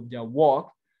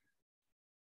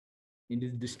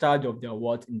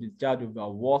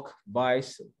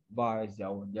 vice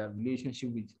their relationship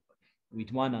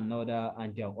with one another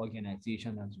and their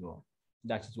organization as well.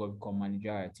 That is what we call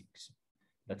managerial ethics.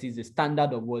 That is the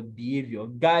standard of behavior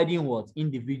guiding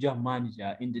individual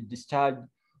manager in the discharge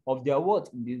of their what?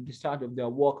 The start of their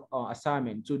work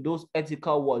assignment. So those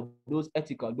ethical what?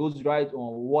 Those rights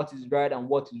on what is right and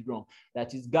what is wrong,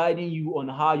 that is guiding you on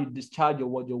how you discharge your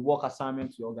work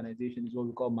assignment to your organization is what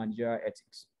we call managerial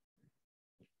ethics.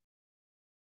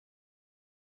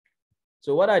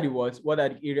 So what are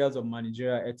the areas of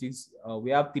managerial ethics?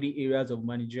 We have 3 areas of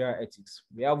managerial ethics.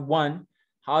 We have 1,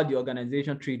 how the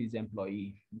organization treats its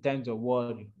employee in terms of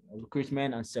what?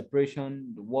 Recruitment and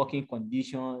separation, the working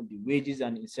condition, the wages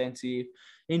and incentive,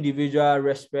 individual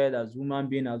respect as human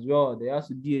being as well. There has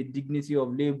to be a dignity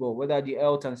of labor, whether the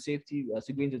health and safety. We are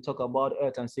still going to talk about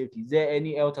health and safety. Is there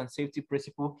any health and safety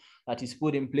principle that is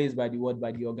put in place by the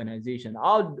organization?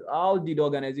 How did the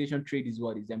organization treat its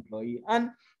employee?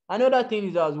 And another thing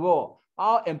is as well,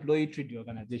 how employee treat the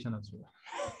organization as well.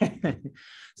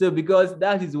 So because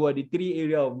that is the 3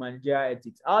 areas of managerial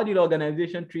ethics. How did the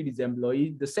organization treat its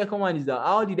employees? The second one is that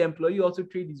how did the employee also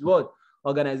treat his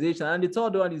organization? And the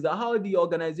third one is that how the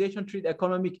organization treat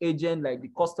economic agents like the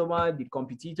customer, the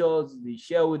competitors, the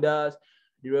shareholders,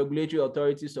 the regulatory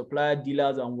authorities, supplier,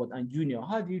 dealers, and junior.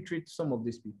 How do you treat some of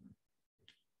these people?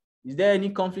 Is there any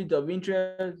conflict of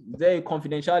interest? Is there a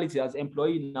confidentiality as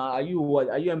employee? Now, are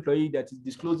you employee that is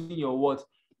disclosing your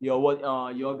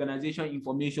organization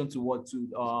information to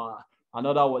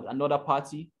another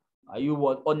party? Are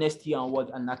you honesty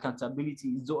and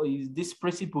accountability? Is this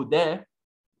principle there?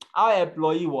 How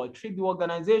employee treat the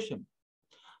organization?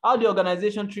 How the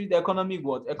organization treat the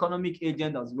economic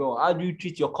agent as well? How do you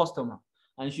treat your customer?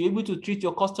 And you should be able to treat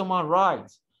your customer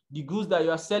right. The goods that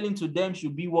you are selling to them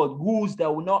should be goods that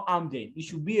will not harm them. It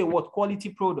should be a quality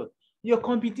product. Your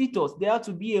competitors, they have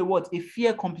to be a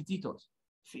fair competitors.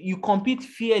 You compete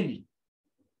fairly.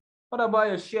 What about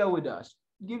your shareholders?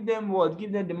 Give them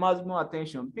the maximum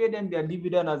attention. Pay them their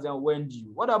dividend as and when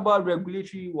due. What about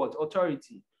regulatory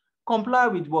authority? Comply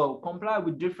with Comply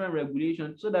with different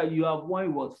regulations so that you have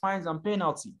fines and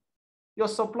penalty. Your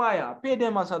supplier, pay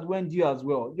them as at when due as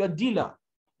well. Your dealer,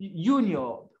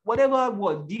 union,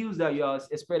 whatever deals that you are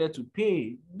expected to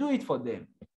pay, do it for them.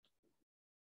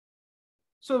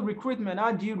 So recruitment,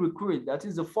 how do you recruit? That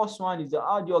is the first one, is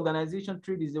how the organization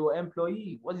treats the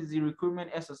employee. What is the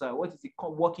recruitment exercise? What is the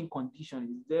working condition?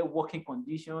 Is there working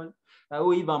condition?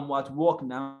 If I'm at work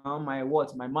now,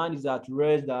 my mind is at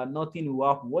rest, that nothing will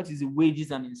happen. What is the wages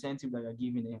and incentive that you're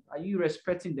giving them? Are you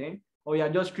respecting them? Or you're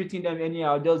just treating them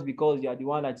anyhow just because you're the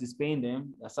one that is paying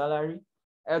them their salary?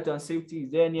 Health and safety, is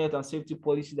there any health and safety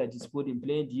policy that is put in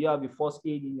place? Do you have a first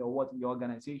aid in your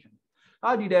organization?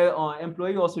 How did the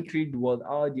employee also treat the world?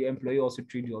 How the employee also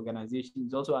treat the organization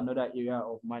is also another area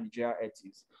of managerial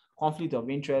ethics. Conflict of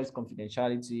interest,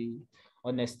 confidentiality,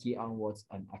 honesty,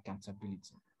 and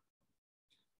accountability.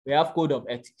 We have code of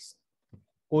ethics.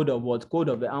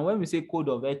 And when we say code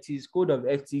of ethics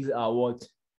are what?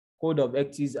 Code of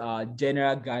ethics are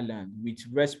general guidelines with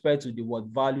respect to the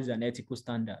values and ethical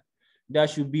standards. That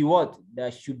should be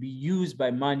that should be used by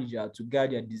manager to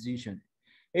guide their decision.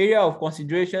 Area of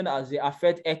consideration as they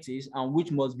affect ethics and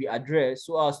which must be addressed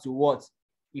so as to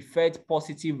effect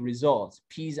positive results,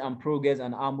 peace and progress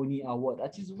and harmony and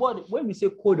that is when we say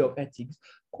code of ethics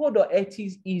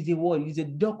is a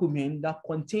document that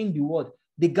contains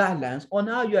the guidelines on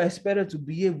how you are expected to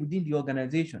behave within the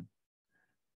organization.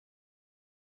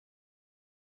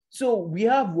 So we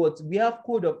have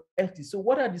code of ethics. So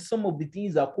what are some of the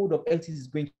things that code of ethics is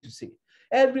going to say?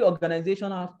 Every organization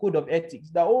has code of ethics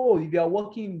that, if you are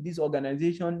working in this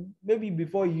organization, maybe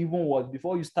before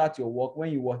you start your work,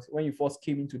 when you first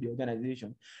came into the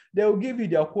organization, they will give you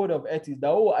their code of ethics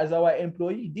that, as our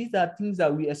employee, these are things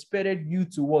that we expected you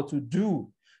to do.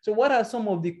 So what are some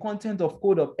of the content of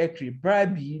code of ethics?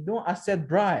 Bribery, don't accept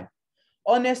bribe.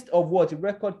 Honest of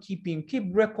record keeping,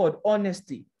 keep record,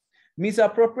 honesty.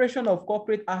 Misappropriation of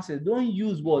corporate assets. Don't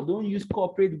use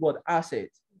corporate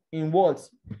assets in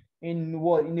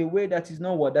a way that is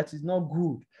not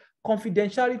good.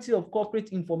 Confidentiality of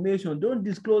corporate information. Don't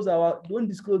disclose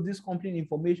this company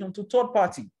information to third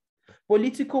party.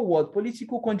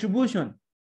 Political contribution.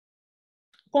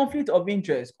 Conflict of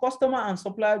interest. Customer and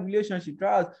supplier relationship.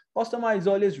 Customer is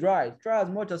always right. Try as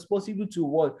much as possible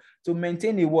to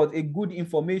maintain a good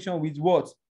information with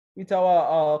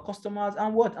our customers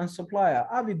and supplier.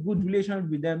 Have a good relationship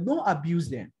with them. Don't abuse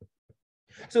them.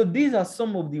 So these are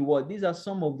some of the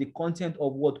content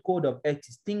of code of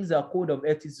ethics. Things that code of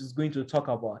ethics is going to talk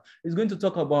about. It's going to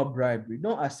talk about bribery.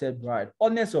 Don't accept bribe.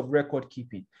 Honest of record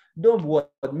keeping. Don't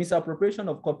misappropriation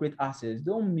of corporate assets.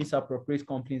 Don't misappropriate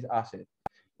companies' assets.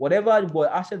 whatever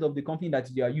asset of the company that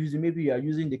you are using, maybe you are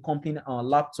using the company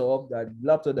laptop, that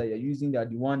laptop that you're using, that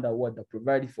the one that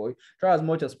provided for you, try as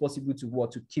much as possible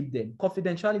to keep them.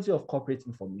 Confidentiality of corporate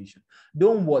information.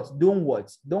 Don't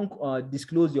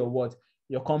disclose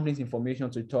your company's information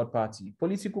to third party.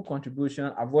 Political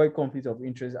contribution, avoid conflict of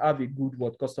interest, have a good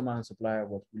customer and supplier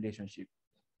relationship.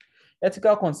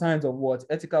 Ethical concerns of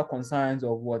ethical concerns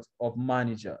of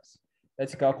managers.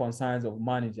 Ethical concerns of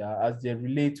manager as they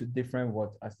relate to different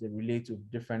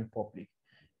public.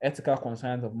 Ethical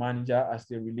concerns of manager as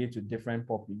they relate to different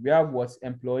public. We have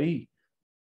employee,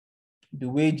 the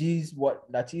wages,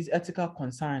 that is ethical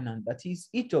concern, and that is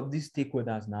each of these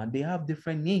stakeholders now, they have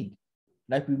different needs.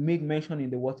 Like we make mention in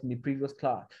the previous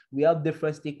class, we have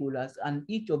different stakeholders, and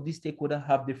each of these stakeholders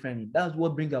have different needs. That's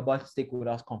what brings about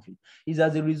stakeholders conflict. Is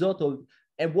as a result of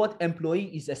what employee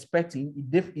is expecting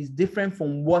is different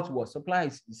from what supplier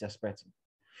is expecting.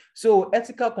 So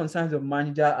ethical concerns of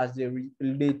manager as they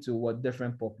relate to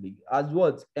different public. As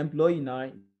employee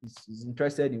now is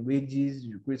interested in wages,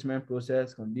 recruitment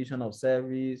process, condition of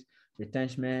service,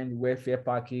 retention, welfare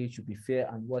package should be fair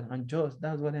and just.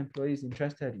 That's what employee is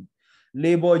interested in.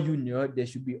 Labor union, they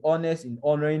should be honest in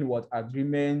honoring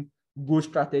agreement, good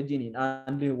strategy in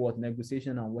handling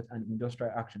negotiation and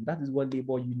industrial action. That is what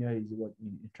labor union is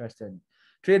interested in.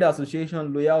 Trade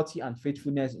association, loyalty and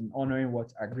faithfulness in honoring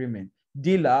agreement.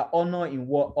 Dealer, honor in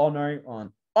honoring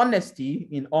on honesty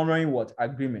in honoring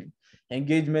agreement.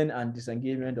 Engagement and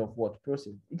disengagement of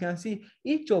process. You can see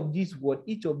each of these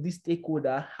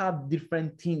stakeholders have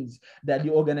different things that the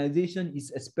organization is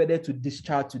expected to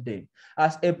discharge to them.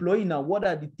 As employee now, what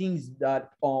are the things that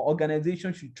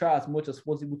organization should try as much as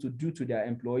possible to do to their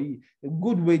employee?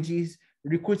 Good wages,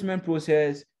 recruitment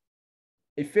process,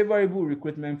 a favorable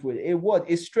recruitment process,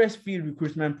 a stress-free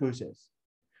recruitment process.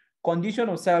 Condition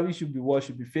of service should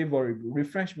be favorable.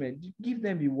 Refreshment, give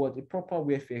them a proper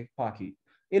welfare package.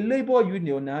 A labor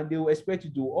union now, they will expect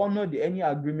you to honor any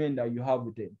agreement that you have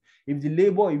with them. If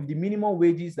the minimum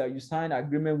wages that you sign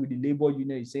agreement with the labor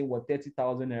union is saying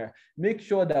 30,000 naira, make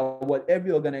sure that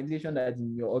every organization that is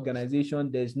in your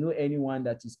organization, there's no anyone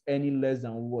that is any less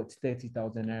than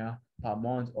 30,000 naira per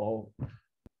month, or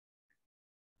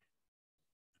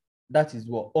that is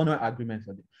honor agreement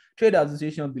for them. Trade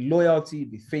association, be loyalty,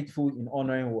 be faithful in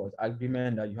honoring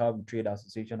agreement that you have with trade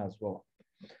association as well.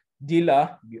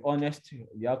 Dealer, be honest.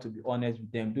 You have to be honest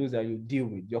with them. Those that you deal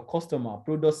with. Your customer,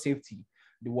 product safety.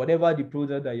 Whatever the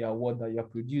product that you're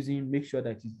producing, make sure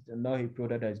that it's not a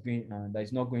product that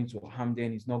is not going to harm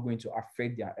them. It's not going to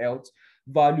affect their health.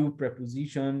 Value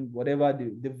proposition, whatever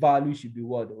the value should be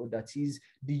that is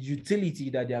the utility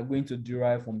that they are going to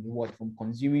derive from from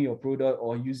consuming your product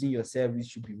or using your service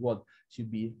should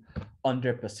be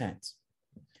 100%.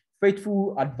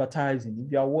 Faithful advertising.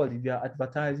 If you are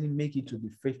advertising, make it to be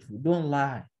faithful. Don't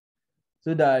lie.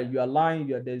 So that you are lying,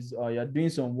 you're doing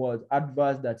some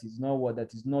adverts that is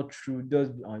not true,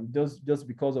 just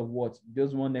because of you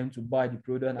just want them to buy the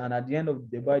product, and at the end of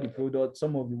they buy the product,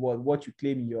 some of the what you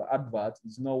claim in your advert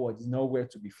is nowhere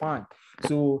to be found.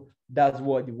 So that's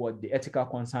the ethical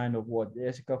concern the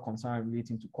ethical concern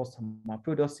relating to customer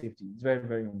product safety is very,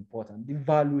 very important. The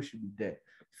value should be there.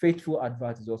 Faithful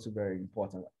advert is also very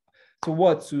important.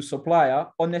 To supplier,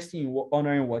 honesty in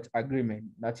honoring agreement.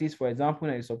 That is, for example,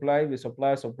 a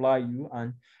supplier supply you,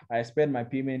 and I expect my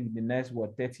payment in the next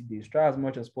 30 days. Try as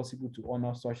much as possible to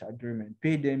honor such agreement.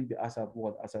 Pay them as at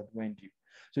when due.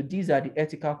 So these are the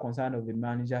ethical concerns of the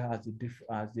manager as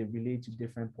they relate to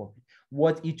different public.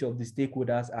 What each of the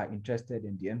stakeholders are interested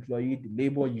in: the employee, the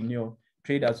labor union,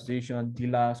 trade association,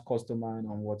 dealers, customer,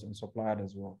 and supplier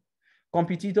as well.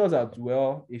 Competitors as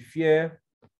well. A fair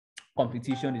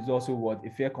competition is also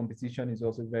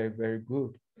very, very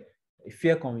good.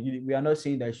 We are not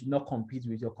saying that you should not compete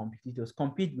with your competitors.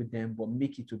 Compete with them, but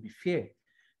make it to be fair.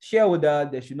 Shareholder,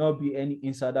 there should not be any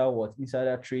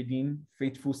insider trading,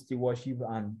 faithful stewardship,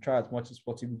 and try as much as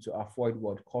possible to avoid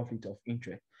conflict of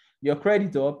interest. Your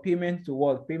creditor, payment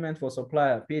for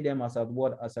supplier, pay them as at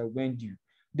when due.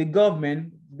 The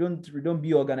government, don't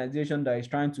be an organization that is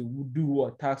trying to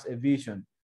do tax evasion.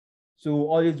 So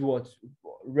always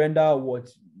render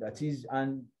that is,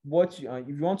 and if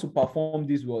you want to perform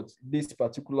this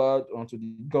particular onto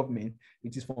the government,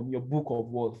 it is from your book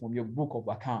of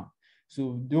account.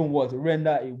 So don't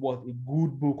render a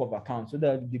good book of account, so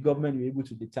that the government will be able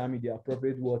to determine the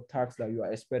appropriate tax that you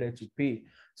are expected to pay.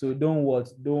 So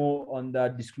don't under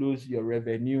disclose your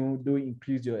revenue, don't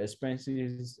increase your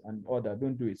expenses and all that.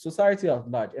 Don't do it. Society at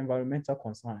large, environmental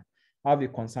concern, have a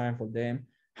concern for them.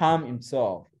 Harm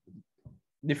himself,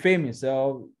 defame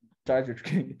himself, try to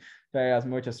try as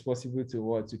much as possible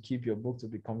to keep your book to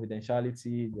be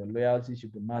confidentiality, your loyalty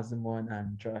should be maximum,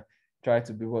 and try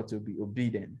to be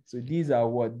obedient. So these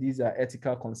are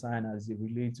ethical concerns as they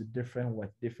relate to different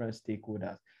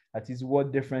stakeholders. That is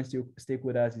what different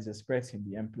stakeholders is expressing: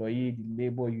 the employee, the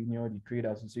labor union, the trade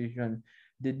association,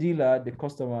 the dealer, the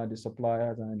customer, the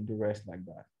suppliers, and the rest like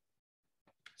that.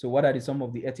 So what are some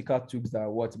of the ethical tools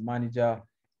that manager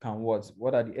can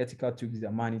what are the ethical tools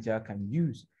that manager can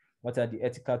use? What are the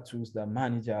ethical tools that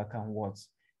manager can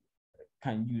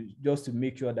use just to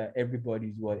make sure that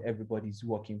everybody's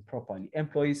working properly?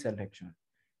 Employee selection.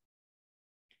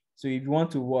 So if you want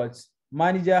to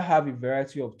manager have a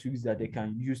variety of tools that they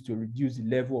can use to reduce the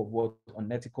level of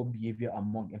unethical behavior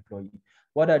among employees.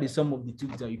 What are some of the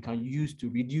tools that you can use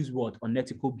to reduce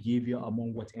unethical behavior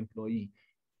among employee?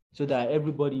 So that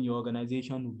everybody in your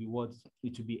organization will be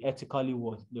it will be ethically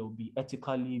there will be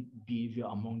ethically behavior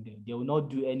among them. They will not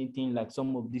do anything like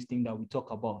some of these things that we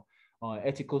talk about,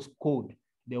 ethical code.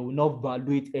 They will not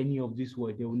evaluate any of this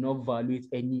word. They will not evaluate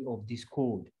any of this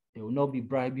code. They will not be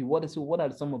bribing. What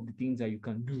are some of the things that you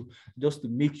can do just to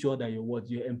make sure that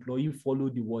your employee follow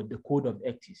the code of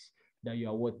ethics that you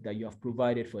have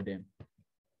provided for them?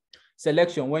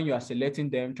 Selection, when you are selecting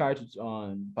them, try to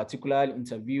particularly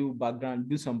interview,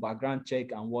 do some background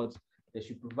check, and they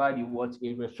should provide you a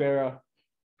referral.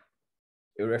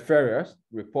 A referral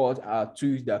report are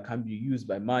tools that can be used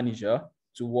by manager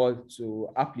to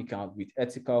applicant with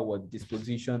ethical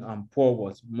disposition and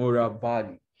poor moral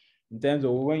value. In terms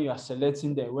of when you are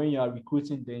selecting them, when you are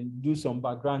recruiting them, do some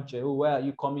background check. Oh, where are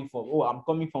you coming from? Oh, I'm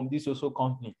coming from this also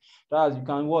company. That you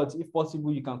can if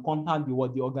possible, you can contact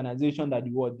the organization that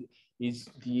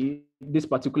this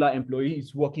particular employee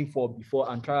is working for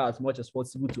before, and try as much as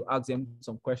possible to ask them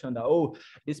some question that, oh,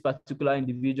 this particular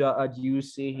individual, how do you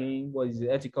say him? What is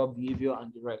the ethical behavior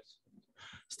and the rest?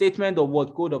 Statement of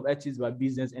code of ethics by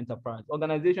business enterprise.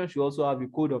 Organization should also have a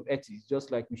code of ethics, just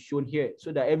like we shown here,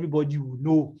 so that everybody will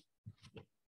know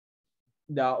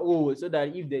that, so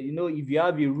that if if you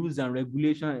have a rules and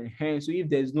regulation, so if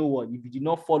there's if you did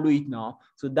not follow it now,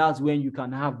 so that's when you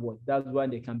can have that's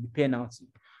when there can be penalty.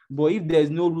 But if there's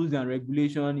no rules and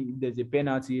regulation, if there's a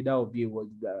penalty, that will be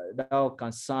that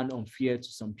can sound unfair to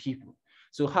some people.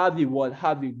 So have a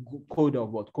code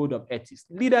of ethics.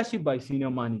 Leadership by senior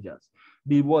managers.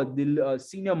 The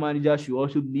senior manager should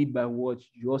also lead by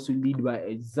You also lead by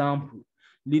example.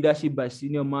 Leadership by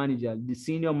senior manager. The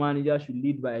senior manager should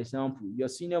lead by example. Your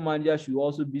senior manager should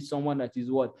also be someone that is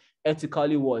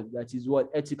ethically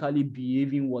ethically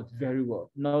behaving very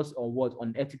well, not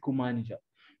unethical manager.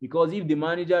 Because if the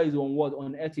manager is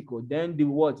unethical, then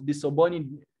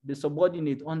the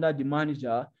subordinate under the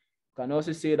manager can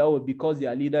also say that because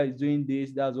their leader is doing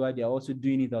this, that's why they are also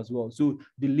doing it as well. So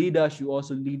the leader should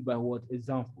also lead by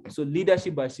example. So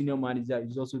leadership by senior manager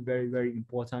is also very, very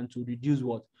important to reduce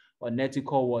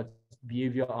unethical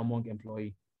behavior among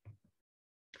employees.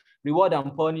 Reward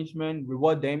and punishment.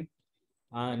 Reward them,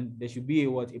 and there should be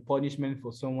a punishment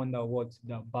for someone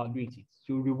that violates it.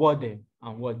 So reward them,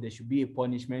 and there should be a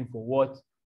punishment for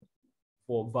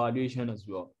violation as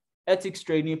well. Ethics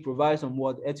training provides some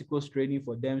ethical training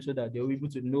for them, so that they're able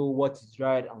to know what is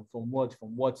right and from what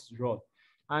is wrong.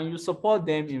 And you support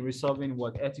them in resolving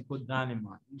ethical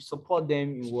dilemma. You support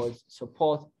them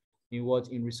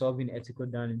in resolving ethical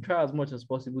dilemma. Try as much as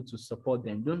possible to support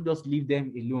them. Don't just leave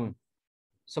them alone.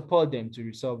 Support them to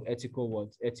resolve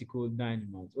ethical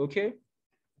dilemmas. Okay.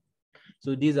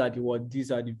 So these are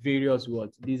the various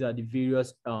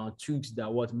tools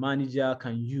that manager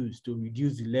can use to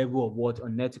reduce the level of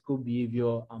unethical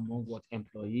behavior among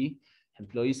employee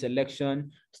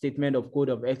selection, statement of code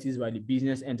of ethics by the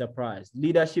business enterprise,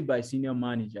 leadership by senior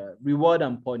manager, reward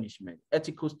and punishment,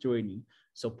 ethical training,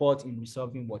 support in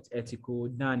resolving ethical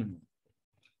dilemma.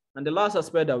 And the last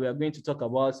aspect that we are going to talk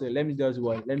about, so let me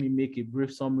make a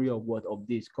brief summary of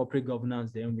this corporate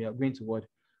governance. Then we are going to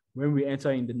when we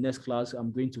enter in the next class,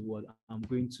 I'm going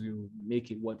to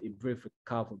make a brief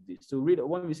recap of this. So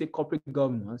when we say corporate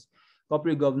governance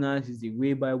is the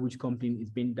way by which company is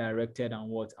being directed and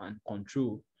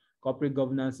controlled. Corporate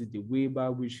governance is the way by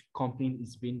which company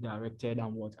is being directed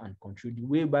and controlled. The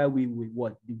way by we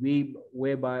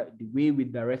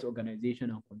direct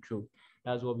organization and control.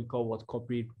 That's what we call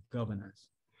corporate governance.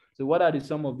 So what are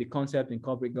some of the concepts in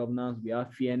corporate governance? We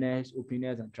have fairness,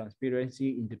 openness and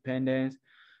transparency, independence,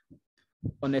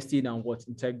 honesty and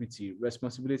integrity,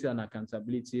 responsibility and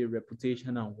accountability,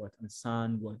 reputation and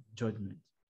sound judgment.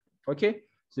 Okay,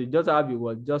 so just have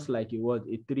just like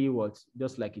a three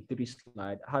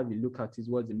slide. Have a look at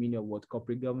what's the meaning of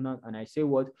corporate governance, and I say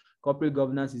Corporate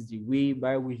governance is the way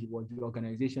by which what the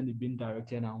organization is being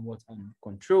directed and what and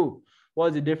control.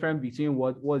 What's the difference between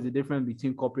what's the difference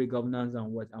between corporate governance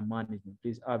and what and management?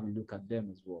 Please have a look at them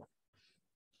as well.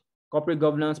 Corporate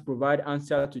governance provide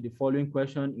answer to the following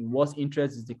question: in what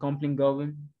interest is the company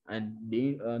governed? And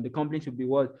the company should be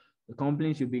what? The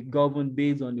company should be governed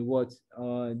based on the what?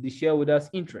 The shareholders'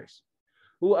 interest.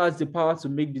 Who has the power to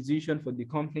make decisions for the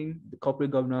company? The corporate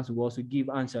governance will also give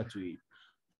answer to it.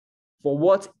 For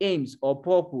what aims or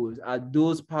purpose are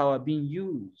those power being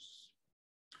used?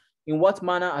 In what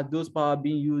manner are those power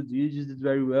being used? Do you use it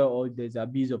very well, or there's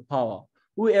abuse of power?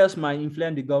 Who else might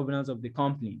influence the governance of the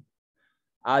company?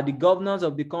 Are the governors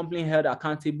of the company held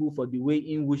accountable for the way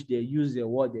in which they use their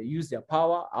what? They use their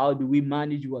power? How do we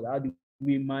manage what? How do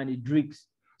we manage risks?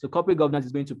 So corporate governance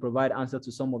is going to provide answer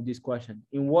to some of these questions.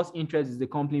 In what interest is the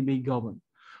company being governed?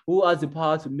 Who has the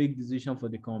power to make decisions for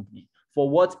the company? For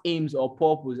what aims or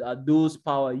purpose are those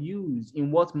power used?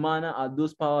 In what manner are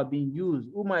those power being used?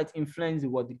 Who might influence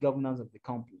what the governance of the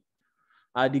company?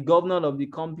 Are the governors of the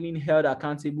company held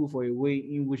accountable for a way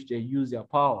in which they use their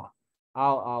power?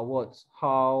 How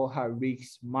are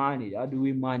risks managed? How do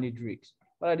we manage risks?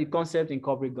 What are the concepts in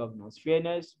corporate governance?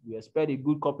 Fairness, we expect a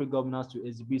good corporate governance to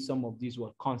exhibit some of these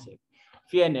concepts.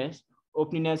 Fairness,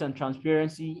 openness and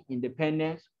transparency,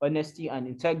 independence, honesty and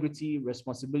integrity,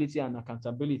 responsibility and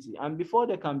accountability. And before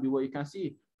there can be what you can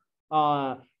see,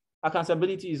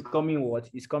 accountability is coming what?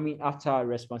 Is coming after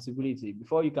responsibility.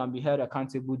 Before you can be held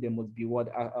accountable, there must be what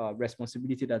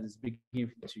responsibility that is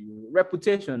given to you.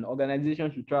 Reputation,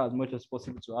 organizations should try as much as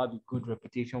possible to have a good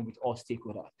reputation with all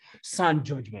stakeholders. Sound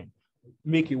judgment,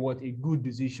 make it a good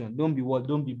decision. Don't be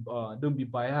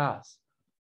biased.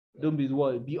 Don't be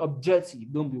be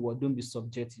objective. Don't be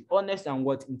subjective. Honest and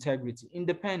integrity,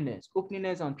 independence,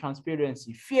 openness and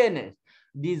transparency, fairness.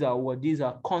 These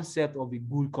are concepts of a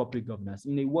good corporate governance.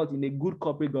 In a good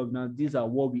corporate governance, these are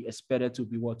what we expected to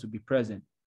be present.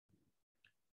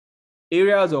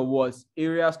 Areas of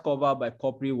areas covered by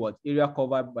corporate area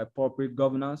covered by corporate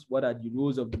governance. What are the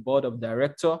roles of the board of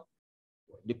director?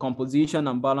 The composition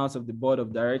and balance of the board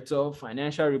of director,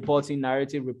 financial reporting,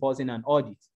 narrative reporting, and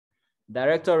audit.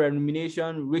 Director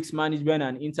remuneration, risk management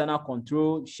and internal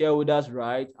control, shareholders'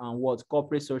 rights, and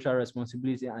corporate social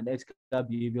responsibility and ethical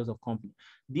behaviors of company.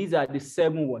 These are the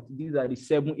seven These are the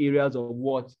 7 areas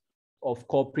of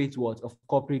corporate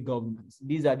governance.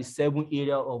 These are the 7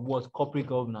 areas of corporate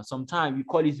governance. Sometimes we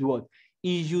call it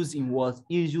issues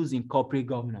in corporate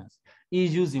governance.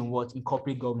 Issues in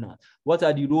corporate governance. What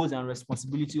are the roles and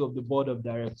responsibility of the board of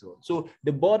directors? So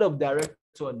the board of directors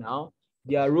now,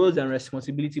 their roles and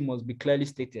responsibility must be clearly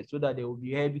stated so that they will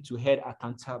be able to head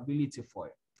accountability for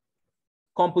it.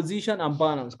 Composition and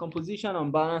balance. Composition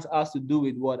and balance has to do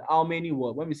with how many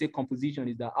when we say composition,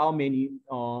 is that how many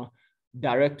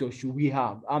directors should we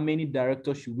have? How many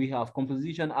directors should we have?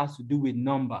 Composition has to do with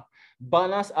number.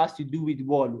 Balance has to do with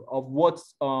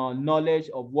knowledge,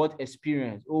 of what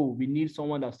experience. Oh, we need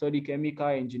someone that studied chemical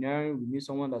engineering. We need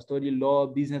someone that studied law,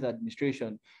 business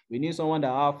administration. We need someone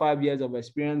that have 5 years of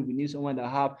experience. We need someone that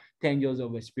have 10 years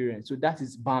of experience. So that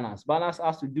is balance. Balance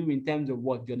has to do in terms of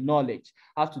your knowledge,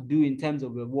 has to do in terms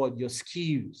of your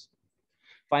skills.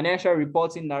 Financial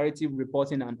reporting, narrative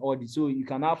reporting, and audit. So you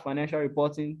can have financial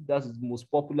reporting, that's the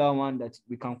most popular one that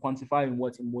we can quantify in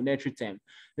monetary terms.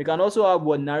 We can also have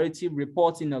narrative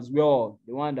reporting as well,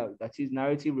 the one that is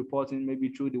narrative reporting, maybe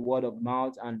through the word of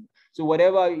mouth. And so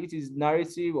whatever it is,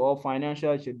 narrative or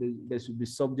financial, they should be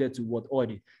subject to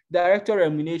audit. Director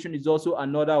remuneration is also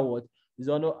another is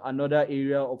another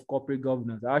area of corporate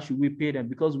governance. How should we pay them?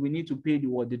 Because we need to pay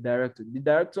the director. The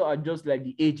director are just like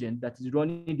the agent that is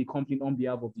running the company on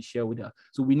behalf of the shareholder.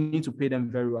 So we need to pay them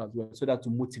very well as well, so that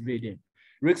to motivate them.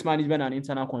 Risk management and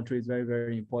internal control is very,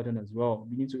 very important as well.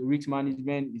 Risk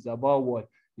management is about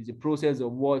is the process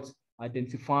of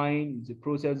identifying, is the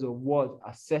process of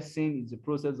assessing, is the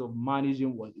process of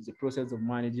managing is the process of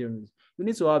managing. We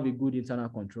need to have a good internal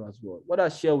control as well. What are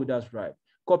shareholders' right?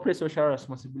 Corporate social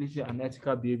responsibility and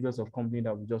ethical behaviors of company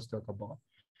that we just talked about.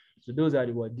 So those are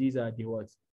these are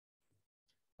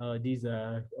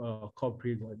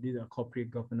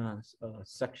corporate governance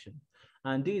section.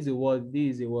 And this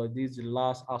is the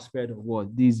last aspect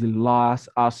of This is the last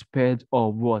aspect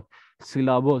of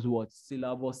syllabus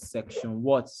syllabus section.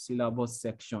 Syllabus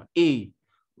section A.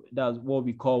 That's what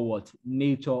we call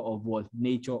nature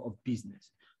of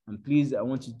business. And please, I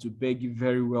want you to beg you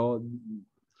very well.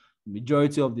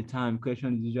 Majority of the time,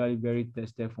 question is usually very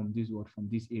tested from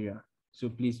this area. So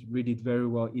please read it very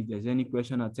well. If there's any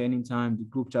question at any time, the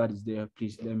group chat is there.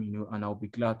 Please let me know, and I'll be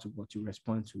glad to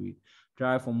respond to it.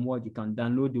 Try from you can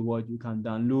download you can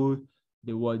download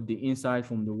the insight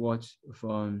from the what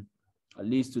from at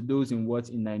least to those in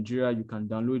Nigeria. You can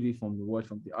download it from the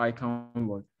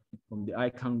ICAN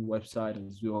website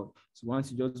as well. So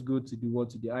once you just go to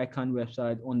the ICAN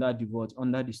website under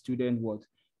the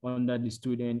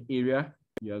student area,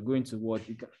 you are going to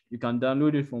you can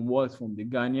download it from the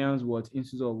Ghanaians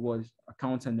Institute of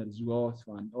Accountant as well,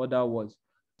 and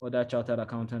other chartered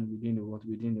accountant within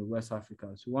the West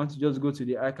Africa. So once you just go to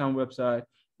the ICAN website,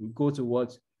 you go to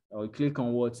click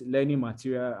on learning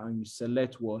material, and you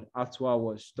select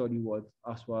ATSWA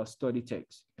study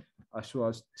text.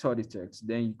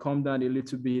 Then you come down a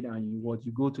little bit, and you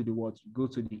go to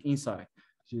the inside.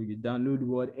 So you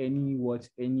download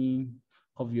any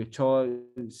of your choice,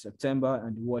 September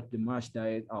and the March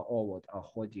diet are all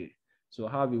hot here. So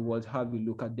have a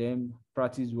look at them,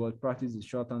 practice the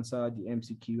short answer, the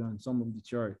MCQ, and some of the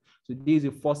theory. So this is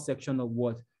the first section of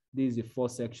the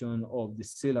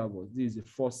syllabus. This is the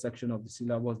first section of the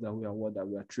syllabus that we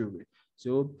are through with.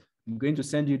 So I'm going to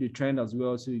send you the trend as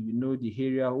well, so you know the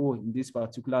area. Oh, in this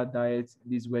particular diet,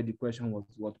 this is where the question was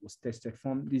tested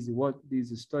from. This is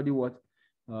study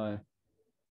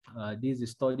this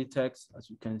is study text. As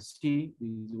you can see,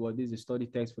 this is study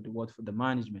text for the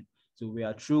management. So we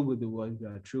are through with this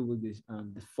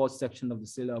the first section of the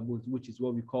syllabus, which is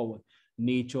what we call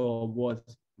nature of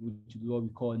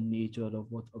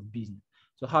business.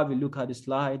 So have a look at the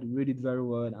slide, read it very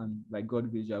well, and by God's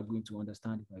grace, you are going to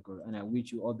understand it by God. And I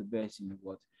wish you all the best in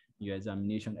your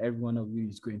examination. Every one of you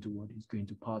is going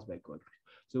to pass by God.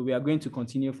 So we are going to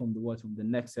continue from the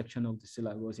next section of the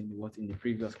syllabus in the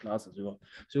previous class as well.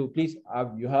 So please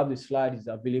you have the slides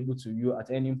available to you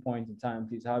at any point in time.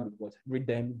 Please have it, read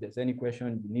them. If there's any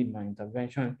question, you need my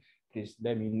intervention, please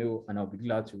let me know, and I'll be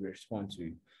glad to respond to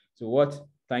you. So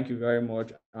thank you very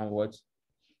much, and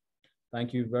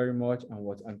thank you very much, and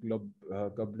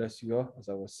God bless you all. As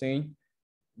I was saying,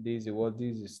 this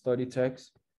is study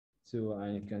text. So,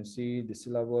 and you can see the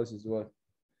syllabus is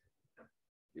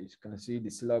you can see the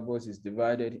syllabus is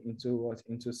divided into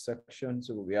sections.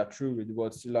 So we are through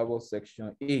with syllabus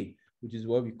section A, which is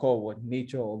what we call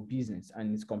nature of business,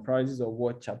 and it comprises of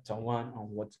chapter 1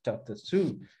 and chapter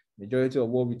 2. Majority of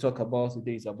what we talk about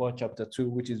today is about chapter 2,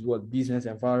 which is business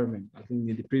environment. I think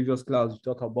in the previous class we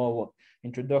talked about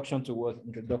introduction to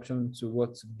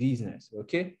business.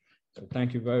 Okay, so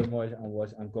thank you very much,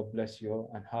 and God bless you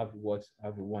all, and have a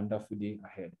wonderful day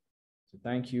ahead. So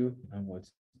thank you, and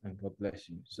God bless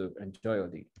you. So enjoy your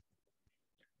day.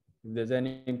 If there's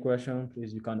any question,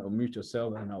 please, you can unmute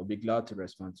yourself, and I'll be glad to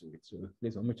respond to it. So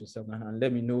please unmute yourself and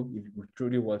let me know if you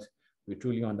truly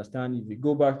understand. If you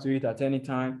go back to it at any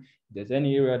time, if there's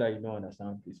any area that you don't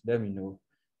understand, please let me know,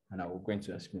 and I will go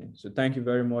into explain. So thank you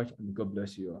very much, and God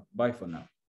bless you all. Bye for now.